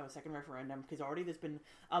big push to have a second referendum because already there's been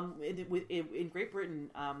in Great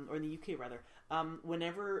Britain or in the UK rather.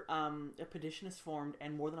 Whenever a petition is formed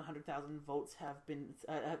and more than 100,000 votes have been,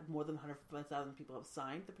 more than 100,000 people have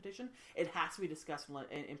signed the petition, it has to be discussed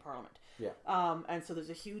in Parliament. Yeah. And so there's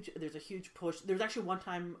a huge push. There's actually one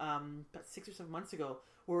time, about 6 or 7 months ago,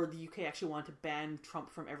 where the UK actually wanted to ban Trump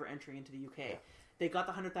from ever entering into the UK. Yeah. They got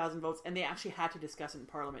the 100,000 votes, and they actually had to discuss it in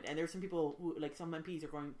Parliament. And there's some people who, like some MPs, are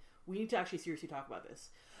going, "We need to actually seriously talk about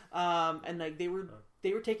this." And like they were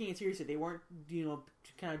taking it seriously. They weren't,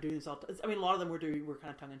 kind of doing this all. I mean, a lot of them were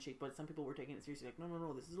kind of tongue in cheek, but some people were taking it seriously. Like,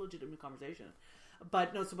 no, this is a legitimate conversation.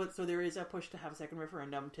 But no, so there is a push to have a second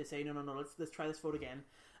referendum to say no, let's try this vote again.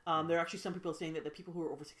 There are actually some people saying that the people who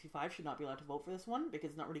are over 65 should not be allowed to vote for this one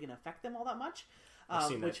because it's not really going to affect them all that much. I've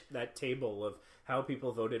seen that table of how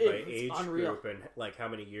people voted by age group and like how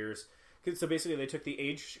many years. So basically, they took the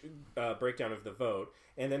age breakdown of the vote,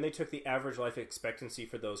 and then they took the average life expectancy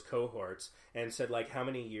for those cohorts and said, like, how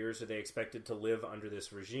many years are they expected to live under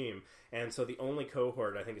this regime? And so the only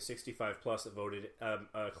cohort, I think, is 65 plus that voted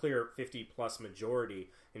a clear 50 plus majority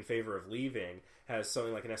in favor of leaving has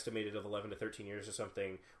something like an estimated of 11 to 13 years or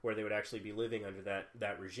something where they would actually be living under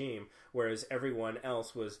that regime, whereas everyone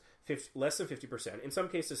else was less than 50%. In some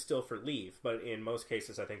cases, still for leave, but in most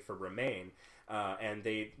cases, I think, for remain. And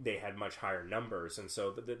they had much higher numbers, and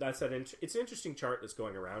so it's an interesting chart that's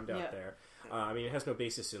going around out there. I mean, it has no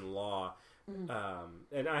basis in law,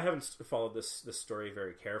 and I haven't followed this story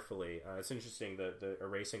very carefully. It's interesting the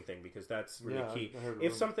erasing thing because that's really key.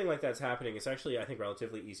 If something like that's happening, it's actually I think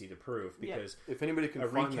relatively easy to prove because if anybody can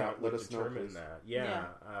find that, let us know.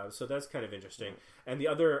 That. So that's kind of interesting. And the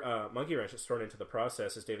other monkey wrench that's thrown into the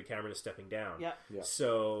process is David Cameron is stepping down. Yeah.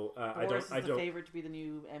 So I don't. the favorite to be the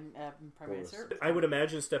new prime minister. I would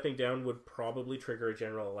imagine stepping down would probably trigger a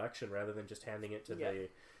general election rather than just handing it to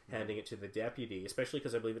the deputy, especially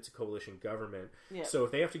because I believe it's a coalition government. Yeah. So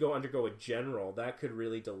if they have to undergo a general, that could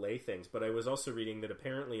really delay things. But I was also reading that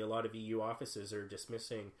apparently a lot of EU offices are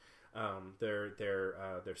dismissing their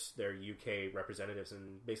UK representatives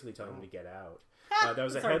and basically telling them to get out. That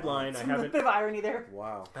was a headline. I haven't. A bit of irony there.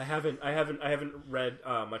 Wow. I haven't read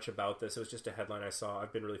much about this. It was just a headline I saw.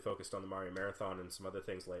 I've been really focused on the Mario Marathon and some other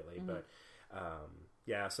things lately, but.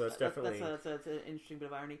 So that's definitely that's an interesting bit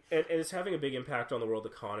of irony, and it's having a big impact on the world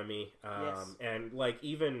economy. And like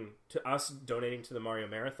even to us donating to the Mario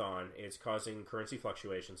Marathon, it's causing currency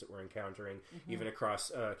fluctuations that we're encountering even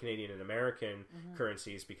across Canadian and American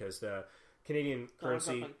currencies because the Canadian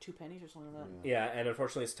currency up like 2 pennies or something like that. Yeah, and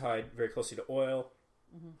unfortunately, it's tied very closely to oil.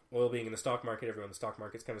 Oil being in the stock market, everyone in the stock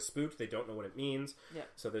market's kind of spooked. They don't know what it means. Yeah.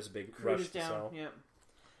 So there's a big rush to sell. Yeah.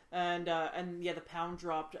 And the pound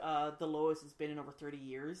dropped the lowest it's been in over 30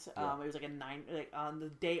 years. It was like on the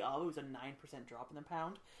day of, it was a 9% drop in the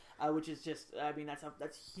pound, which is just, I mean, that's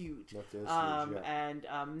huge. That is huge, yeah. And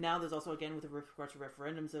now there's also, again, with regards to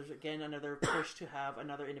referendums, there's again another push to have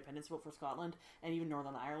another independence vote for Scotland, and even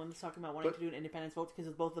Northern Ireland is talking about wanting to do an independence vote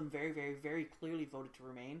because both of them very, very, very clearly voted to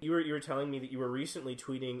remain. You were telling me that you were recently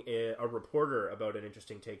tweeting a reporter about an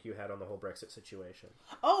interesting take you had on the whole Brexit situation.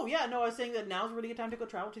 Oh yeah, no, I was saying that now's a really good time to go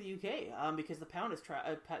travel to the UK because the pound is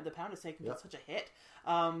taking such a hit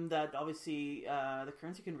that obviously the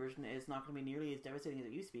currency conversion is not going to be nearly as devastating as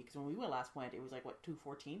it used to be. Because when we last went, it was like what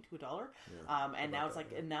 $2.14 to $1, and now it's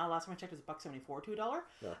like and now last time I checked, it was $1.74 to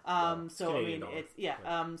 $1. So I mean,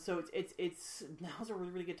 so it's now's a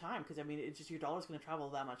really, really good time because I mean, it's just your dollar's going to travel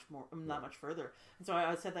that much more, that much further. And so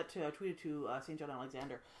I said that I tweeted to St. John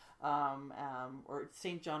Alexander. Or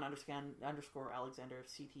St. John _Alexander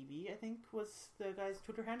CTV, I think was the guy's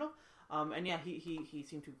Twitter handle. And yeah, he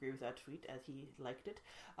seemed to agree with that tweet as he liked it.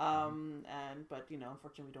 But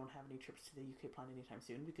unfortunately, we don't have any trips to the UK planned anytime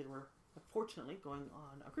soon because we're fortunately going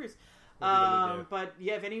on a cruise. But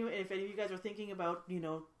yeah, if any of you guys are thinking about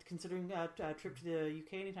considering a trip to the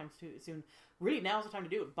UK anytime soon, really now's the time to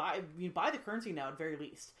do it. Buy the currency now at very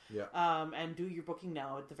least. Yeah. And do your booking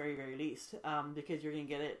now at the very, very least. Because you're going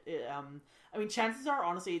to get it. I mean, chances are,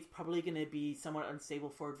 honestly, it's probably going to be somewhat unstable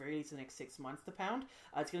for at very least the next 6 months, the pound.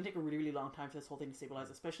 It's going to take a really, really long time for this whole thing to stabilize,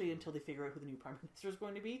 especially until they figure out who the new prime minister is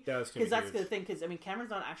going to be. Yeah, that's because that's huge. the thing. Because I mean,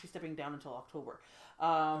 Cameron's not actually stepping down until October,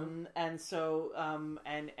 and so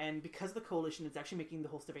and because of the coalition, it's actually making the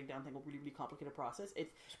whole stepping down thing a really really complicated process.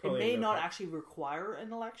 It may not actually require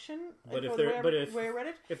an election. But if way I read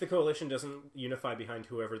it, if the coalition doesn't unify behind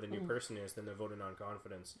whoever the new person is, then the vote of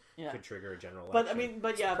non-confidence could trigger a general election.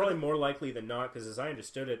 But yeah, probably more likely than not, because as I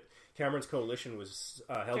understood it, Cameron's coalition was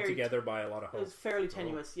held together by a lot of hope. It was fairly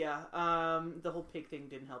tenuous, yeah. The whole pig thing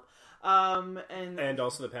didn't help, and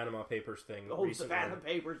also the Panama Papers thing. The Panama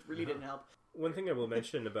Papers really didn't help. One thing I will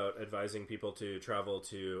mention about advising people to travel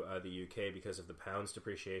to the UK because of the pound's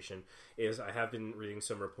depreciation is I have been reading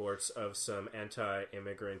some reports of some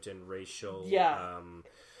anti-immigrant and racial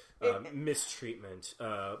mistreatment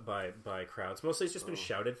by crowds. Mostly it's just been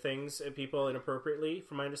shouted things at people inappropriately,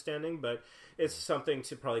 from my understanding, but it's something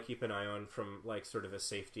to probably keep an eye on from like sort of a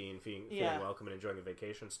safety and feeling welcome and enjoying a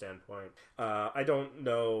vacation standpoint. I don't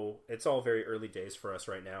know. It's all very early days for us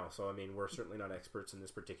right now, so I mean we're certainly not experts in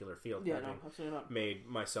this particular field. Yeah, no, absolutely not. Made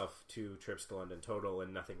myself 2 trips to London total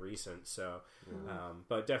and nothing recent, so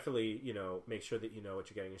but definitely make sure that you know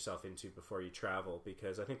what you're getting yourself into before you travel,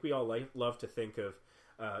 because I think we all love to think of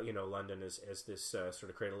London as this sort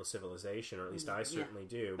of cradle of civilization, or at least I certainly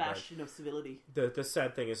do. Bastion of civility. The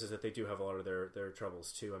sad thing is that they do have a lot of their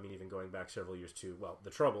troubles too. I mean, even going back several years to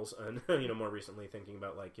the troubles, and more recently thinking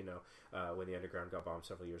about when the underground got bombed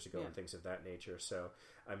several years ago and things of that nature. So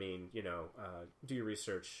I mean, do your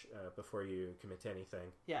research before you commit to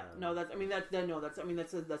anything. Yeah,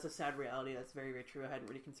 that's a sad reality. That's very very true. I hadn't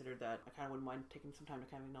really considered that. I kind of wouldn't mind taking some time to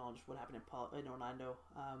kind of acknowledge what happened in Orlando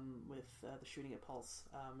with the shooting at Pulse.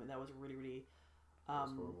 And that was a really, really,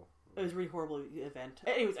 horrible. It was a really horrible event.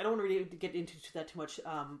 Anyways, I don't want to really get into that too much.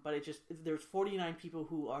 But there's 49 people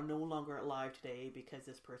who are no longer alive today because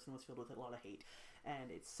this person was filled with a lot of hate,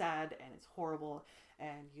 and it's sad and it's horrible.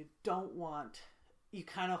 And you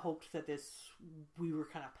kind of hoped that we were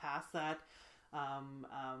kind of past that.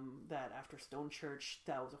 That after Stone Church,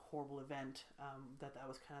 that was a horrible event. That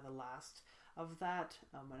was kind of the last of that.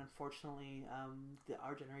 And unfortunately,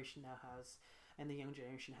 our generation now has. And the young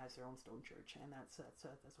generation has their own Stone Church, and that's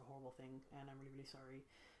a horrible thing, and I'm really really sorry,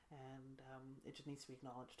 and it just needs to be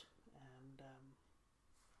acknowledged. And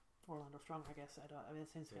Orlando Strong, I guess. I mean, it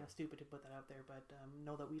seems kind of stupid to put that out there, but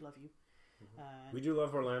know that we love you. We do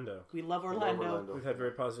love Orlando. We love Orlando. We've had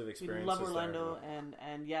very positive experiences. We love Orlando, there,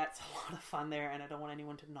 and yeah, it's a lot of fun there, and I don't want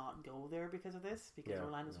anyone to not go there because of this, because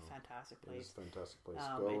Orlando's a fantastic place. It's a fantastic place.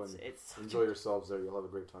 Go and enjoy yourselves there. You'll have a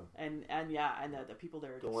great time. And the people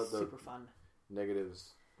there are just super fun.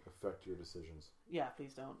 Negatives affect your decisions. Yeah,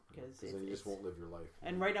 please don't, because then you just won't live your life.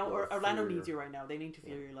 And right now, Orlando needs you right now. They need to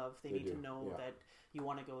feel your love. They need to know that you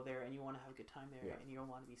want to go there and you want to have a good time there and you don't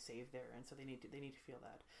want to be saved there. And so they need to feel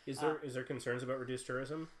that. Is there concerns about reduced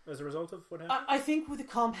tourism as a result of what happened? I think with the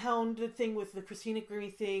compound thing, with the Christina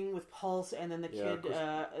Grimmie thing, with Pulse, and then the kid,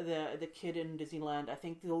 the kid in Disneyland. I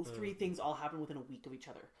think those 3 things all happened within a week of each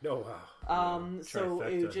other. Oh wow! So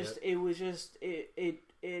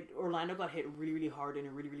Orlando got hit really, really hard in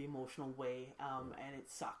a really, really emotional way, and it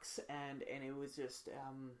sucks. And it was just,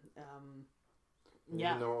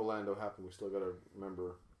 Even though Orlando happened, we still got to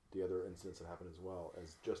remember the other incidents that happened as well,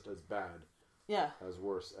 as just as bad, as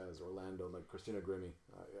worse as Orlando. Like Christina Grimmie,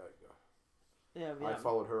 I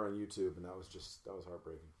followed her on YouTube, and that was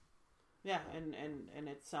heartbreaking. Yeah, and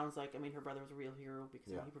it sounds like, I mean, her brother was a real hero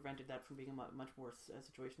because he prevented that from being a much worse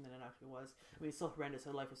situation than it actually was. I mean, it's still horrendous.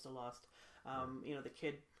 Her life was still lost. The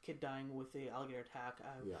kid dying with the alligator attack.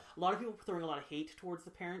 A lot of people throwing a lot of hate towards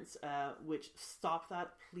the parents, which stop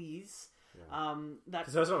that, please.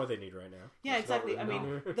 Because that's not what they need right now. Yeah, exactly. I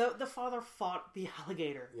mean, the father fought the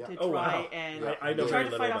alligator to try and I know try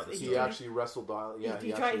to fight off. He actually wrestled.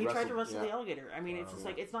 He tried to wrestle the alligator. I mean, it's just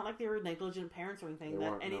like, it's not like they were negligent parents or anything.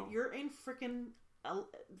 You're in freaking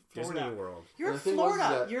Florida. Disney World. You're in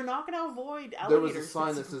Florida. You're not going to avoid alligators. There was a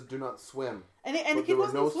sign that says "Do not swim," and but there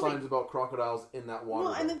were no signs about crocodiles in that water.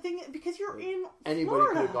 Well, and the thing, because you're in anybody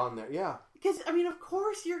Florida. could have gone there. Yeah. Because, I mean, of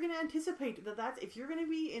course you're going to anticipate that's... If you're going to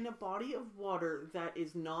be in a body of water that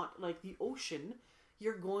is not like the ocean,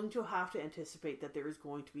 you're going to have to anticipate that there is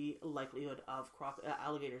going to be a likelihood of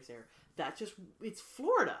alligators there. That's just... It's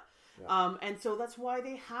Florida. And so that's why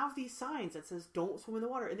they have these signs that says "Don't swim in the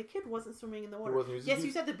water." And the kid wasn't swimming in the water. Yes, he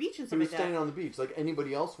was at the beach and stuff He like was that. standing on the beach like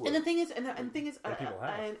anybody else would. And the thing is, and the thing is, people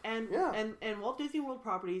have. and Walt Disney World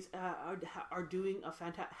properties are doing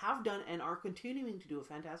have done and are continuing to do a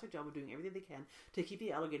fantastic job of doing everything they can to keep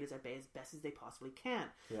the alligators at bay as best as they possibly can.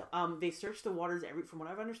 They search the waters from what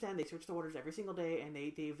I understand, they search the waters every single day, and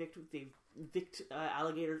they evict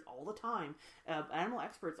alligators all the time. Animal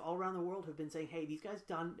experts all around the world have been saying, "Hey, these guys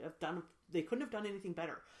have done. They couldn't have done anything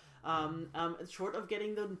better, short of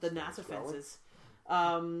getting the NASA fences."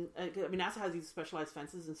 I mean, NASA has these specialized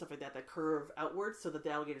fences and stuff like that curve outwards so that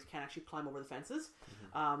the alligators can't actually climb over the fences,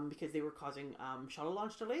 because they were causing shuttle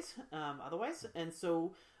launch delays otherwise. And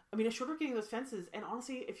so, I mean, short of getting those fences, and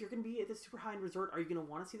honestly, if you're going to be at this super high-end resort, are you going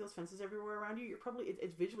to want to see those fences everywhere around you? You're probably,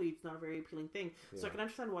 it's visually, it's not a very appealing thing. So I can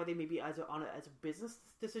understand why they maybe, as a business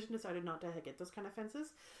decision, decided not to get those kind of fences.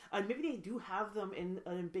 And maybe they do have them in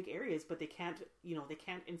big areas, but they can't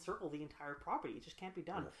encircle the entire property. It just can't be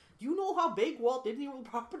done. Do you know how big Walt Disney World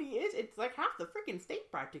property is? It's like half the freaking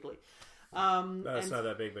state, practically. It's not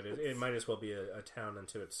that big, but it might as well be a town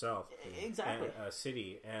unto itself. Exactly. A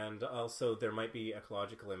city. And also there might be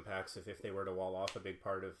ecological impacts if they were to wall off a big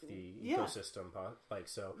part of the ecosystem. Like,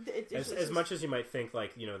 so as much as you might think,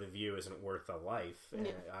 like, you know, the view isn't worth a life,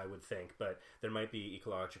 I would think, but there might be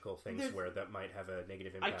ecological things where that might have a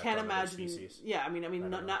negative impact. I can't on imagine. Species. Yeah, I mean,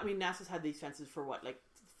 NASA's had these fences for what, like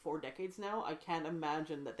 4 decades now. I can't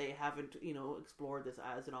imagine that they haven't, explored this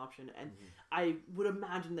as an option. And I would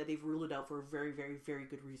imagine that they've ruled it out for a very, very, very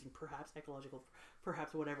good reason. Perhaps ecological,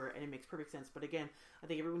 perhaps whatever. And it makes perfect sense. But again, I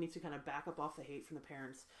think everyone needs to kind of back up off the hate from the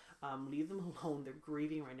parents. Leave them alone. They're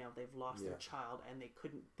grieving right now. They've lost their child, and they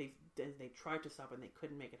couldn't. They tried to stop, and they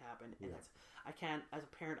couldn't make it happen. And that's, I can't, as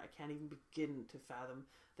a parent, I can't even begin to fathom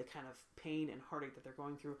the kind of pain and heartache that they're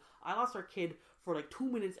going through. I lost our kid for like 2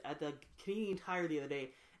 minutes at the Canadian Tire the other day.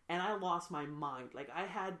 And I lost my mind. Like, I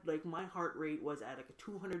had, like, my heart rate was at, like, a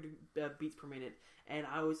 200 beats per minute. And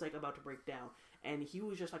I was, like, about to break down. And he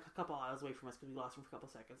was just, like, a couple aisles away from us because we lost him for a couple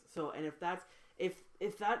seconds. So, and if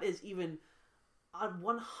that is even a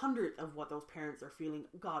 100th of what those parents are feeling,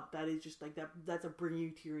 God, that is just, like, that's a bring you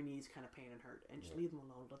to your knees kind of pain and hurt. And just leave them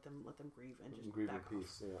alone. Let them grieve and just grieve back in off.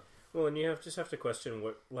 peace, Well, and you just have to question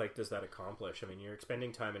what, like, does that accomplish? I mean, you're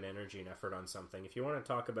expending time and energy and effort on something. If you want to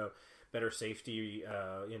talk about better safety,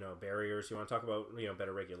 barriers, you want to talk about,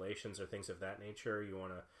 better regulations or things of that nature, you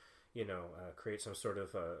want to, create some sort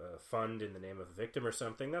of a fund in the name of a victim or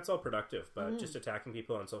something, that's all productive. But just attacking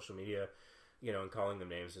people on social media, and calling them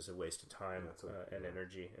names is a waste of time and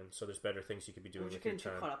energy. And so there's better things you could be doing with your time. We're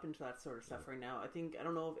getting too caught up into that sort of stuff right now. I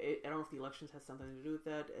don't know if the elections has something to do with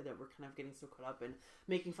that we're kind of getting so caught up in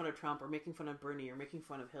making fun of Trump or making fun of Bernie or making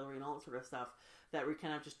fun of Hillary and all that sort of stuff that we're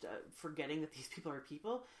kind of just forgetting that these people are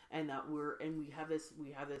people, and that we have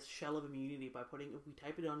this shell of immunity by if we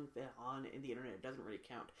type it on in the internet, it doesn't really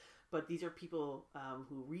count. But these are people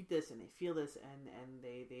who read this and they feel this and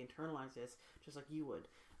they internalize this just like you would.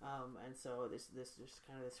 And so this just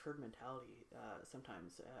kind of this herd mentality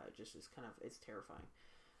sometimes just is kind of, it's terrifying.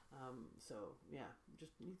 So yeah,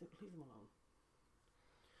 just leave them alone.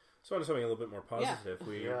 So on to something a little bit more positive.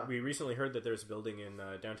 We recently heard that there's a building in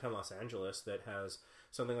downtown Los Angeles that has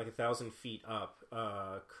something like 1,000 feet up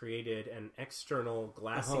created an external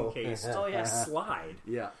glass encased slide.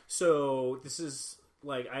 Yeah. So this is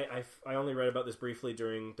like I only read about this briefly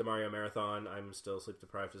during the Mario Marathon. I'm still sleep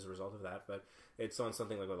deprived as a result of that, but it's on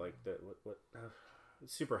something like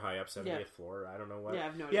super high up, 70th floor. I don't know what. Yeah, I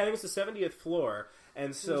have no idea. Yeah, I think it's the 70th floor,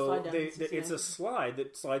 and so it's a slide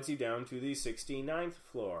that slides you down to the 69th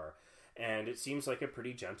floor. And it seems like a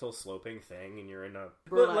pretty gentle sloping thing, and you're in a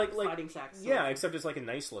sliding sack. Yeah, except it's like a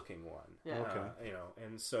nice looking one. Yeah. Okay.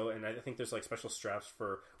 And I think there's like special straps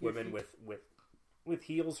for women with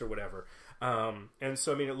heels or whatever. And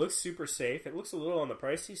so I mean, it looks super safe. It looks a little on the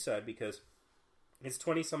pricey side because it's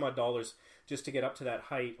 $20 some odd just to get up to that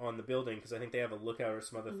height on the building, because I think they have a lookout or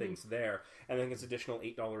some other things there, and I think it's additional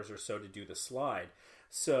 $8 or so to do the slide.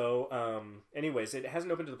 So, anyways, it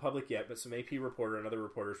hasn't opened to the public yet, but some AP reporter and other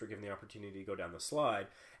reporters were given the opportunity to go down the slide,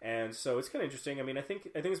 and so it's kind of interesting. I mean, I think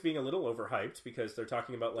it's being a little overhyped because they're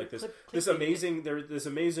talking about like this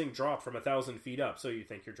amazing drop from 1,000 feet up. So you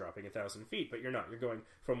think you're dropping 1,000 feet, but you're not. You're going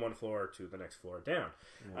from one floor to the next floor down.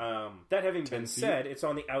 Yeah. That having been said, it's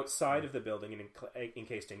on the outside of the building and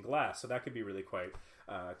encased in glass, so that could be really quite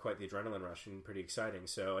the adrenaline rush and pretty exciting.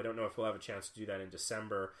 So I don't know if we'll have a chance to do that in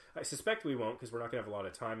December. I suspect we won't because we're not going to have a lot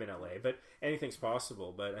of time in LA, but anything's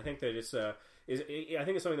possible. But I think that it's I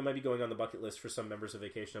think it's something that might be going on the bucket list for some members of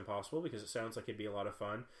Vacation Impossible, because it sounds like it'd be a lot of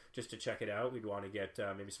fun just to check it out. We'd want to get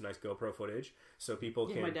maybe some nice GoPro footage so people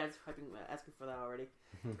can. My dad's asking for that already.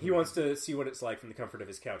 He wants to see what it's like from the comfort of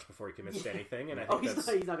his couch before he commits to anything, and I think he's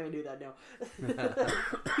not going to do that. No,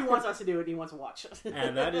 he wants us to do it. He wants to watch,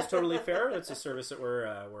 and that is totally fair. That's a service that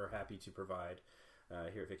we're happy to provide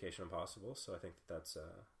here at Vacation Impossible. So I think that's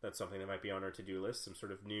something that might be on our to-do list. Some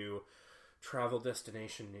sort of new travel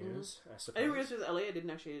destination news. I suppose. I didn't realize it was LA. I didn't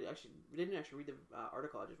actually read the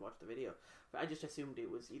article. I just watched the video. But I just assumed it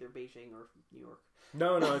was either Beijing or New York.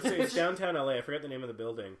 No, it's downtown LA. I forget the name of the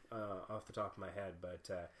building off the top of my head, but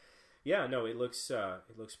yeah, no, it looks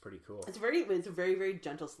pretty cool. It's a very very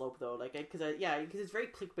gentle slope though, like because it's very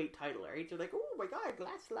clickbait title, right? They're like, oh my god,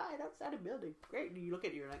 glass slide outside a building, great. And you look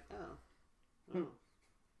at it, you're like, oh.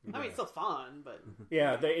 I mean, it's still fun, but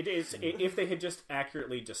yeah, it is. If they had just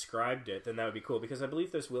accurately described it, then that would be cool. Because I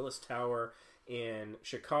believe there's Willis Tower in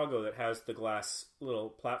Chicago that has the glass little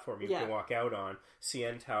platform you can walk out on.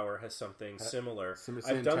 CN Tower has something similar.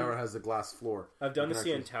 CN Tower has the glass floor. I've done the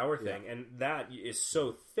CN Tower thing, and that is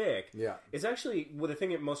so thick. Yeah, it's actually the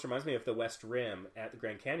thing that most reminds me of the West Rim at the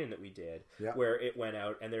Grand Canyon that we did, where it went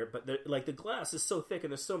out, and the glass is so thick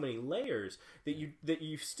and there's so many layers that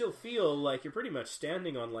you still feel like you're pretty much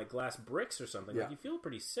standing on like glass bricks or something. Like you feel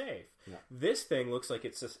pretty safe. Yeah. This thing looks like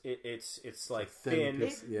it's like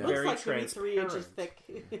thin, very like transparent. 3 inches thick.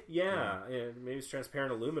 Yeah, maybe it's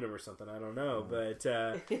transparent aluminum or something. I don't know, but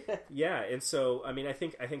yeah. And so, I mean, I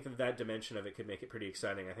think that dimension of it could make it pretty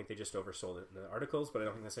exciting. I think they just oversold it in the articles, but I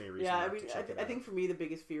don't think that's any reason. Yeah, I think for me the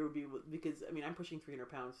biggest fear would be because I'm pushing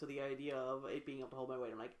 300 pounds, so the idea of it being able to hold my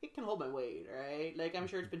weight, I'm like, it can hold my weight, right? Like I'm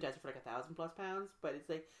sure it's been tested for like 1,000+ pounds, but it's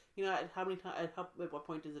like, at how many times? At what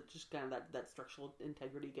point does it just kind of that structural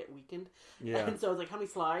integrity get weakened? Yeah. And so it's like how many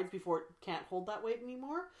slides before it can't hold that weight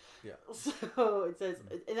anymore? Yeah. So it says,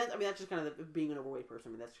 and that's just kind of being an overweight person.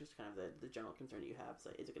 I mean, that's just kind of the general concern you have.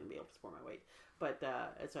 So is it going to be able to support my weight? But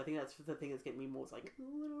so I think that's the thing that's getting me most like, I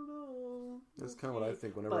don't know. That's kind of what I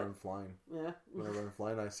think whenever I'm flying. Yeah. Whenever I'm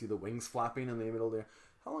flying, I see the wings flapping in the middle there.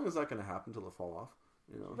 How long is that going to happen until they fall off?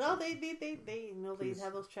 Well, they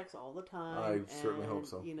have those checks all the time. I certainly hope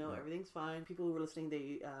so. Everything's fine. People who were listening,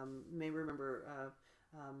 they may remember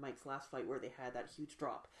Mike's last flight where they had that huge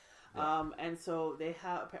drop. Yeah. And so they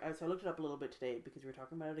have. So I looked it up a little bit today because we were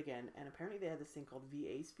talking about it again, and apparently they have this thing called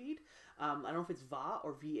VA speed. I don't know if it's VA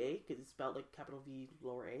or VA because it's spelled like capital V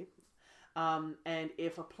lower A. And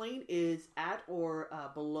if a plane is at or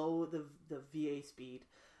below the VA speed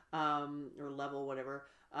or level, whatever.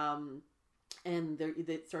 And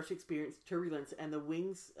it starts to experience turbulence, and the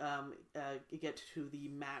wings get to the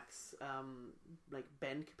max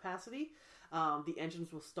bend capacity. The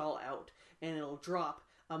engines will stall out, and it'll drop,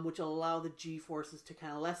 which will allow the G forces to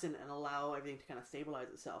kind of lessen and allow everything to kind of stabilize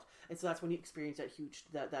itself. And so that's when you experience that huge,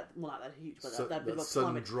 not that huge, but that bit of a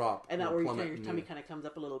plummet, drop, and that where your tummy kind of comes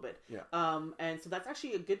up a little bit. Yeah. And so that's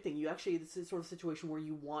actually a good thing. This is sort of situation where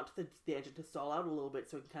you want the engine to stall out a little bit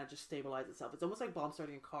so it can kind of just stabilize itself. It's almost like bomb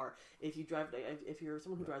starting a car. If you're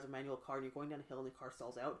someone who drives a manual car and you're going down a hill and the car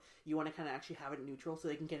stalls out, you want to kind of actually have it neutral so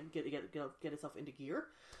they can get itself into gear.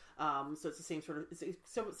 So it's the same sort of,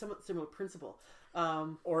 it's somewhat similar principle.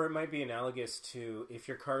 Or it might be analogous to if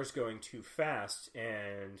your car's going too fast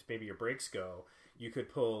and maybe your brakes go, you could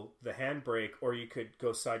pull the handbrake or you could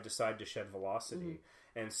go side to side to shed velocity.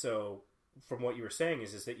 Mm-hmm. And so from what you were saying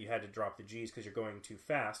is that you had to drop the G's because you're going too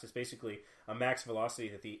fast. It's basically a max velocity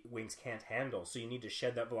that the wings can't handle, so you need to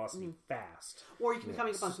shed that velocity fast. Or you can be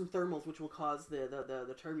coming up on some thermals, which will cause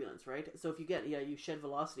the turbulence, right? So if you you shed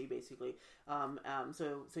velocity basically,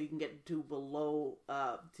 so you can get to below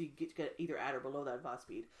to get either at or below that VA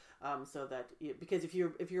speed, so that because if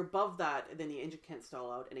you're above that, then the engine can't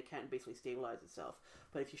stall out and it can't basically stabilize itself.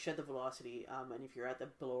 But if you shed the velocity, and if you're at the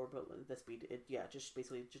below the speed, it just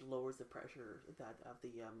basically just lowers the pressure of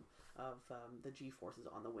the G forces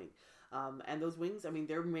on the wing. And those wings, I mean,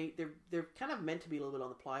 they're kind of meant to be a little bit on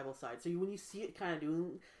the pliable side. So when you see it kind of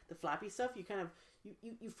doing the flappy stuff, you kind of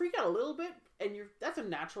you freak out a little bit, and that's a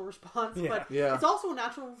natural response. Yeah. But it's also a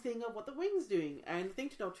natural thing of what the wing's doing. And the thing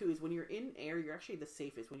to know too is when you're in air, you're actually the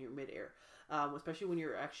safest when you're mid-air. Especially when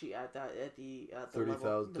you're actually at the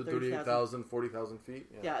 38,000, 40,000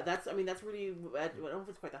 feet. Yeah, that's really. I don't know if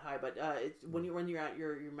it's quite that high, but it's when you're at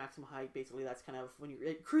your maximum height. Basically, that's kind of when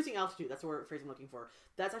you're cruising altitude. That's the phrase I'm looking for.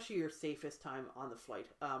 That's actually your safest time on the flight.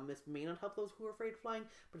 This may not help those who are afraid of flying,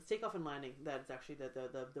 but it's takeoff and landing that's actually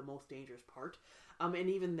the most dangerous part. And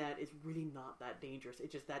even that is really not that dangerous.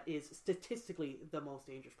 It's just that is statistically the most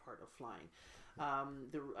dangerous part of flying. I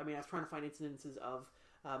was trying to find incidences of.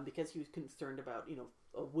 Because he was concerned about,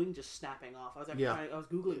 a wing just snapping off. I was actually Yeah. I was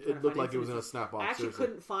googling. It looked like it was in a snap off. I actually seriously.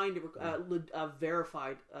 couldn't find a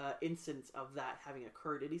verified instance of that having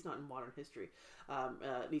occurred, at least not in modern history,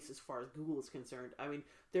 at least as far as Google is concerned. I mean,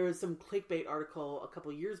 there was some clickbait article a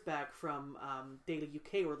couple of years back from Daily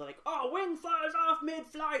UK where they're like, "Oh, wing flies off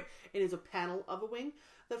mid-flight," and it's a panel of a wing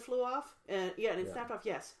that flew off, and it snapped off.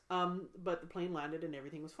 Yes, but the plane landed and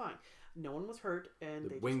everything was fine. No one was hurt, and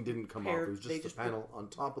The wing didn't come off. It was just the panel on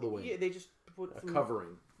top of the wing. Yeah, they just put a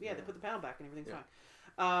covering. Yeah, they put the panel back and everything's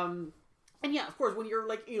fine. And yeah, of course, when you're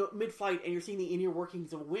like mid-flight and you're seeing the inner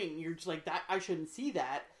workings of a wing, you're just like, that I shouldn't see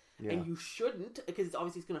that, and you shouldn't, because it's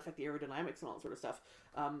obviously going to affect the aerodynamics and all that sort of stuff.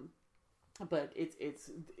 But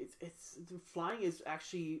it's flying is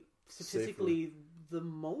actually statistically the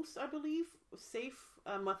most, I believe, safe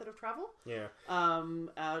method of travel. Yeah.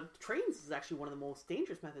 Trains is actually one of the most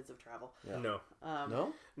dangerous methods of travel. Yeah.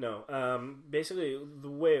 No. No? Basically, the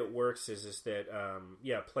way it works is that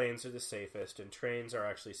planes are the safest, and trains are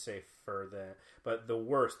actually safer than. But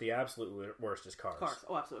the absolute worst, is cars. Cars.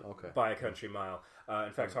 Oh, absolutely. Okay. By a country mile.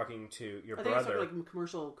 In fact, talking to your I think brother, it's like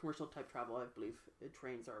commercial type travel. I believe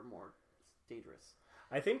trains are more dangerous.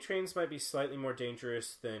 I think trains might be slightly more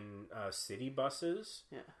dangerous than city buses.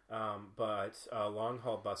 Yeah. But long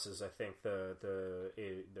haul buses, I think they're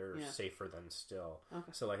safer than still.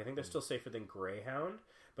 Okay. So I think they're still safer than Greyhound,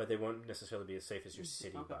 but they won't necessarily be as safe as your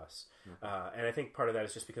city bus. And I think part of that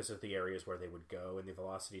is just because of the areas where they would go and the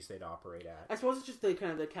velocities they'd operate at. I suppose it's just the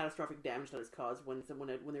kind of the catastrophic damage that is caused when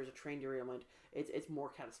there's a train derailment. It's more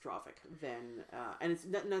catastrophic than and it's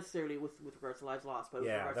not necessarily with regards to lives lost, but with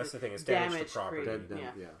regards that's to the thing. It's damage to property. created.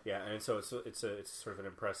 And so it's sort of an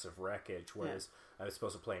impressive wreckage. Whereas I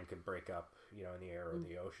suppose a plane could break up, in the air or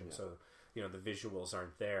the ocean. So the visuals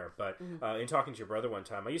aren't there. But in talking to your brother one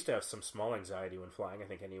time, I used to have some small anxiety when flying. I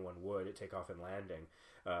think anyone would at takeoff and landing.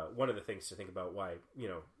 One of the things to think about why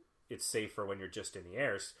it's safer when you're just in the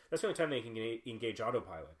air. That's the only time they can engage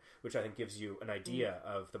autopilot, which I think gives you an idea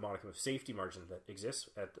of the modicum of safety margin that exists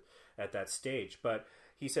at that stage. But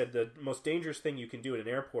he said the most dangerous thing you can do at an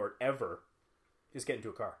airport ever is get into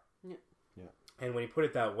a car. Yeah. And when he put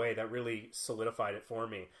it that way, that really solidified it for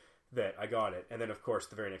me that I got it. And then, of course,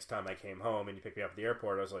 the very next time I came home and you picked me up at the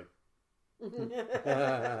airport, I was like,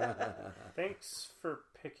 thanks for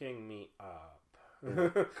picking me up.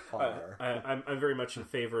 Car. I'm very much in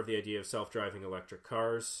favor of the idea of self-driving electric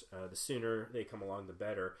cars. The sooner they come along, the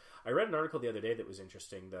better. I read an article the other day that was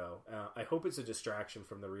interesting, though. I hope it's a distraction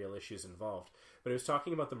from the real issues involved. But it was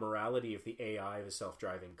talking about the morality of the AI of a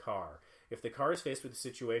self-driving car. If the car is faced with a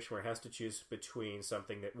situation where it has to choose between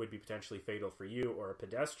something that would be potentially fatal for you or a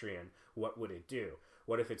pedestrian, what would it do?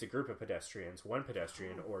 What if it's a group of pedestrians, one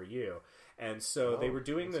pedestrian or you? And so they were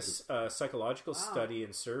doing this psychological study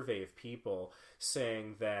and survey of people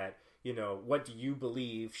saying that, what do you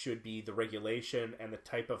believe should be the regulation and the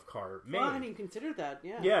type of car made? Well, I hadn't even considered that,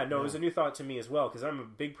 Yeah, no, it was a new thought to me as well, because I'm a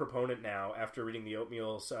big proponent now, after reading the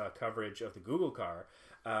Oatmeal's coverage of the Google car.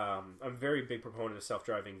 I'm a very big proponent of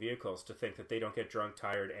self-driving vehicles, to think that they don't get drunk,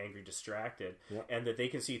 tired, angry, distracted, and that they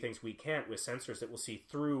can see things we can't with sensors that will see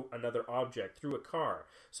through another object, through a car.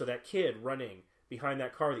 So that kid running behind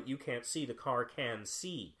that car that you can't see, the car can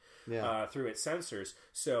see through its sensors.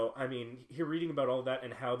 So, I mean, you're reading about all that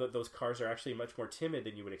and how those cars are actually much more timid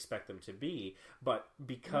than you would expect them to be, but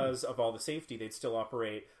because of all the safety, they'd still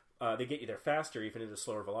operate. They get you there faster, even at a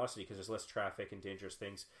slower velocity, because there's less traffic and dangerous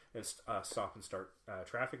things, and stop and start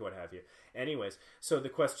traffic, what have you. Anyways, so the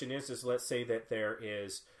question is let's say that there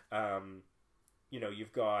is,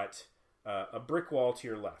 you've got a brick wall to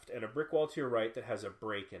your left and a brick wall to your right that has a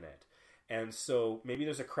break in it. And so maybe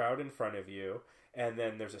there's a crowd in front of you, and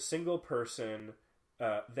then there's a single person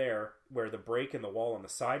there where the break in the wall on the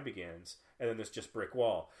side begins, and then there's just brick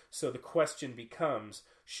wall. So the question becomes,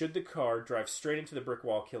 should the car drive straight into the brick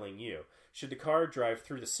wall, killing you? Should the car drive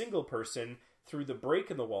through the single person, through the break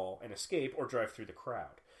in the wall, and escape, or drive through the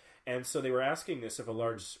crowd? And so they were asking this of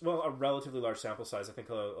a relatively large sample size, I think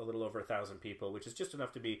a little over 1,000 people, which is just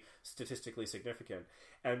enough to be statistically significant.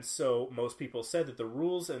 And so most people said that the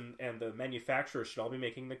rules and the manufacturers should all be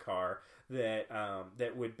making the car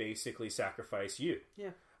that would basically sacrifice you.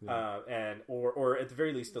 Yeah. Or at the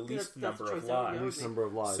very least, the least number of lives. Least number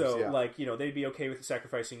of lives. So, they'd be okay with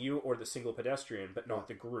sacrificing you or the single pedestrian, but not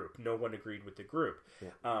the group. No one agreed with the group.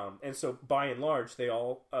 Yeah. And so, by and large, they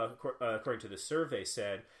all, according to the survey,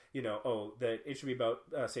 said, that it should be about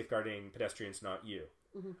safeguarding pedestrians, not you.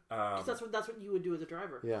 Mm-hmm. That's what you would do as a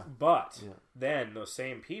driver. Yeah. But then those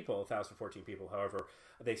same people, 1,014 people, however,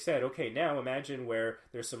 they said, okay, now imagine where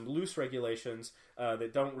there's some loose regulations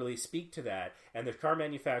that don't really speak to that, and the car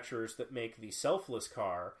manufacturers that make the selfless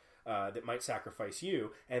car that might sacrifice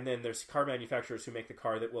you, and then there's car manufacturers who make the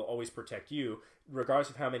car that will always protect you, regardless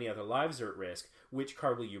of how many other lives are at risk. Which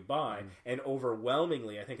car will you buy? And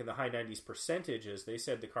overwhelmingly, I think in the high 90s percentages, they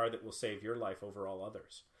said the car that will save your life over all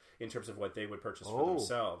others, in terms of what they would purchase for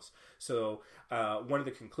themselves. So one of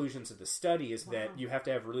the conclusions of the study is that you have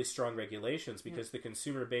to have really strong regulations, because the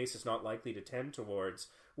consumer base is not likely to tend towards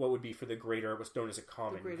what would be for the greater, what's known as a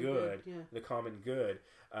common good, the common good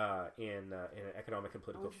in economic and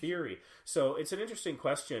political theory. So it's an interesting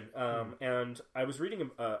question, and I was reading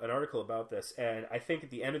an article about this, and I think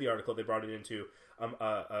at the end of the article they brought it into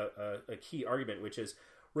a key argument, which is,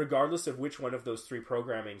 regardless of which one of those three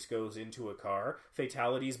programmings goes into a car,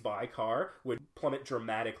 fatalities by car would plummet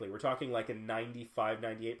dramatically. We're talking like a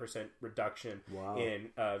 95-98% reduction in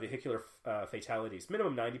vehicular fatalities.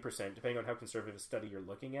 Minimum 90%, depending on how conservative a study you're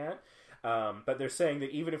looking at. But they're saying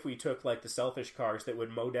that even if we took like the selfish cars that would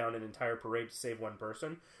mow down an entire parade to save one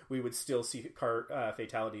person, we would still see car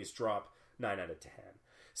fatalities drop 9 out of 10.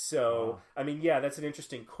 So, I mean, yeah, that's an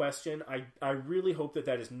interesting question. I really hope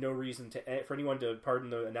that is no reason for anyone to, pardon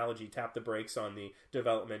the analogy, tap the brakes on the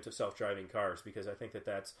development of self-driving cars, because I think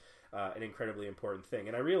that's an incredibly important thing.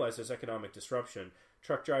 And I realize there's economic disruption.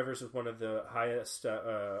 Truck drivers is one of the highest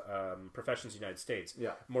professions in the United States.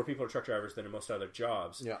 Yeah. More people are truck drivers than in most other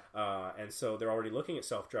jobs. Yeah. And so they're already looking at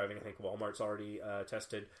self-driving. I think Walmart's already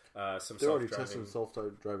tested some They're already self-driving. testing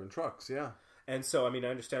self-driving trucks, yeah. And so, I mean, I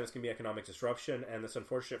understand it's going to be economic disruption, and it's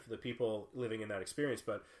unfortunate for the people living in that experience,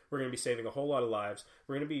 but we're going to be saving a whole lot of lives.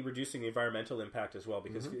 We're going to be reducing the environmental impact as well,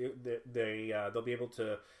 because they'll be able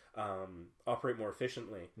to operate more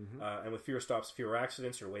efficiently. And with fewer stops, fewer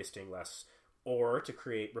accidents, you're wasting less ore to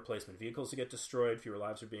create replacement vehicles to get destroyed, fewer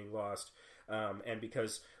lives are being lost. And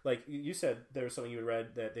because, like you said, there was something you had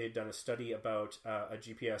read that they had done a study about a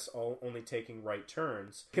GPS only taking right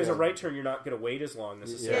turns. Because a right turn, you're not going to wait as long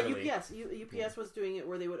necessarily. Yeah, UPS was doing it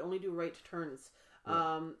where they would only do right turns.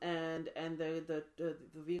 And the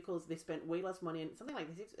vehicles, they spent way less money, and something like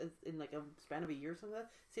in like a span of a year or something like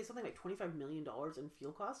that, say something like $25 million in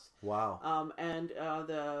fuel costs. Wow. And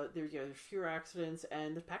there's fewer accidents,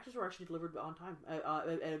 and the packages were actually delivered on time,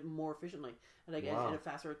 more efficiently, and again in a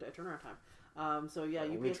faster turnaround time. So yeah,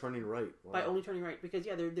 only turning right. Wow. By only turning right, because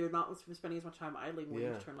they're not spending as much time idling when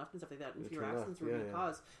you turn left and stuff like that, and fewer accidents were being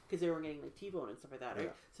caused because they were getting like T-bone and stuff like that, right?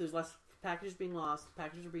 Yeah. So there's less packages being lost,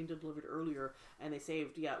 packages are being delivered earlier, and they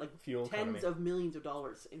saved like fuel tens of millions of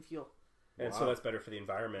dollars in fuel. And so that's better for the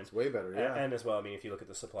environment. It's way better, yeah. And as well, I mean, if you look at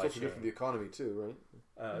the supply it's chain, also good for the economy too,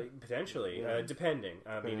 right? Potentially, depending.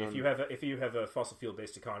 I mean, if you have a fossil fuel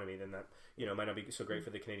based economy, then that might not be so great for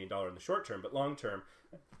the Canadian dollar in the short term, but long term,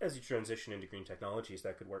 as you transition into green technologies,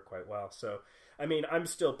 that could work quite well. So, I mean, I'm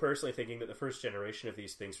still personally thinking that the first generation of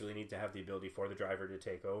these things really need to have the ability for the driver to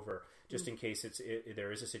take over, just in case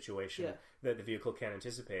there is a situation that the vehicle can't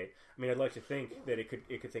anticipate. I mean, I'd like to think that it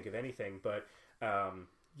could think of anything, but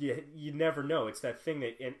you never know. It's that thing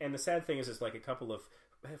that, and the sad thing is like a couple of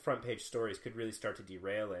front page stories could really start to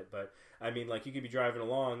derail it. But I mean, like, you could be driving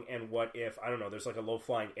along, and what if, I don't know, there's like a low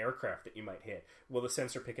flying aircraft that you might hit? Will the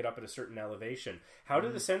sensor pick it up at a certain elevation? How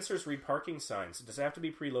do the sensors read parking signs? Does it have to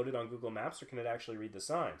be preloaded on Google Maps, or can it actually read the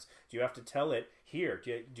signs? Do you have to tell it, here,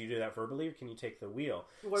 do you do that verbally, or can you take the wheel?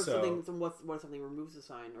 What if something removes a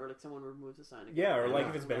sign, or like someone removes a sign? Yeah, or like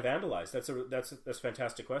if it's been vandalized. That's a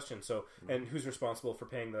fantastic question. So, and who's responsible for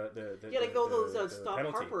paying the like those stop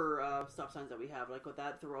penalty? Harper stop signs that we have, like, would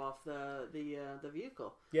that throw off the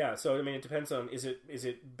vehicle? Yeah, so I mean, it depends on is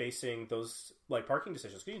it basing those like parking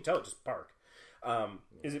decisions? 'Cause you can tell it just park.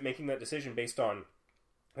 Is it making that decision based on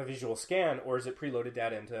a visual scan, or is it preloaded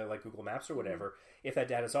data into like Google Maps or whatever? If that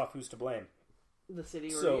data's off, who's to blame? The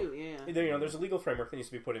city or you, yeah. There's a legal framework that needs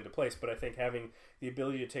to be put into place, but I think having the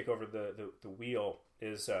ability to take over the wheel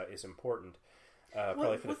is important.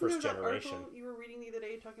 Probably for the first generation. Article you were reading the other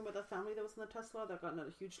day talking about that family that was in the Tesla that got in a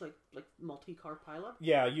huge like multi-car pileup?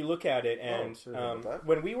 Yeah, you look at it, and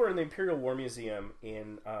when we were in the Imperial War Museum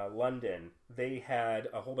in London, they had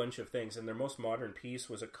a whole bunch of things, and their most modern piece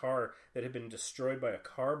was a car that had been destroyed by a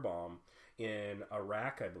car bomb in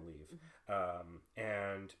Iraq, I believe.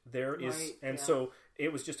 And there is, so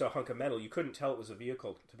it was just a hunk of metal. You couldn't tell it was a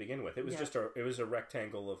vehicle to begin with. It was just a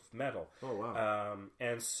rectangle of metal. Oh wow!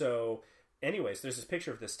 And so, anyways, there's this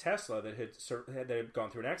picture of this Tesla that had gone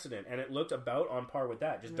through an accident, and it looked about on par with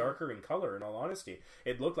that, just darker in color. In all honesty,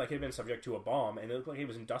 it looked like it had been subject to a bomb, and it looked like it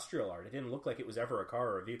was industrial art. It didn't look like it was ever a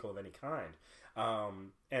car or a vehicle of any kind.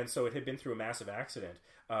 And so it had been through a massive accident.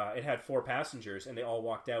 It had 4 passengers, and they all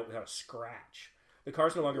walked out without a scratch The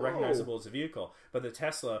car's no longer Whoa. recognizable as a vehicle, but the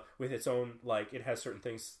Tesla, with its own, like, it has certain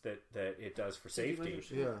things that it does for safety.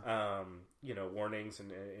 Yeah. Warnings,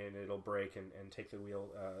 and it'll brake and take the wheel,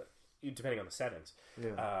 depending on the settings.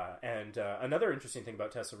 Yeah. And another interesting thing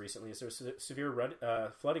about Tesla recently is there was severe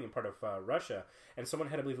flooding in part of Russia, and someone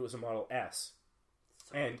had, I believe it was a Model S.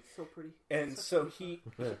 So pretty. And so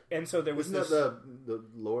there was Isn't this... that the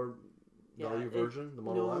lower value version, the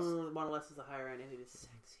Model S? No, the Model S is the higher end, and it is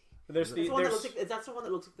sexy. That's the one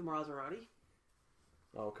that looks like the Maserati.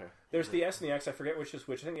 Oh, okay. There's the S and the X. I forget which is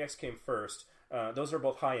which. I think the X came first. Those are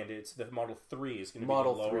both high end. It's the Model 3 is going to be the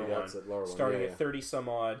lower one, starting at 30 some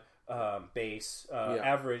odd base.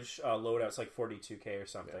 Average loadout's like 42K or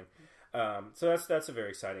something. Yeah. So that's a very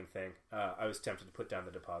exciting thing. I was tempted to put down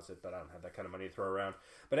the deposit, but I don't have that kind of money to throw around.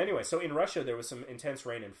 But anyway, so in Russia there was some intense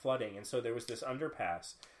rain and flooding, and so there was this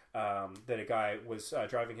underpass that a guy was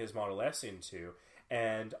driving his Model S into,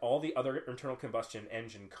 and all the other internal combustion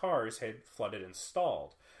engine cars had flooded and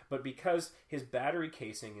stalled. But because his battery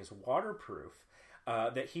casing is waterproof,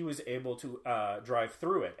 that he was able to drive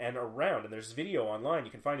through it and around. And there's video online,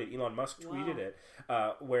 you can find it. Elon Musk tweeted it,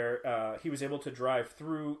 where he was able to drive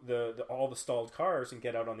through all the stalled cars and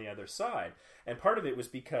get out on the other side. And part of it was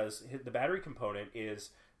because the battery component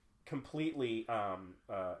is completely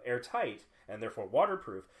airtight and therefore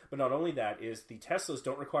waterproof. But not only that, is the Teslas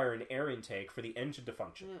don't require an air intake for the engine to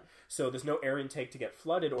function. So there's no air intake to get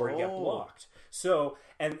flooded or to get blocked. So,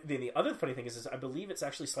 and then the other funny thing is I believe it's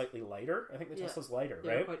actually slightly lighter. I think the Tesla's lighter,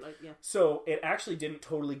 right? Quite light, So it actually didn't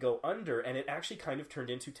totally go under, and it actually kind of turned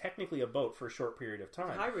into technically a boat for a short period of time.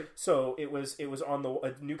 It's a hybrid. So it was on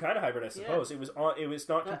a new kind of hybrid, I suppose. It was not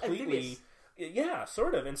completely... Amphibious. Yeah,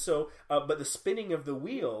 sort of. And so, but the spinning of the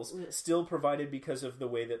wheels still provided because of the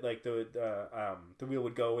way that like the wheel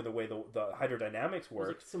would go and the way the hydrodynamics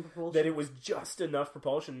worked, that it was just enough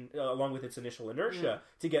propulsion along with its initial inertia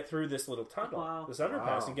to get through this little tunnel, this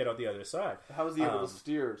underpass, and get out the other side. How was he able to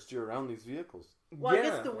steer around these vehicles? Well, I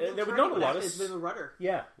guess the wheel there was not a lot of the rudder.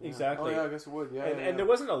 Yeah, exactly. Oh, yeah, I guess it would. Yeah, and there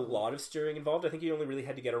wasn't a lot of steering involved. I think he only really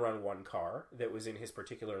had to get around one car that was in his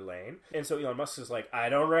particular lane. And so Elon Musk was like, I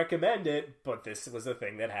don't recommend it, but this was a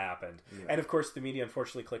thing that happened. Yeah. And of course, the media,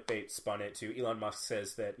 unfortunately, clickbait spun it to Elon Musk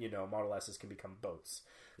says that, Model S's can become boats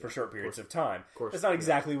for short periods of time. That's not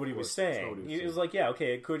exactly what he was saying. He was like, yeah,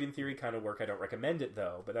 okay, it could in theory kind of work. I don't recommend it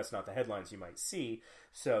though, but that's not the headlines you might see.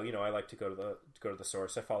 So, I like to go to the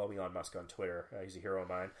source. I follow Elon Musk on Twitter. He's a hero of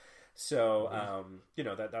mine. So,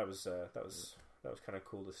 that was kind of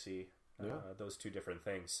cool to see those two different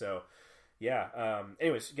things. So, yeah.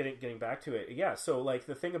 Anyways, getting back to it. Yeah. So, like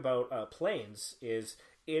the thing about planes is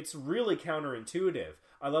it's really counterintuitive.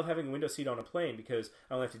 I love having a window seat on a plane because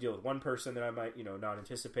I only have to deal with one person that I might, not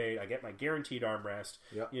anticipate. I get my guaranteed armrest,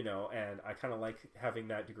 and I kind of like having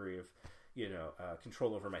that degree of,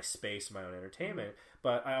 control over my space, my own entertainment.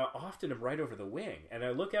 But I often am right over the wing, and I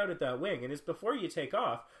look out at that wing, and it's before you take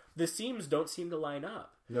off, the seams don't seem to line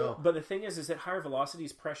up. No. But the thing is at higher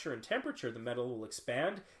velocities, pressure, and temperature, the metal will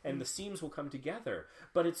expand, and the seams will come together.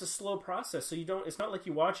 But it's a slow process, so it's not like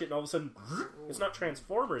you watch it and all of a sudden, it's not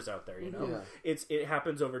Transformers out there, It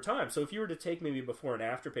happens over time. So if you were to take maybe a before and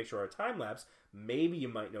after picture or a time lapse, maybe you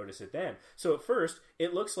might notice it then. So at first,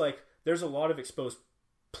 it looks like there's a lot of exposed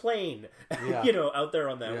plane, out there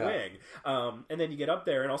on that wing. And then you get up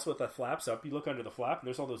there, and also with the flaps up, you look under the flap, and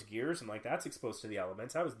there's all those gears, and like that's exposed to the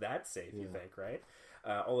elements. How is that safe? You think, right?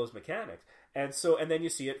 All those mechanics, and then you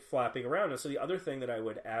see it flapping around. And so the other thing that I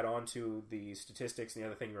would add on to the statistics, and the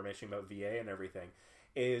other thing you were mentioning about VA and everything,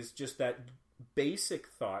 is just that basic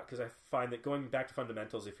thought. Because I find that going back to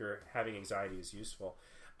fundamentals, if you're having anxiety, is useful.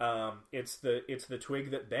 It's the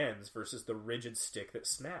twig that bends versus the rigid stick that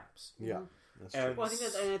snaps. Yeah. I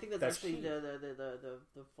think that's actually the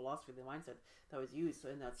philosophy, the mindset that was used,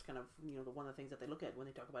 and that's kind of one of the things that they look at when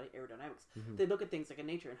they talk about aerodynamics. They look at things like in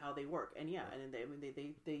nature and how they work, and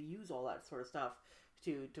they use all that sort of stuff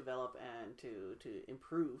to develop and to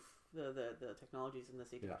improve the technologies and the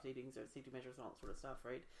safety proceedings or safety measures and all that sort of stuff,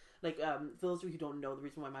 right? Like for those of you who don't know, the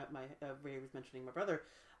reason why my Ray was mentioning my brother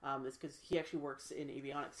is because he actually works in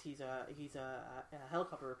avionics. He's a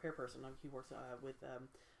helicopter repair person. He works with.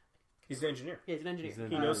 He's an engineer. Yeah, he's an engineer.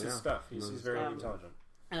 He knows his stuff. He's very intelligent.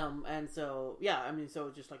 And so, so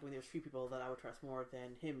just like when there's few people that I would trust more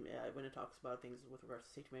than him when it talks about things with regards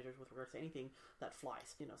to safety measures, with regards to anything that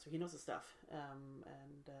flies, so he knows his stuff.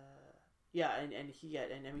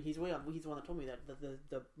 He's the one that told me that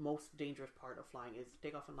the most dangerous part of flying is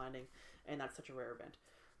takeoff and landing, and that's such a rare event.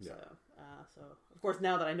 Yeah. So of course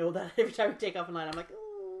now that I know that every time we take off and land, I'm like,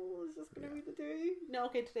 oh, is this going to be the day? No,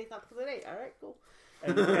 today's not the day. All right, cool.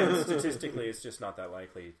 And statistically, it's just not that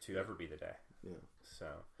likely to ever be the day. Yeah. So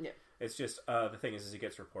Yeah. it's just the thing is it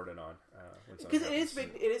gets reported on because it is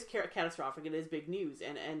big. It is catastrophic. It is big news,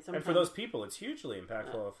 and sometimes and for those people, it's hugely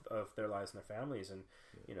impactful of their lives and their families, and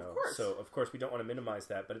so of course we don't want to minimize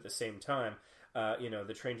that, but at the same time,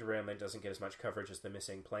 the train derailment doesn't get as much coverage as the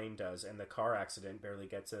missing plane does, and the car accident barely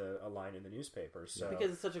gets a line in the newspapers. So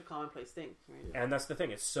because it's such a commonplace thing, right? And that's the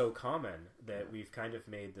thing; it's so common that we've kind of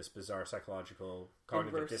made this bizarre psychological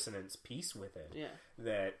cognitive dissonance piece with it. Yeah.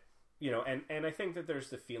 That and I think that there's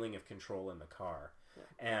the feeling of control in the car.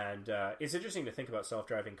 Yeah. And it's interesting to think about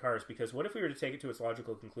self-driving cars, because what if we were to take it to its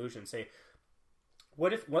logical conclusion, say,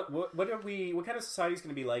 what kind of society is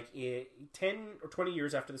going to be like 10 or 20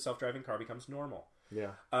 years after the self-driving car becomes normal?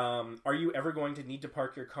 Yeah. Are you ever going to need to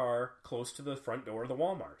park your car close to the front door of the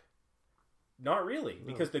Walmart? Not really,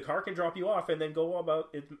 because the car can drop you off and then go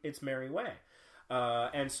about its merry way.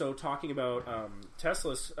 And so talking about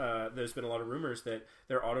Tesla's, there's been a lot of rumors that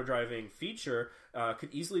their auto-driving feature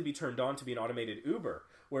could easily be turned on to be an automated Uber,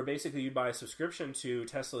 where basically you buy a subscription to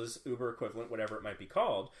Tesla's Uber equivalent, whatever it might be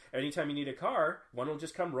called. Anytime you need a car, one will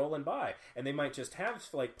just come rolling by. And they might just have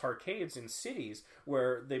like parkades in cities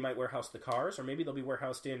where they might warehouse the cars, or maybe they'll be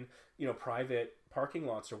warehoused in private parking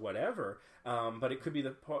lots or whatever. But it could be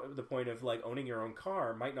the point of like owning your own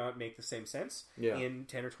car might not make the same sense in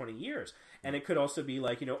 10 or 20 years. And it could also be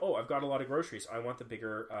like, I've got a lot of groceries. I want the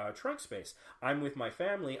bigger trunk space. I'm with my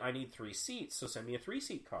family. I need 3 seats. So send me a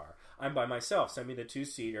 3-seat car. I'm by myself. Send me the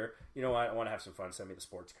 2-seater. I want to have some fun. Send me the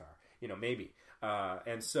sports car. Maybe.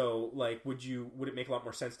 And so, like, would it make a lot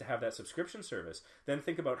more sense to have that subscription service? Then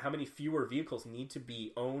think about how many fewer vehicles need to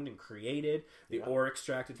be owned and created, the ore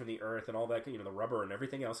extracted from the earth, and all that, the rubber and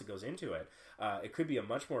everything else that goes into it. It could be a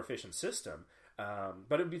much more efficient system,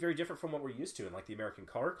 but it would be very different from what we're used to in, like, the American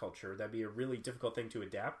car culture. That'd be a really difficult thing to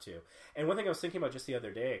adapt to. And one thing I was thinking about just the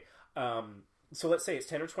other day, so let's say it's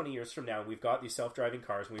 10 or 20 years from now, we've got these self-driving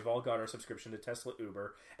cars, and we've all got our subscription to Tesla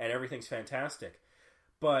Uber, and everything's fantastic.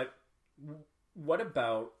 But what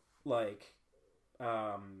about, like,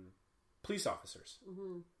 police officers?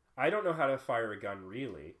 Mm-hmm. I don't know how to fire a gun,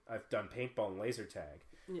 really. I've done paintball and laser tag.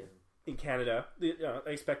 Yeah. In Canada, I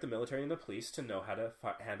expect the military and the police to know how to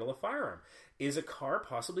handle a firearm. Is a car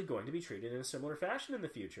possibly going to be treated in a similar fashion in the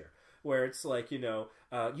future? Where it's like, you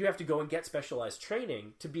have to go and get specialized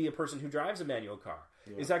training to be a person who drives a manual car.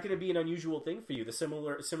 Yeah. Is that going to be an unusual thing for you?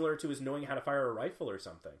 Similar to as knowing how to fire a rifle or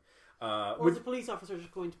something? Or is the police officer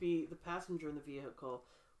just going to be the passenger in the vehicle,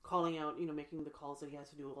 calling out, making the calls that he has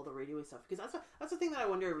to do all the radio stuff? Because that's the thing that I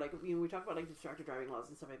wonder. Like, we talk about like distracted driving laws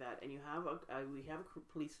and stuff like that, and we have a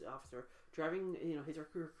police officer driving, his or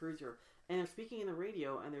her cruiser, and they're speaking in the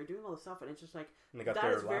radio, and they're doing all this stuff, and it's just like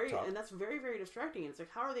that's very, very distracting. And it's like,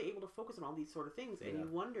 how are they able to focus on all these sort of things? And you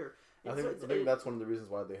wonder. I think that's one of the reasons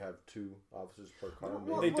why they have 2 officers per car.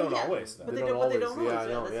 They don't always, though. But they don't always.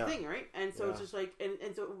 That's the thing, right? And so it's just like,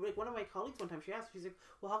 and so like one of my colleagues one time, she's like,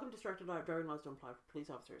 well, how come distracted driving laws don't apply for police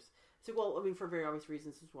officers? So, well, I mean, for very obvious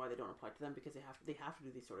reasons, this is why they don't apply to them, because they have to do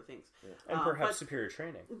these sort of things. Yeah. And perhaps superior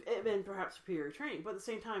training. And perhaps superior training. But at the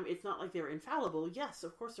same time, it's not like they're infallible. Yes,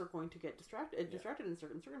 of course they're going to get distracted in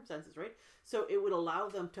certain circumstances, right? So it would allow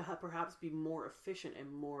them to perhaps be more efficient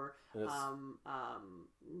and more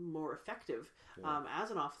more effective as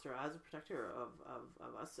an officer, as a protector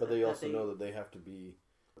of us. But they also know that they have to be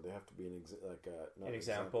an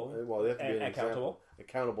example. Well, they have to be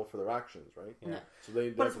accountable for their actions, right? Yeah. So they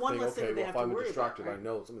have to think, okay, well, if I'm distracted, I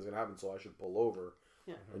know something's going to happen, so I should pull over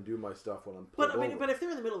and do my stuff when I'm pulled over. But if they're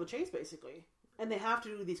in the middle of a chase, basically, and they have to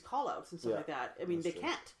do these call-outs and stuff like that, I mean, they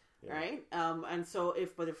can't. Yeah. Right, and so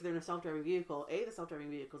if they're in a self-driving vehicle, the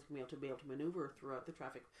self-driving vehicles can be able to maneuver throughout the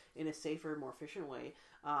traffic in a safer, more efficient way.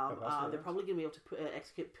 They're probably going to be able to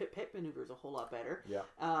execute pit maneuvers a whole lot better. Yeah,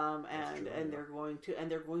 they're going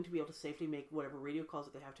to be able to safely make whatever radio calls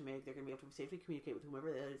that they have to make. They're going to be able to safely communicate with whomever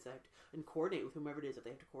it is and coordinate with whomever it is that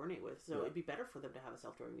they have to coordinate with. So it'd be better for them to have a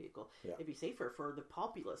self-driving vehicle. Yeah. It'd be safer for the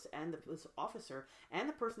populace and the police officer and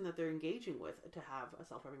the person that they're engaging with to have a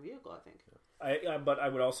self-driving vehicle, I think. But I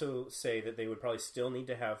would also say that they would probably still need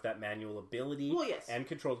to have that manual ability and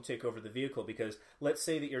control to take over the vehicle, because let's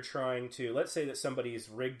say that somebody's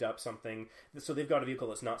rigged up something, so they've got a vehicle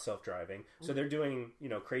that's not self-driving, so they're doing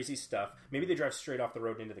crazy stuff. Maybe they drive straight off the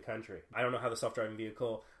road into the country. I don't know how the self-driving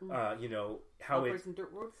vehicle how it in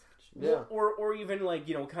dirt roads. Yeah. Or even like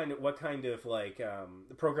what kind of like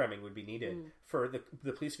programming would be needed for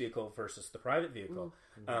the police vehicle versus the private vehicle,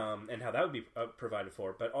 and how that would be provided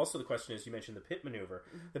for. But also the question is, you mentioned the pit maneuver.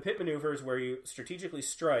 The pit maneuver is where you strategically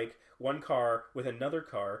strike one car with another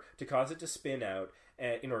car to cause it to spin out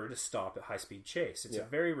in order to stop a high-speed chase. It's a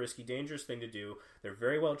very risky, dangerous thing to do. They're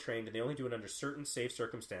very well trained, and they only do it under certain safe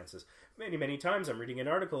circumstances. Many, many times I'm reading an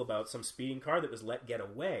article about some speeding car that was let get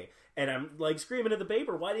away, and I'm like screaming at the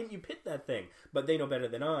paper, why didn't you pit that thing? But they know better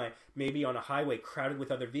than I. Maybe on a highway crowded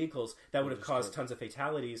with other vehicles, that would have caused tons of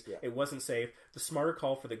fatalities. Yeah. It wasn't safe. The smarter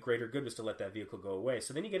call for the greater good was to let that vehicle go away.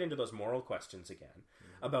 So then you get into those moral questions again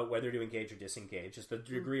about whether to engage or disengage. Is the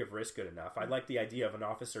degree of risk good enough? I like the idea of an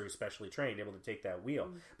officer who's specially trained, able to take that wheel.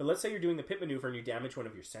 But let's say you're doing the pit maneuver and you damage one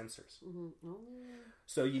of your sensors.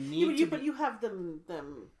 So you need but you have them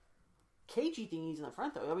cagey thingies in the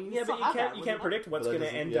front though. I mean, but you can't predict what's going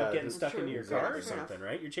to end up getting stuck into your car or something,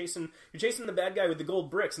 right? You're chasing the bad guy with the gold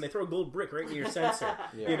bricks, and they throw a gold brick right into your sensor.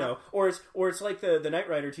 You know, or it's like the Knight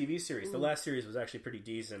Rider TV series. The last series was actually pretty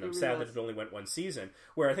decent. I'm sad that it only went one season,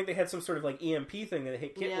 where I think they had some sort of like EMP thing that they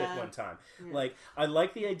hit Kit with one time. Like, I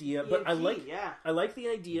like the idea, but I like the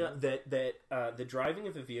idea that the driving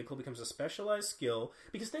of a vehicle becomes a specialized skill,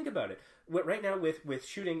 because think about it. Right now with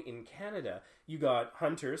shooting in Canada, you got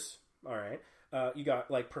hunters. All right. You got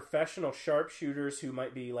like professional sharpshooters who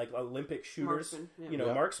might be like Olympic shooters,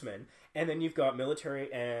 marksmen, and then you've got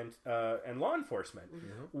military and law enforcement.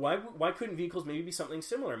 Why couldn't vehicles maybe be something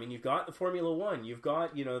similar? I mean, you've got the Formula One, you've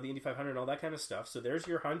got the Indy 500 and all that kind of stuff. So there's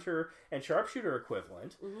your hunter and sharpshooter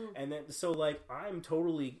equivalent, and then so like I'm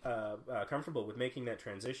totally comfortable with making that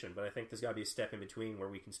transition, but I think there's got to be a step in between where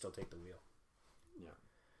we can still take the wheel.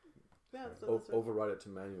 Yeah, override it to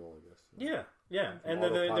manual, I guess. Yeah, and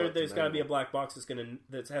there's got to be a black box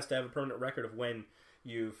that has to have a permanent record of when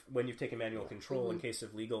you've taken manual control in case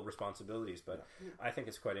of legal responsibilities. But I think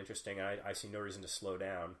it's quite interesting. I see no reason to slow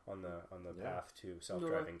down on the path to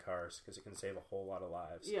self-driving cars, because it can save a whole lot of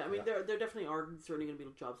lives. Yeah, I mean there definitely are certainly going to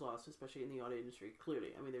be jobs lost, especially in the auto industry. Clearly,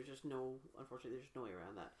 I mean unfortunately there's no way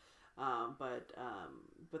around that. But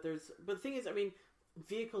the thing is, I mean,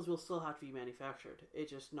 vehicles will still have to be manufactured.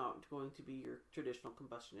 It's just not going to be your traditional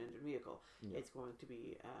combustion engine vehicle. It's going to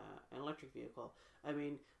be an electric vehicle. I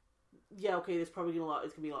mean, okay, there's probably it's going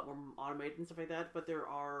to be a lot more automated and stuff like that. But there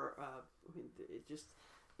are,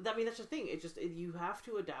 that's the thing. You have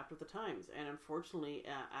to adapt with the times, and unfortunately,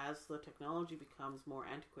 as the technology becomes more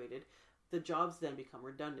antiquated, the jobs then become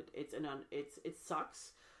redundant. It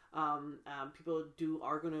sucks. People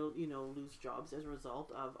are going to lose jobs as a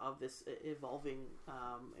result of this evolving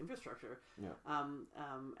infrastructure.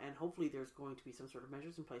 And hopefully there's going to be some sort of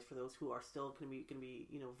measures in place for those who are still going to be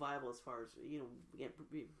viable as far as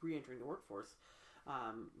re-entering the workforce.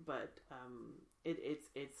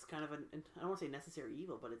 It's kind of I don't want to say necessary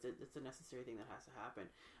evil, but it's a necessary thing that has to happen.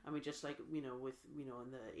 I mean, just like with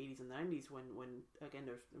in the 80s and 90s when again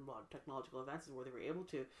there's a lot of technological advances where they were able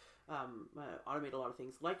to automate a lot of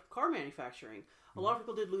things like car manufacturing. A lot of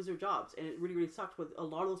people did lose their jobs, and it really, really sucked. But a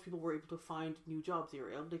lot of those people were able to find new jobs. They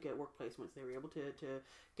were able to get work placements. They were able to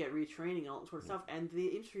get retraining and all that sort of stuff. And the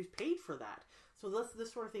industry's paid for that. So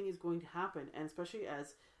this sort of thing is going to happen, and especially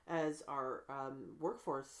as our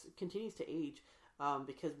workforce continues to age,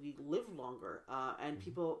 because we live longer, and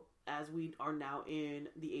people, as we are now in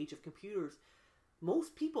the age of computers,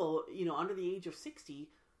 most people under the age of 60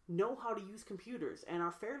 know how to use computers and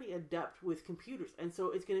are fairly adept with computers, and so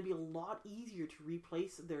it's going to be a lot easier to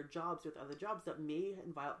replace their jobs with other jobs that may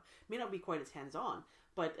not be quite as hands-on,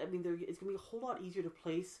 but I mean it's going to be a whole lot easier to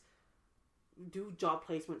do job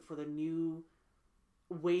placement for the new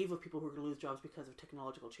wave of people who are going to lose jobs because of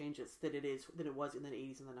technological changes than it was in the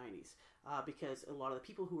 80s and the 90s, because a lot of the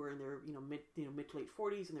people who are in their mid to late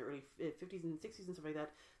 40s and their early 50s and 60s and stuff like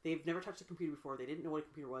that, they've never touched a computer before. They didn't know what a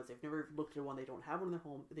computer was. They've never looked at one. They don't have one in their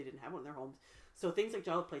home. They didn't have one in their homes. So things like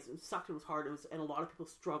job placement sucked. It was hard. And a lot of people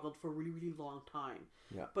struggled for a really, really long time.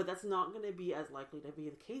 But that's not going to be as likely to be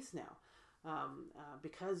the case now,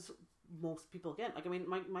 because most people, again, like, I mean,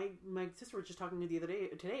 my sister was just talking to me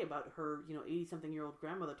today about her 80-something-year-old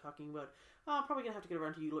grandmother talking about, probably gonna have to get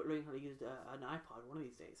around to you learning how to use an iPod one of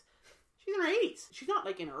these days. She's in her 80s. She's not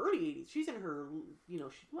like in her early 80s. She's in her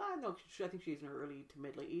I think she's in her early to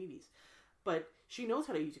mid late 80s, but she knows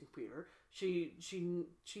how to use a computer. She's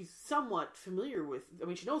somewhat familiar with. I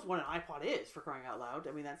mean, she knows what an iPod is, for crying out loud.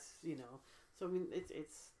 I mean, that's So I mean,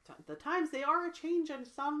 it's the times, they are a change, and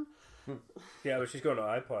some. Yeah, but she's going to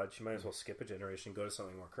iPod. She might as well skip a generation and go to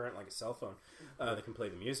something more current, like a cell phone that can play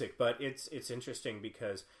the music. But it's interesting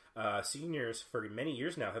because seniors for many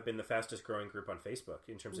years now have been the fastest growing group on Facebook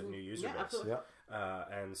in terms of new user base. Absolutely.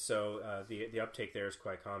 And so the uptake there is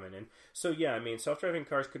quite common. And so, yeah, I mean, self-driving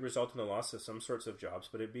cars could result in the loss of some sorts of jobs,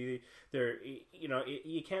 but it'd be there.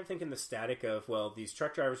 You can't think in the static of, well, these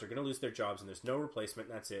truck drivers are going to lose their jobs and there's no replacement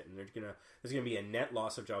and that's it. And there's going to be a net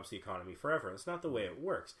loss of jobs the economy forever. That's not the way it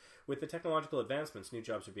works. With the technological advancements, new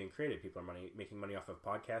jobs are being created. People are making money off of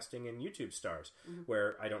podcasting and YouTube stars,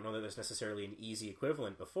 where I don't know that there's necessarily an easy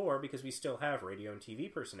equivalent before, because we still have radio and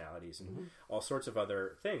TV personalities and all sorts of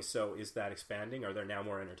other things. So is that expanding? Are there now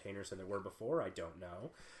more entertainers than there were before? I don't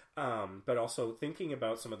know. But also thinking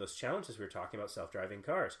about some of those challenges we were talking about, self-driving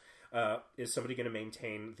cars. Is somebody going to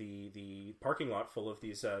maintain the parking lot full of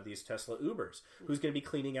these Tesla Ubers? Who's going to be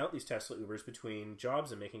cleaning out these Tesla Ubers between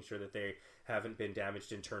jobs and making sure that they haven't been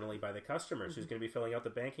damaged internally by the customers? Who's going to be filling out the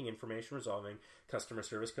banking information, resolving customer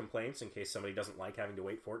service complaints in case somebody doesn't like having to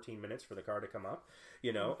wait 14 minutes for the car to come up?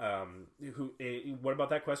 What about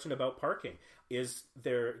that question about parking? Is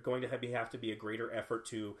there going to have to be a greater effort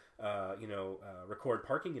to record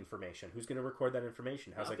parking information? Who's going to record that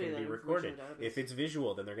information? How's that going to be recorded? If it's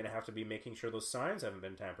visual, then they're going to have to be making sure those signs haven't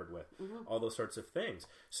been tampered with. All those sorts of things.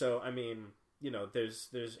 So I mean, there's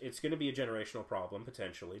it's going to be a generational problem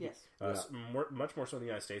potentially. Yes. Much more so in the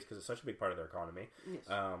United States because it's such a big part of their economy. Yes.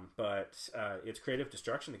 But it's creative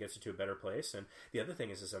destruction that gets you to a better place. And the other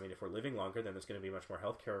thing is I mean, if we're living longer, then there's going to be much more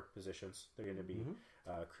healthcare positions. They're going to be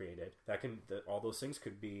created. All those things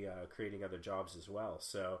could be creating other jobs as well.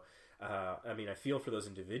 So I mean, I feel for those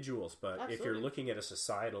individuals, but Absolutely. if you're looking at a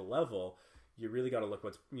societal level, you really got to look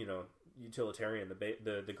what's utilitarian,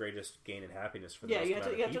 the greatest gain in happiness for the most amount of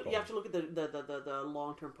people. You have to look at the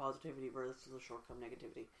long term positivity versus the short term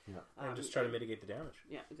negativity. Yeah. And just try to mitigate the damage.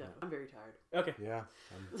 Yeah, exactly. I'm very tired. Okay. Yeah.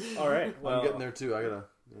 All right. Well, I'm getting there too. I gotta.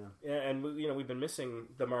 Yeah, and we've been missing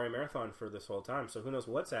the Mario Marathon for this whole time, so who knows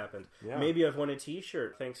what's happened. Yeah. Maybe I've won a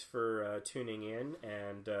t-shirt. Thanks for tuning in,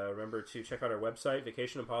 and remember to check out our website,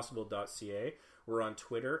 vacationimpossible.ca. We're on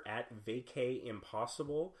Twitter at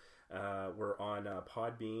VacayImpossible. We're on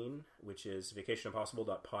Podbean, which is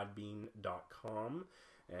vacationimpossible.podbean.com.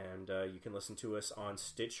 And you can listen to us on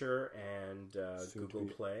Stitcher and Google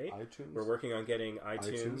Play. iTunes. We're working on getting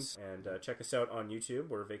iTunes. And check us out on YouTube.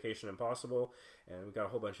 We're Vacation Impossible. And we've got a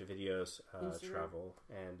whole bunch of videos, travel.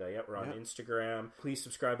 And we're on Instagram. Please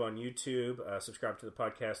subscribe on YouTube. Subscribe to the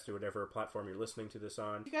podcast through whatever platform you're listening to this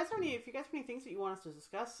on. If you guys have any things that you want us to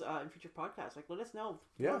discuss in future podcasts, let us know.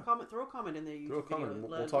 Yeah. Throw a comment in the YouTube Throw a comment. video.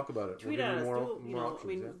 We'll talk about it. Tweet we'll at us. more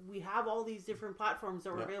options, we have all these different platforms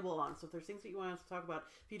that we're available on. So if there's things that you want us to talk about,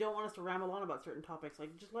 if you don't want us to ramble on about certain topics,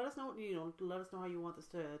 just let us know. Let us know how you want this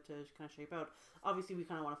to kind of shape out. Obviously, we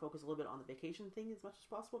kind of want to focus a little bit on the vacation thing as much as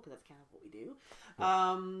possible because that's kind of what we do.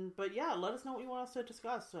 Yeah. But yeah, let us know what you want us to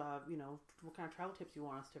discuss. What kind of travel tips you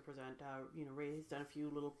want us to present. Ray's done a few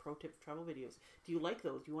little pro tip travel videos. Do you like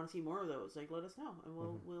those? Do you want to see more of those? Let us know, and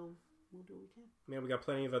we'll do what we can. Man, we got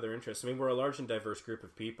plenty of other interests. I mean, we're a large and diverse group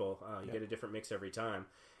of people. You get a different mix every time.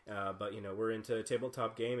 But we're into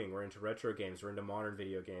tabletop gaming. We're into retro games. We're into modern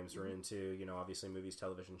video games. We're into obviously movies,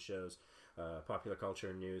 television shows, popular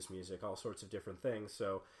culture, news, music, all sorts of different things.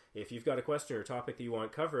 So if you've got a question or topic that you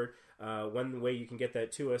want covered, one way you can get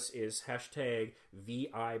that to us is hashtag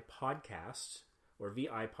VIPodcast or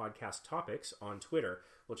VI Podcast Topics on Twitter.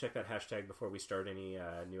 We'll check that hashtag before we start any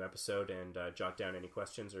new episode and jot down any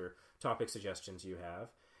questions or topic suggestions you have.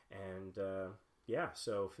 And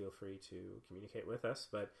so feel free to communicate with us.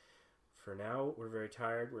 But for now, we're very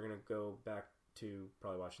tired. We're going to go back to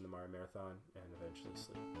probably watching the Mario Marathon and eventually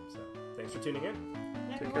sleep. So thanks for tuning in.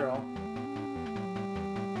 Take care, all.